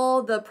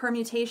all the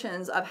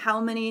permutations of how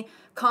many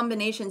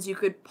combinations you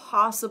could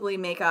possibly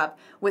make up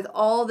with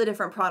all the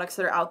different products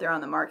that are out there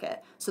on the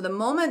market. So the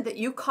moment that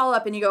you call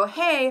up and you go,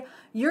 hey,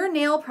 your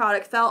nail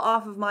product fell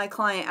off of my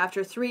client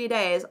after 3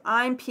 days,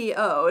 I'm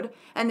PO'd,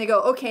 and they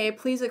go, okay,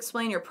 please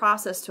explain your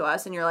process to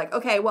us. And you're like,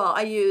 okay, well,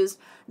 I used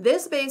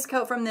this base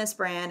coat from this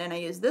brand, and I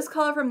used this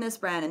color from this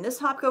brand, and this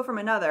top coat from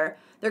another.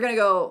 They're going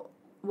to go,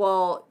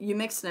 well, you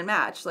mixed and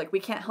matched. Like, we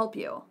can't help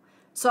you.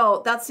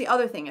 So that's the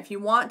other thing. If you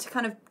want to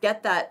kind of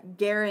get that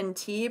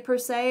guarantee per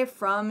se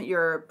from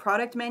your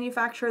product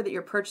manufacturer that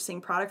you're purchasing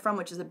product from,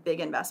 which is a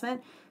big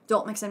investment,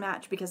 don't mix and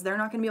match because they're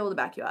not going to be able to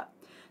back you up.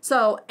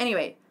 So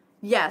anyway,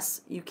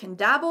 yes, you can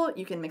dabble,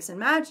 you can mix and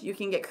match, you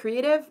can get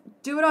creative,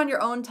 do it on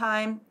your own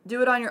time,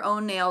 do it on your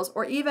own nails,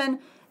 or even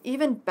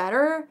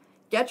better,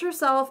 get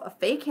yourself a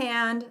fake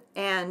hand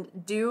and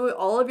do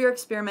all of your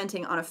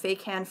experimenting on a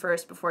fake hand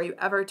first before you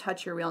ever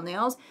touch your real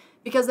nails,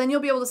 because then you'll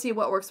be able to see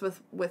what works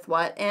with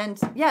what. And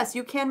yes,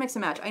 you can mix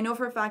and match. I know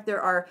for a fact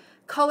there are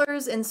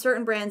colors in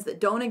certain brands that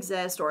don't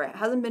exist or it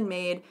hasn't been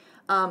made.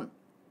 And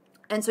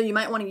so you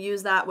might want to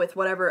use that with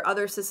whatever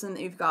other system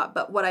that you've got.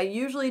 But what I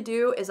usually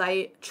do is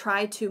I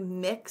try to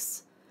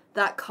mix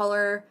that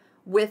color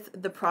with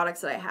the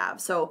products that I have.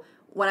 So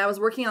when I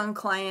was working on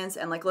clients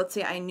and like, let's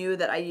say I knew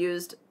that I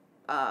used,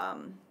 I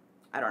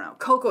don't know,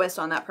 Cocoist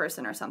on that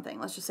person or something.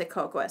 Let's just say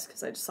Cocoist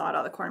because I just saw it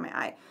out of the corner of my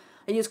eye.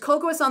 I used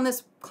Cocoist on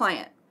this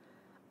client.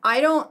 I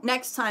don't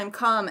next time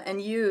come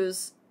and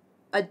use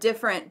a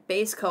different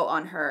base coat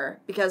on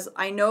her because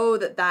I know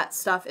that that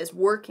stuff is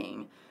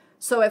working.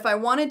 So if I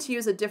wanted to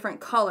use a different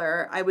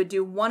color, I would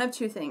do one of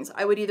two things.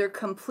 I would either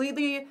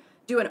completely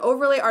do an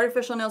overlay,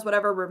 artificial nails,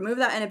 whatever, remove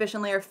that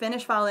inhibition layer,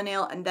 finish file the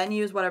nail, and then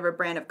use whatever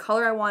brand of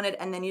color I wanted,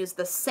 and then use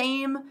the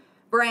same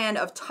brand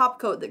of top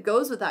coat that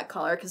goes with that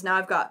color, because now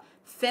I've got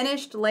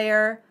finished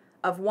layer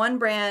of one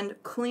brand,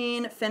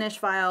 clean, finish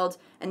filed,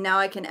 and now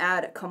I can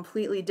add a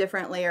completely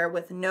different layer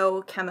with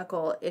no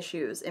chemical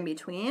issues in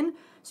between.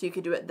 So you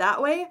could do it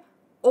that way.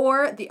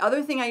 Or the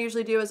other thing I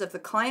usually do is if the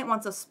client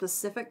wants a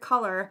specific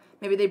color,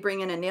 maybe they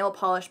bring in a nail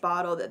polish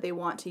bottle that they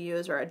want to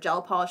use or a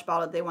gel polish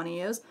bottle that they want to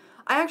use,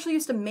 I actually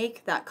used to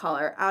make that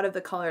color out of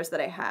the colors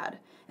that I had.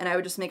 And I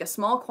would just make a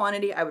small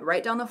quantity. I would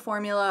write down the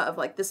formula of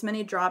like this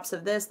many drops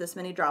of this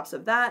many drops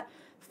of that,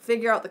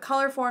 figure out the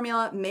color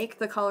formula, make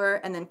the color,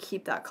 and then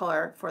keep that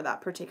color for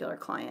that particular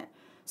client.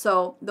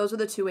 So those are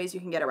the two ways you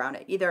can get around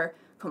it. Either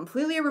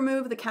completely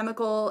remove the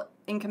chemical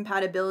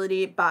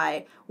incompatibility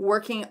by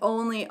working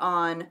only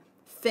on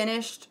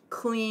finished,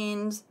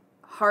 cleaned,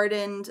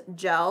 hardened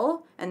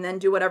gel, and then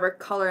do whatever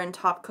color and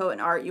top coat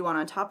and art you want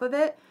on top of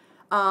it,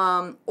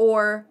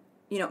 or,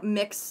 you know,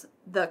 mix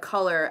the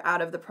color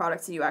out of the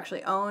products that you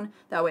actually own.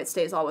 That way it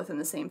stays all within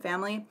the same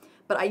family.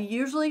 But I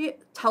usually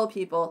tell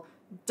people,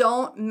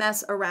 don't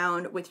mess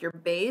around with your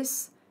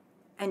base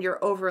and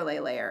your overlay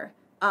layer.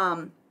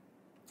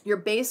 Your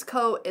base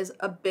coat is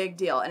a big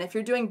deal. And if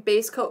you're doing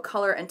base coat,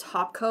 color, and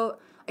top coat,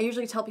 I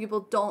usually tell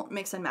people don't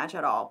mix and match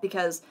at all,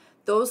 because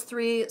those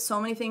three, so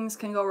many things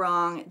can go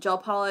wrong. Gel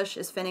polish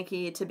is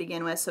finicky to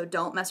begin with, so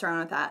don't mess around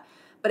with that.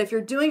 But if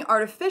you're doing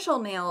artificial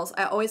nails,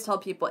 I always tell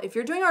people, if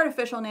you're doing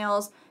artificial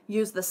nails,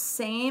 use the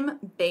same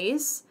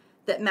base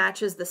that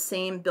matches the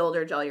same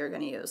builder gel you're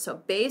going to use. So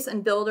base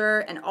and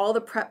builder and all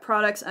the prep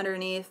products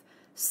underneath,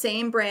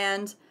 same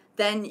brand.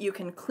 Then you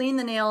can clean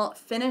the nail,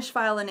 finish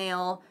file the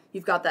nail.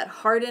 You've got that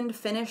hardened,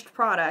 finished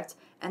product,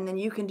 and then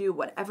you can do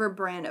whatever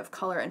brand of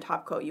color and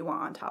top coat you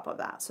want on top of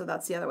that. So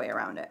that's the other way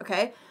around it,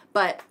 okay?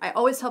 But I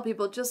always tell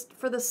people, just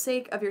for the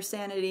sake of your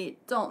sanity,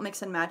 don't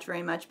mix and match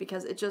very much,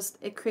 because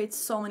it creates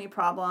so many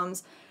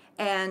problems.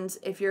 And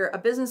if you're a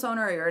business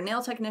owner or you're a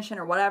nail technician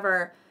or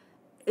whatever,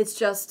 it's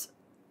just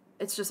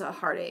a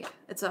heartache.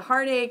 It's a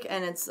heartache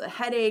and it's a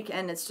headache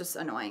and it's just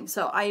annoying.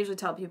 So I usually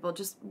tell people,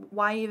 just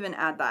why even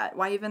add that?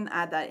 Why even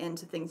add that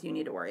into things you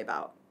need to worry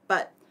about?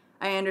 But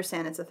I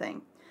understand it's a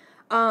thing.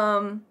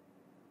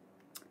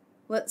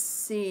 Let's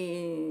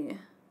see.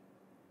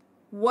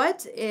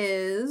 What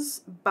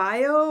is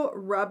bio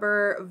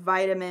rubber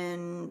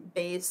vitamin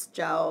base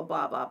gel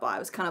blah blah blah? I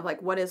was kind of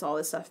like, what does all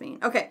this stuff mean?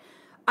 Okay,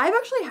 I've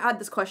actually had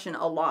this question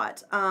a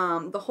lot.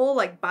 The whole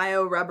like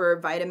bio rubber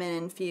vitamin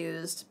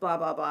infused blah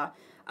blah blah.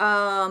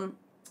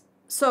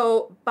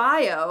 So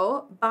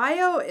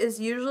bio is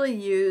usually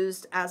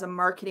used as a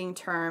marketing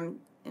term,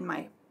 in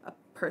my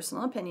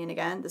personal opinion.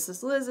 Again, this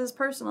is Liz's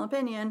personal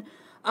opinion.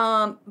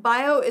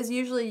 Bio is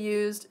usually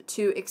used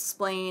to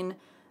explain.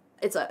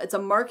 It's a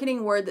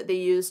marketing word that they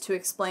use to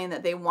explain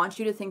that they want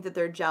you to think that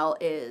their gel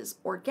is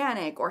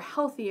organic or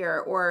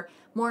healthier or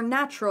more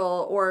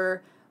natural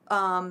or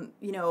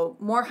you know,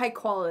 more high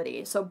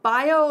quality. So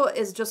bio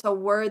is just a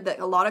word that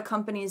a lot of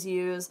companies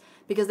use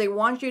because they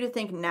want you to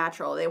think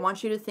natural. They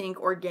want you to think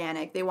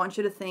organic. They want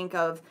you to think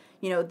of,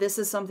 you know, this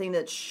is something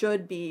that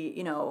should be,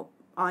 you know,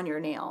 on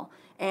your nail.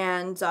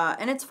 And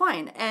it's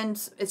fine.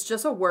 And it's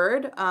just a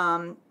word.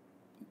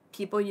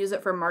 People use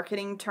it for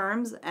marketing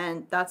terms,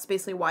 and that's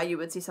basically why you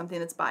would see something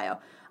that's bio.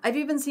 I've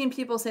even seen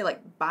people say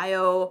like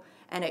bio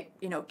and it,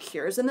 you know,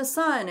 cures in the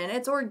sun and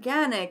it's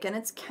organic and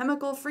it's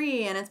chemical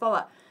free and it's blah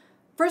blah.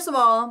 First of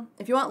all,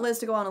 if you want Liz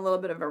to go on a little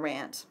bit of a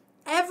rant,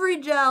 every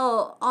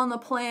gel on the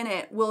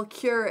planet will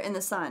cure in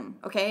the sun,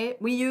 okay?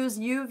 We use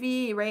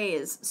UV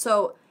rays.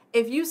 So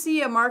if you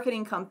see a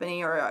marketing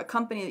company or a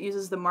company that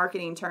uses the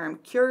marketing term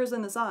cures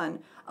in the sun,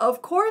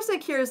 of course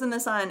it cures in the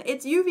sun.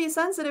 It's UV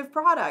sensitive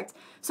product.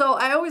 So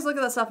I always look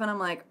at that stuff and I'm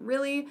like,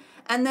 really?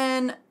 And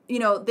then, you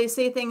know, they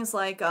say things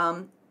like,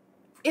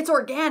 it's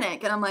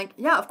organic. And I'm like,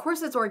 yeah, of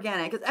course it's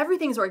organic, because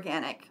everything's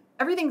organic.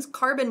 Everything's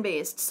carbon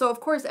based. So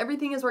of course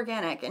everything is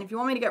organic. And if you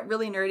want me to get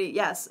really nerdy,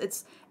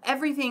 yes,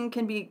 everything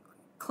can be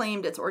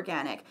claimed it's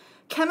organic.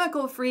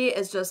 Chemical free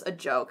is just a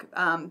joke,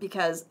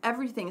 because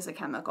everything is a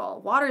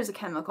chemical. Water is a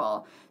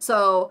chemical.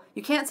 So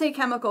you can't say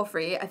chemical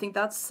free. I think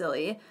that's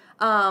silly.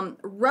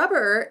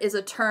 Rubber is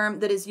a term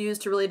that is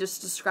used to really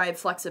just describe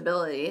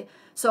flexibility.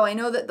 So I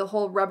know that the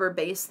whole rubber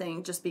base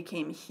thing just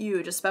became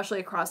huge, especially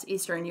across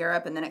Eastern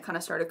Europe, and then it kind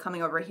of started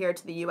coming over here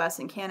to the US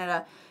and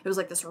Canada. It was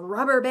like this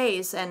rubber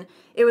base, and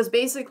it was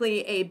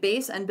basically a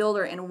base and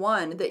builder in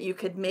one that you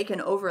could make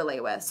an overlay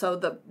with. So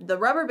the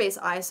rubber base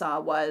I saw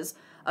was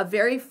a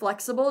very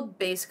flexible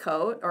base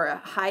coat, or a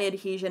high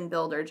adhesion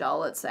builder gel,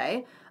 let's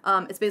say.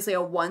 It's basically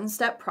a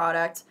one-step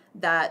product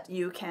that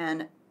you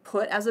can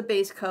put as a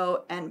base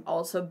coat and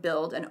also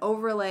build an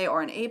overlay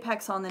or an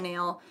apex on the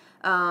nail.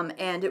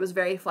 And it was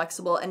very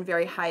flexible and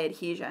very high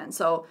adhesion.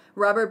 So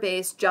rubber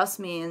base just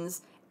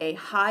means a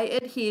high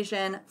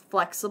adhesion,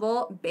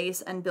 flexible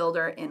base and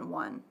builder in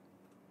one.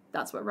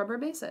 That's what rubber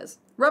base is.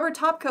 Rubber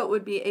top coat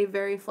would be a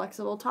very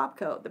flexible top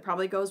coat that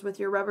probably goes with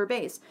your rubber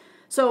base.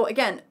 So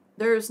again,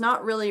 there's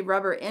not really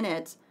rubber in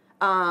it.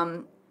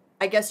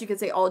 I guess you could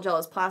say all gel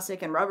is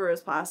plastic and rubber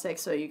is plastic.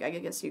 So I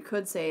guess you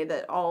could say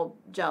that all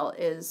gel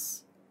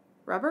is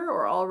rubber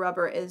or all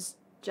rubber is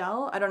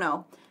gel. I don't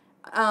know.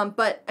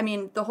 But I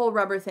mean, the whole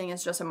rubber thing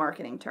is just a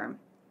marketing term,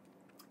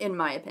 in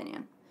my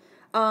opinion.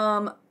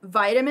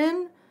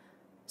 Vitamin.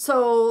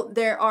 So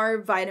there are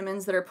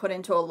vitamins that are put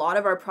into a lot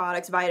of our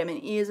products.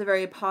 Vitamin E is a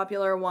very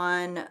popular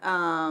one.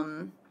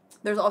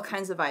 There's all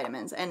kinds of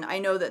vitamins. And I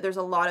know that there's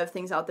a lot of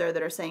things out there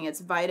that are saying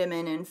it's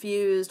vitamin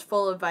infused,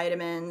 full of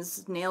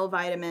vitamins, nail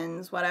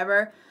vitamins,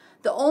 whatever.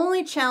 The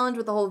only challenge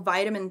with the whole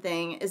vitamin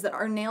thing is that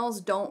our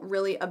nails don't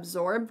really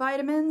absorb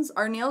vitamins.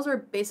 Our nails are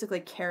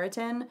basically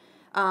keratin.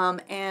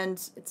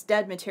 And it's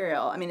dead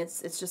material. I mean,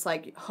 it's just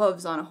like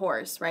hooves on a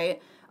horse,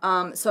 right?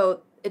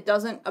 So it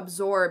doesn't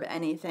absorb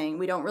anything.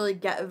 We don't really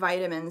get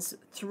vitamins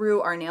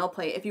through our nail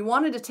plate. If you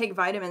wanted to take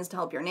vitamins to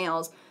help your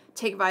nails,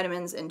 take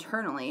vitamins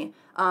internally.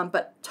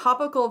 But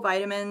topical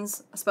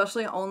vitamins,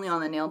 especially only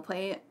on the nail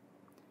plate,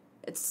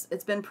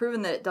 it's been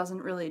proven that it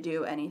doesn't really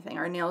do anything.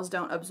 Our nails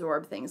don't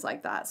absorb things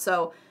like that.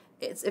 So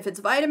if it's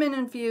vitamin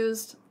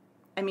infused,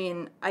 I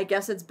mean, I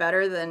guess it's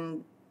better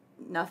than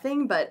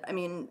nothing, but I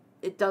mean,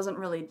 it doesn't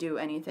really do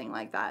anything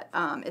like that.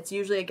 It's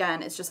usually,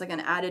 again, it's just like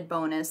an added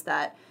bonus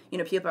that, you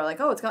know, people are like,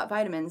 oh, it's got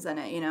vitamins in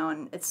it, you know,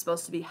 and it's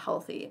supposed to be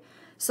healthy.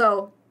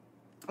 So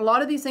a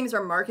lot of these things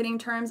are marketing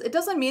terms. It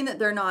doesn't mean that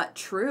they're not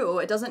true.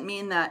 It doesn't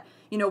mean that,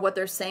 you know, what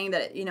they're saying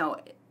that, you know,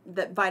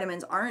 that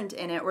vitamins aren't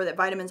in it, or that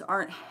vitamins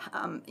aren't,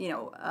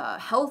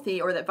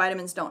 healthy, or that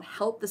vitamins don't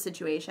help the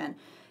situation.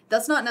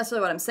 That's not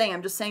necessarily what I'm saying.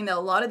 I'm just saying that a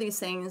lot of these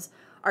things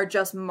are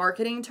just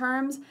marketing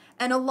terms,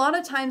 and a lot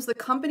of times the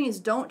companies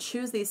don't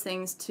choose these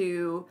things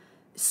to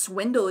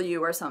swindle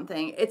you or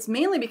something. It's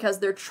mainly because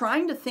they're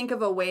trying to think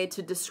of a way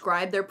to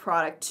describe their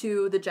product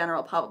to the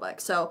general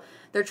public. So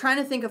they're trying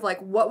to think of like,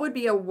 what would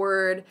be a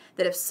word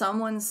that if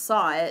someone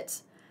saw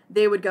it,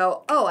 they would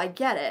go, oh, I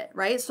get it,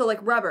 right? So like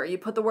rubber, you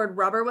put the word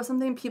rubber with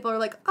something, people are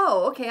like,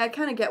 oh, okay, I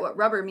kind of get what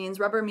rubber means.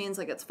 Rubber means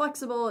like it's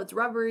flexible, it's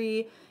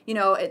rubbery, you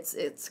know,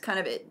 it's kind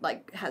of, it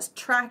like has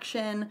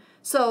traction.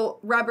 So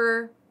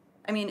rubber,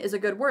 I mean, is a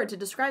good word to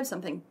describe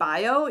something.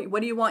 Bio,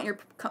 what do you want your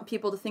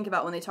people to think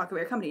about when they talk about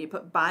your company? You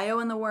put bio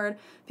in the word,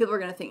 people are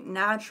going to think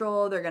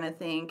natural, they're going to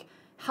think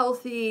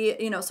healthy,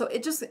 you know, so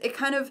it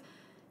kind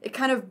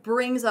of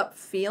brings up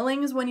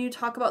feelings when you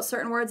talk about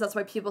certain words. That's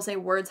why people say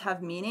words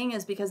have meaning,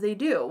 is because they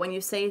do. When you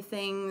say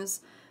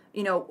things,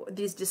 you know,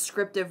 these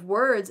descriptive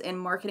words in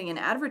marketing and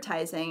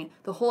advertising,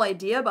 the whole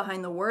idea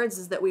behind the words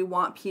is that we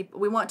want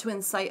to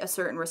incite a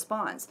certain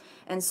response.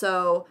 And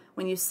so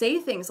when you say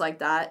things like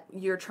that,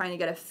 you're trying to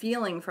get a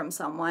feeling from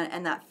someone,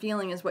 and that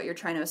feeling is what you're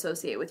trying to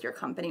associate with your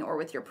company or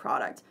with your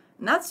product.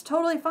 And that's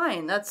totally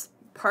fine. That's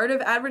part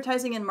of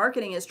advertising and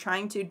marketing, is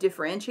trying to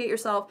differentiate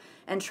yourself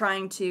and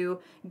trying to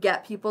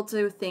get people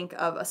to think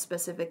of a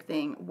specific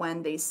thing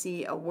when they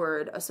see a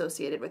word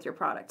associated with your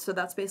product. So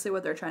that's basically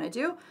what they're trying to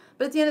do.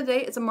 But at the end of the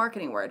day, it's a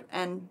marketing word.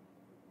 And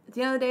at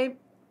the end of the day,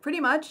 pretty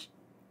much,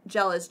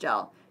 gel is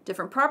gel.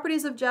 Different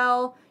properties of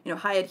gel, you know,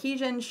 high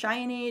adhesion,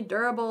 shiny,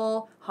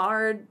 durable,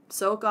 hard,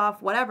 soak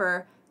off,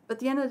 whatever. But at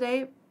the end of the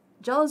day,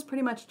 gel is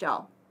pretty much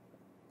gel.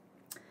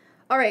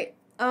 All right.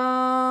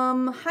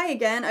 Hi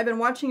again. I've been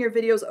watching your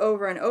videos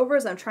over and over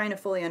as I'm trying to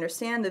fully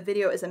understand. The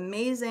video is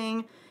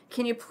amazing.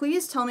 Can you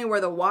please tell me where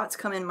the watts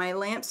come in? My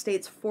lamp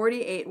states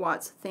 48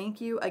 watts.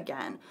 Thank you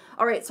again.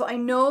 All right, so I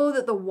know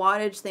that the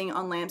wattage thing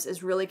on lamps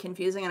is really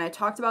confusing, and I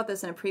talked about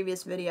this in a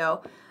previous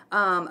video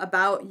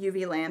about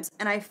UV lamps,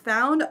 and I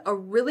found a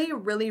really,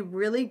 really,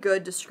 really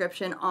good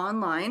description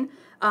online,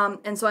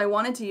 and so I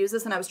wanted to use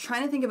this, and I was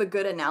trying to think of a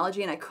good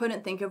analogy, and I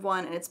couldn't think of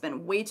one, and it's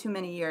been way too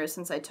many years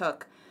since I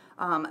took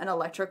an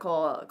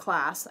electrical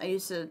class. I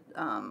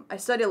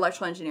studied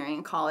electrical engineering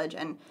in college,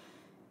 and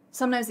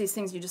sometimes these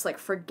things you just like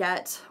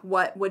forget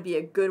what would be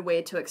a good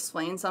way to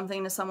explain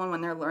something to someone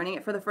when they're learning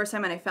it for the first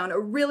time, and I found a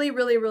really,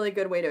 really, really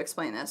good way to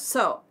explain this.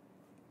 So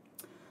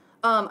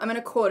I'm going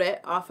to quote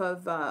it off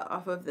of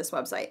this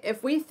website.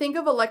 If we think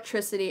of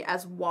electricity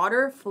as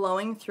water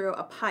flowing through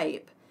a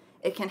pipe,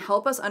 it can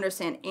help us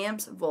understand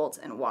amps, volts,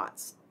 and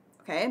watts.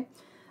 Okay?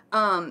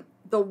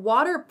 The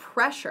water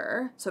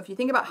pressure, so if you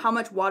think about how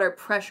much water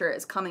pressure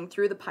is coming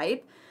through the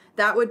pipe,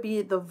 that would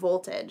be the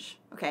voltage,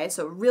 okay?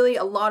 So really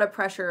a lot of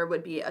pressure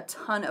would be a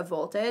ton of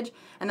voltage,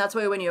 and that's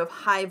why when you have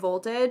high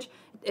voltage,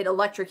 it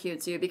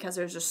electrocutes you because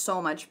there's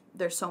so much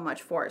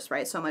force,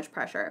 right? So much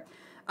pressure.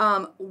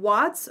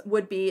 Watts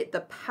would be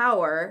the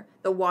power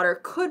the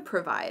water could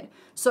provide.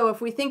 So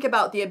if we think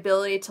about the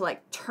ability to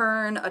like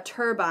turn a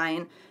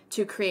turbine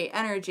to create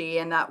energy,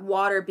 and that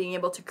water being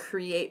able to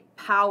create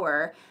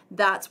power,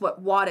 that's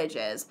what wattage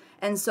is.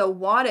 And so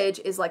wattage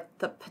is like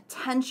the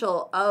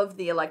potential of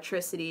the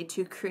electricity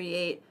to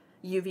create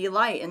UV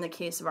light in the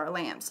case of our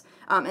lamps.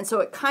 And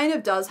so it kind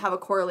of does have a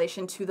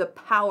correlation to the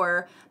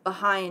power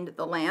behind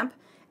the lamp.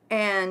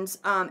 And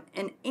an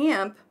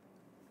amp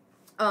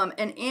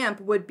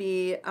would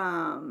be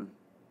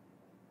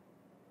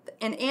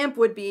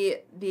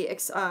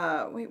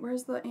wait,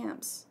 where's the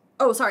amps?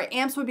 Oh, sorry,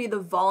 amps would be the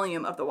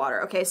volume of the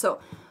water. Okay, so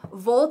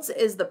volts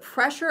is the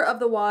pressure of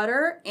the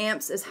water,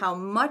 amps is how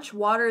much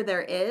water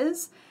there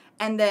is,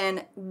 and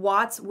then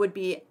watts would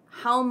be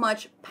how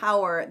much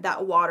power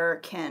that water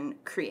can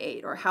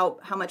create, or how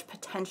much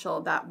potential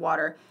that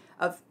water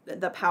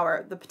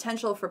the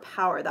potential for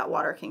power that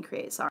water can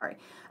create, sorry.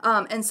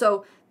 And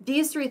so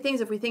these three things,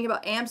 if we think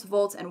about amps,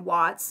 volts, and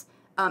watts,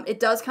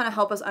 it does kind of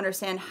help us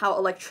understand how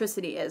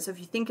electricity is. So if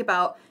you think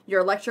about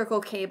your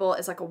electrical cable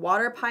as like a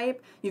water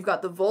pipe, you've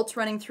got the volts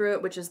running through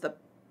it, which is the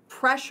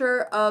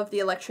pressure of the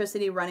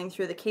electricity running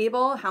through the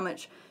cable, how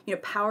much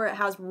power it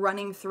has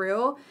running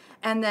through,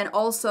 and then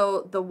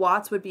also the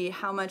watts would be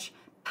how much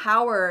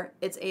power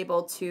it's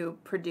able to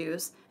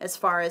produce as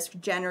far as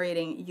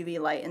generating UV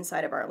light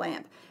inside of our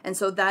lamp. And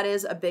so that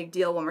is a big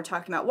deal when we're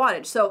talking about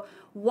wattage. So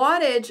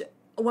wattage,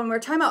 when we're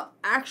talking about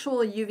actual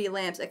UV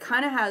lamps, it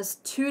kind of has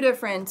two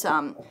different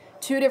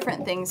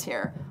things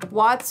here.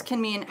 Watts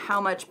can mean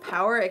how much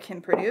power it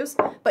can produce,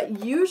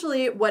 but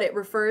usually what it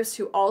refers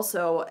to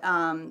also,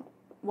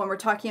 when we're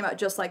talking about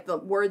just like the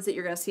words that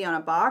you're going to see on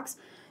a box,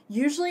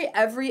 usually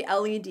every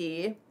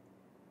LED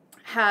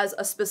has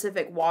a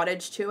specific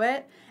wattage to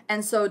it.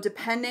 And so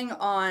depending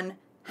on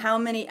how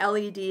many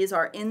LEDs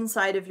are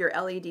inside of your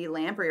LED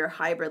lamp or your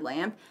hybrid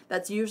lamp,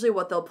 that's usually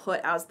what they'll put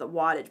as the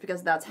wattage,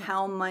 because that's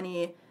how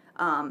many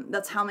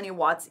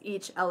watts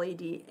each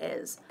LED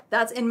is.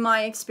 That's, in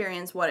my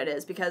experience, what it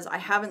is, because I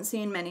haven't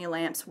seen many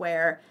lamps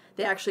where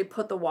they actually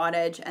put the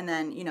wattage and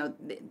then, you know,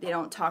 they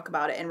don't talk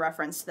about it in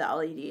reference to the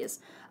LEDs.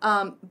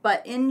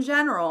 But in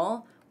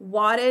general,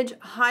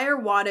 higher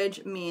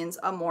wattage means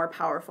a more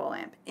powerful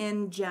lamp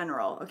in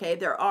general. Okay,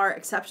 there are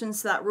exceptions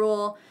to that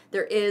rule.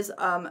 There is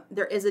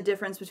a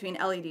difference between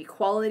LED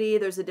quality.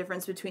 There's a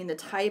difference between the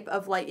type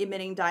of light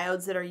emitting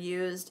diodes that are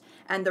used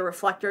and the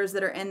reflectors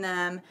that are in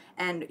them,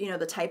 and you know,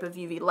 the type of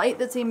UV light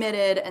that's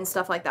emitted and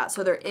stuff like that.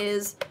 So there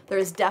is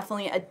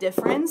definitely a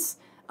difference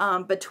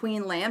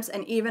between lamps,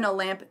 and even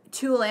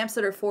two lamps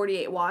that are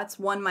 48 watts,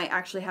 one might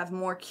actually have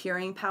more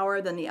curing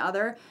power than the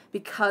other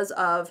because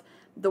of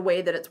the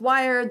way that it's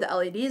wired, the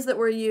LEDs that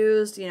were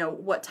used, you know,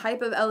 what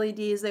type of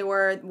LEDs they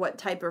were, what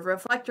type of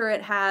reflector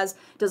it has,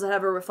 does it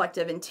have a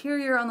reflective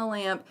interior on the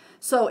lamp?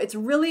 So it's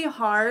really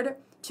hard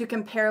to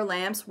compare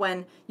lamps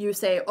when you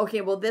say,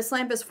 okay, well, this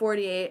lamp is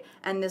 48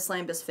 and this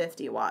lamp is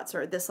 50 watts,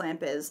 or this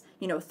lamp is,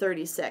 you know,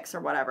 36 or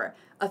whatever.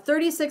 A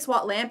 36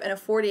 watt lamp and a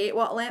 48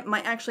 watt lamp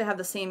might actually have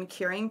the same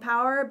curing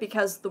power,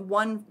 because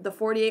the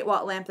 48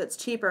 watt lamp that's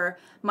cheaper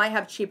might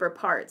have cheaper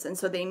parts. And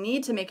so they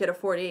need to make it a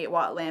 48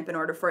 watt lamp in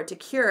order for it to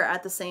cure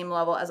at the same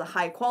level as a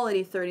high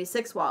quality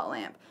 36 watt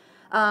lamp.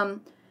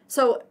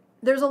 So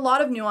there's a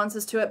lot of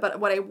nuances to it, but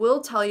what I will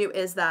tell you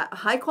is that a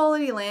high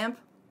quality lamp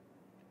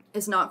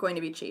is not going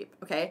to be cheap,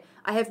 okay?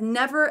 I have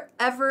never,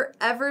 ever,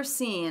 ever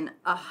seen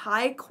a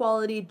high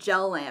quality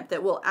gel lamp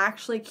that will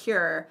actually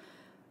cure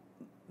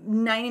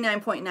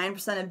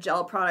 99.9% of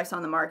gel products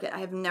on the market. I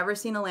have never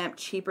seen a lamp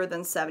cheaper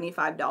than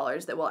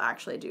 $75 that will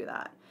actually do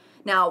that.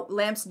 Now,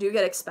 lamps do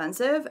get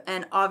expensive,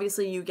 and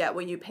obviously you get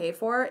what you pay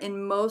for.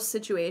 In most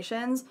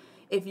situations,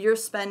 if you're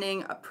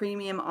spending a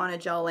premium on a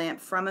gel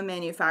lamp from a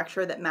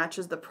manufacturer that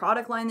matches the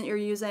product line that you're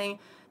using,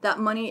 that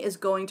money is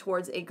going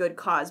towards a good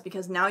cause,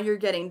 because now you're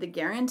getting the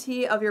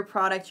guarantee of your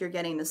product, you're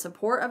getting the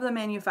support of the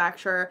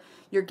manufacturer,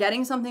 you're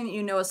getting something that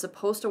you know is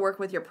supposed to work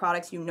with your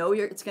products, you know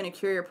it's going to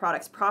cure your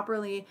products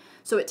properly,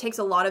 so it takes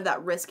a lot of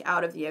that risk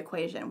out of the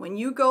equation. When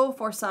you go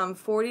for some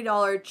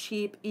 $40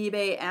 cheap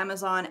eBay,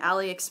 Amazon,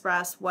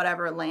 AliExpress,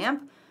 whatever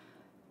lamp,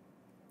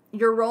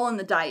 you're rolling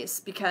the dice,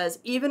 because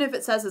even if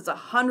it says it's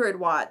 100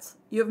 watts,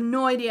 you have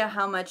no idea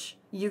how much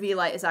UV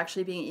light is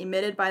actually being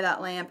emitted by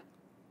that lamp.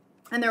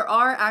 And there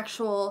are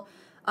actual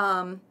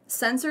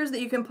sensors that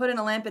you can put in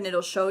a lamp, and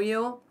it'll show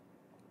you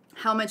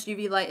how much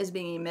UV light is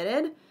being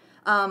emitted.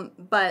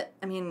 But,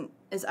 I mean,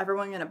 is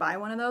everyone going to buy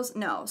one of those?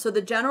 No. So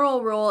the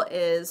general rule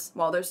is,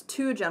 well, there's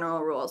two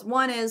general rules.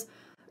 One is,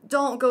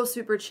 don't go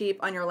super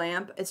cheap on your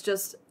lamp.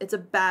 It's a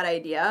bad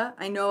idea.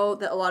 I know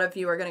that a lot of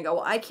you are going to go,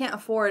 well, I can't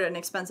afford an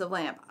expensive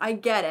lamp. I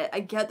get it. I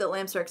get that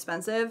lamps are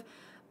expensive,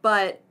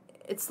 but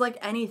it's like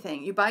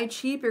anything. You buy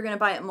cheap, you're going to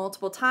buy it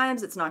multiple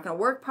times. It's not going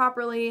to work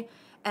properly.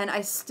 And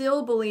I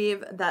still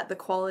believe that the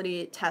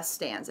quality test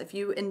stands. If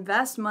you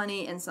invest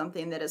money in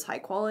something that is high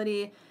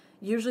quality,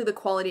 usually the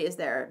quality is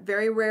there.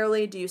 Very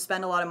rarely do you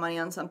spend a lot of money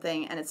on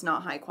something and it's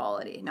not high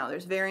quality. Now,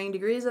 there's varying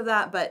degrees of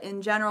that, but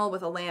in general,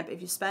 with a lamp, if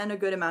you spend a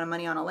good amount of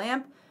money on a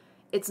lamp,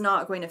 it's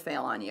not going to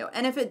fail on you.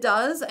 And if it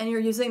does, and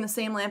you're using the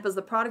same lamp as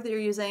the product that you're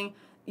using,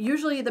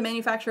 usually the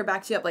manufacturer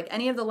backs you up. Like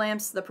any of the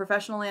lamps, the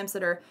professional lamps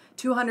that are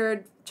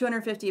 $200,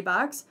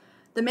 $250,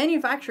 the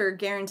manufacturer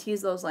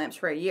guarantees those lamps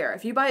for a year.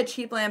 If you buy a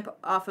cheap lamp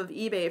off of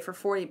eBay for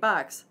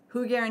 $40,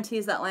 who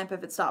guarantees that lamp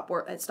if it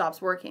stops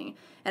working?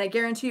 And I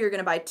guarantee you're going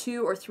to buy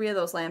 2 or 3 of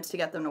those lamps to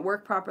get them to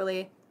work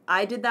properly.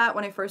 I did that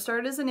when I first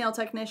started as a nail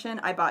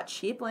technician. I bought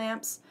cheap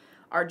lamps.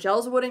 Our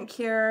gels wouldn't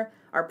cure.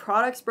 Our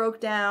products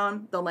broke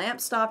down. The lamp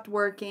stopped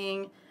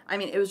working. I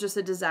mean, it was just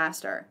a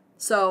disaster.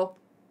 So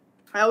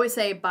I always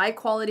say buy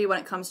quality when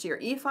it comes to your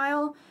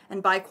e-file,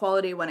 and buy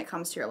quality when it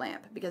comes to your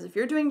lamp. Because if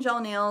you're doing gel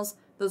nails,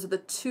 those are the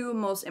 2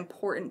 most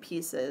important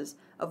pieces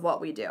of what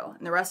we do.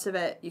 And the rest of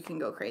it, you can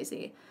go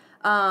crazy.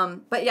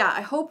 But yeah,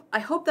 I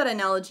hope that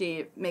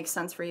analogy makes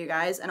sense for you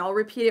guys. And I'll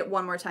repeat it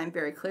one more time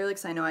very clearly,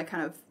 because I know I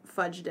kind of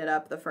fudged it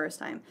up the first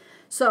time.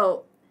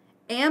 So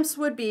amps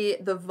would be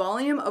the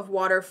volume of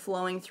water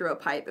flowing through a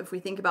pipe. If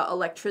we think about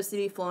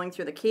electricity flowing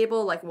through the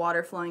cable, like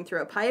water flowing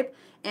through a pipe,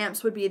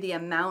 amps would be the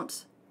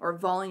amount or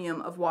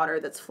volume of water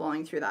that's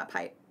flowing through that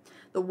pipe.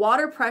 The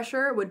water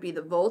pressure would be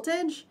the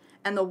voltage,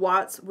 and the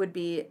watts would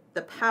be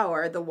the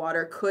power the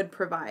water could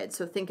provide.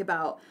 So think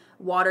about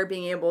water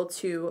being able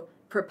to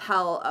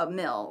propel a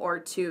mill or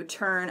to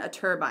turn a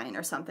turbine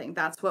or something.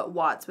 That's what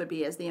watts would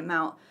be, is the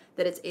amount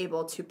that it's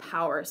able to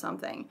power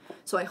something.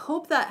 So I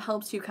hope that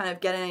helps you kind of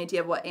get an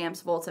idea of what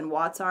amps, volts, and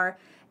watts are.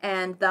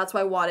 and that's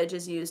why wattage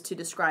is used to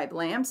describe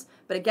lamps.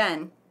 But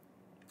again,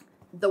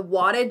 the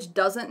wattage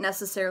doesn't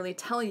necessarily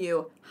tell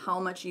you how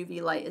much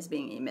UV light is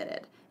being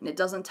emitted. And it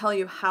doesn't tell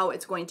you how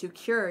it's going to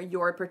cure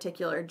your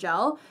particular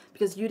gel,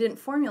 because you didn't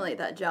formulate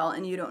that gel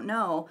and you don't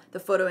know the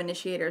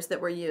photoinitiators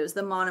that were used,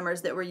 the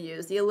monomers that were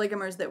used, the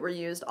oligomers that were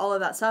used, all of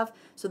that stuff.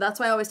 So that's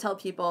why I always tell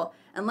people,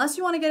 unless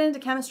you want to get into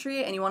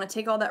chemistry and you want to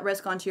take all that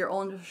risk onto your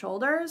own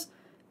shoulders,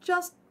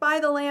 just buy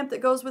the lamp that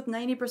goes with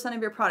 90%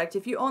 of your product.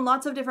 If you own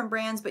lots of different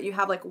brands but you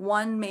have like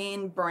one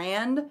main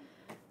brand,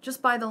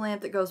 just buy the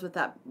lamp that goes with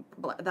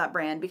that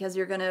brand, because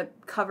you're going to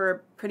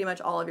cover pretty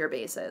much all of your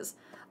bases.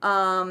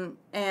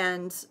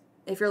 And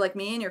if you're like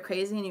me and you're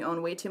crazy and you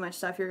own way too much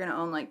stuff, you're going to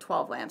own like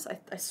 12 lamps.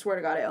 I swear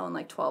to God, I own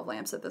like 12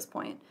 lamps at this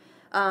point.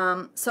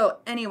 So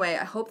anyway,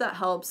 I hope that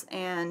helps.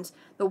 And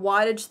the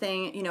wattage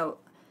thing, you know,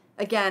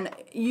 again,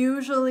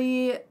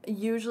 usually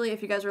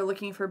if you guys are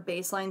looking for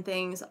baseline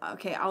things,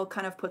 okay, I'll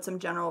kind of put some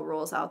general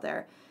rules out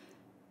there.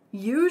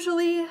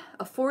 Usually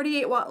a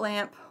 48 watt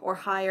lamp or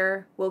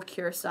higher will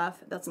cure stuff.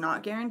 That's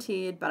not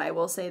guaranteed, but I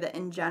will say that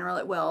in general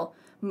it will.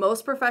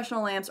 Most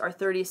professional lamps are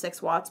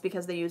 36 watts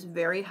because they use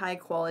very high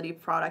quality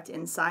product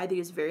inside. They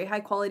use very high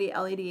quality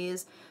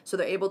LEDs, so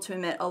they're able to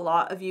emit a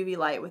lot of UV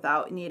light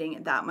without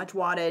needing that much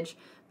wattage.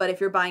 But if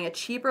you're buying a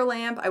cheaper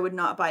lamp, I would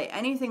not buy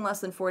anything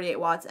less than 48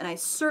 watts, and I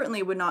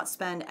certainly would not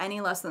spend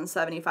any less than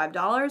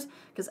 $75,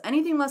 because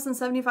anything less than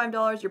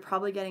 $75, you're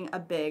probably getting a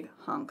big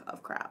hunk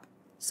of crap.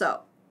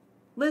 So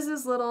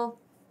Liz's little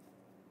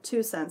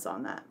 2 cents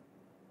on that.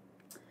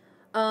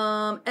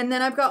 And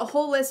then I've got a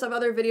whole list of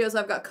other videos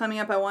I've got coming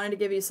up. I wanted to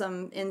give you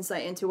some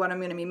insight into what I'm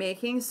going to be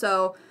making.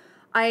 So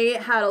I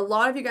had a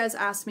lot of you guys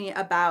ask me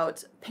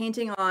about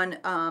painting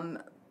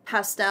on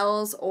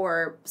pastels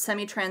or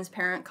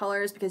semi-transparent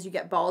colors because you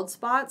get bald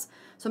spots.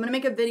 So I'm going to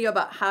make a video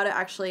about how to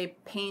actually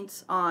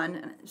paint on,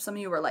 and some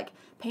of you were like,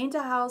 paint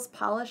a house,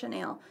 polish a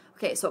nail.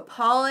 Okay, so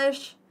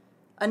polish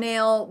a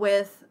nail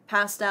with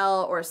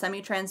pastel or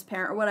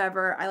semi-transparent or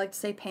whatever. I like to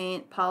say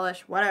paint,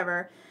 polish,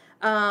 whatever.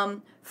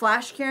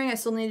 Flash curing, I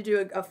still need to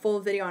do a full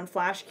video on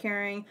flash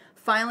curing.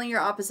 Filing your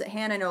opposite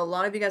hand, I know a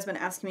lot of you guys have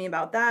been asking me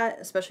about that,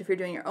 especially if you're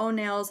doing your own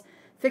nails.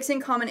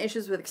 Fixing common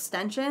issues with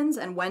extensions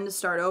and when to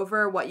start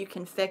over, what you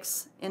can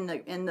fix in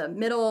the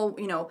middle,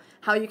 you know,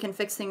 how you can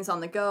fix things on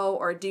the go,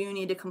 or do you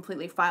need to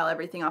completely file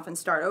everything off and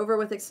start over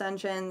with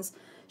extensions.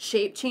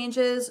 Shape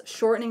changes,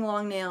 shortening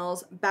long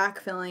nails,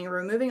 backfilling,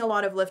 removing a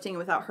lot of lifting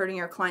without hurting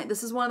your client.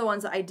 This is one of the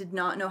ones that I did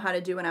not know how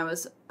to do when I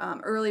was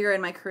earlier in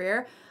my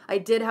career. I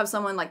did have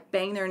someone like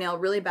bang their nail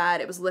really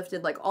bad. It was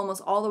lifted like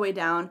almost all the way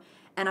down,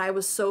 and I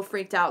was so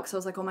freaked out because I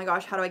was like, oh my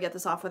gosh, how do I get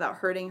this off without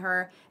hurting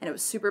her? And it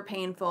was super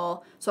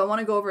painful. So I want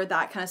to go over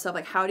that kind of stuff,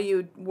 like how do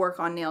you work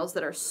on nails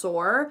that are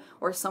sore,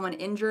 or someone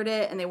injured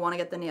it and they want to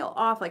get the nail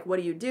off, like what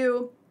do you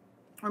do?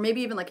 Or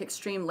maybe even like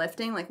extreme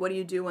lifting, like what do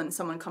you do when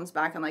someone comes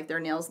back and like their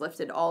nails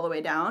lifted all the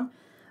way down?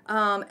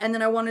 And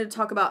then I wanted to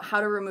talk about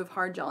how to remove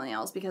hard gel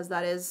nails, because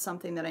that is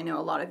something that I know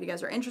a lot of you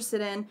guys are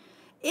interested in.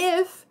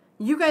 If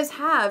you guys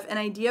have an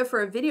idea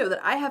for a video that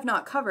I have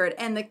not covered,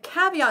 and the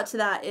caveat to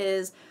that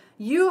is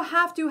you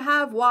have to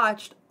have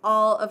watched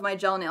all of my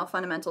gel nail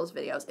fundamentals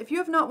videos. If you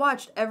have not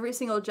watched every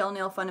single gel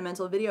nail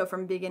fundamental video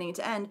from beginning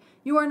to end,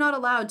 you are not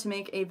allowed to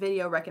make a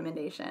video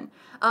recommendation.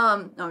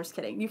 No, I'm just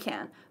kidding. You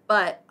can.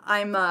 But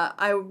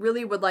I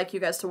really would like you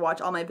guys to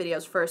watch all my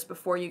videos first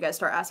before you guys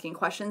start asking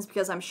questions,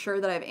 because I'm sure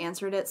that I've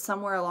answered it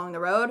somewhere along the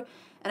road.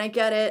 And I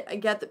get it. I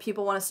get that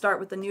people want to start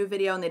with the new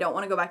video and they don't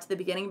want to go back to the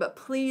beginning, but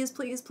please,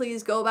 please,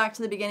 please go back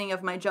to the beginning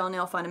of my gel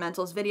nail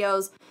fundamentals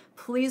videos.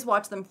 Please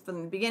watch them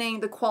from the beginning.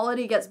 The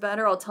quality gets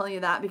better, I'll tell you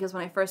that, because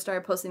when I first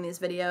started posting these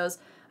videos,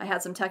 I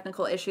had some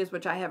technical issues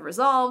which I have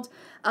resolved.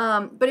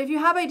 But if you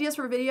have ideas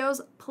for videos,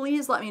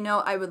 please let me know.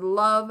 I would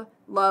love,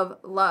 love,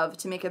 love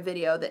to make a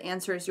video that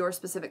answers your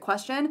specific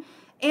question.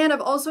 And I've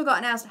also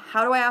gotten asked,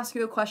 how do I ask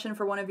you a question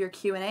for one of your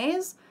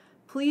Q&As?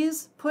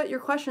 Please put your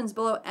questions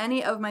below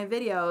any of my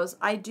videos.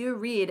 I do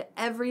read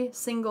every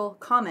single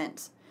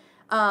comment.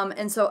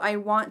 And so I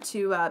want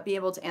to be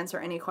able to answer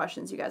any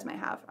questions you guys might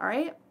have. All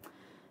right?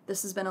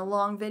 This has been a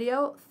long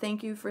video.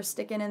 Thank you for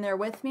sticking in there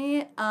with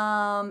me.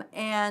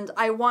 And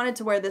I wanted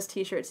to wear this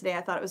t-shirt today. I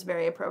thought it was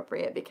very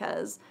appropriate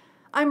because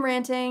I'm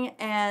ranting,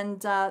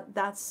 and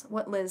that's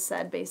what Liz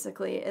said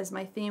basically is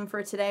my theme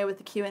for today with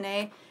the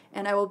Q&A.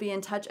 And I will be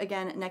in touch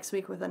again next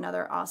week with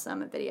another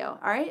awesome video.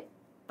 All right?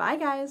 Bye,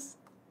 guys.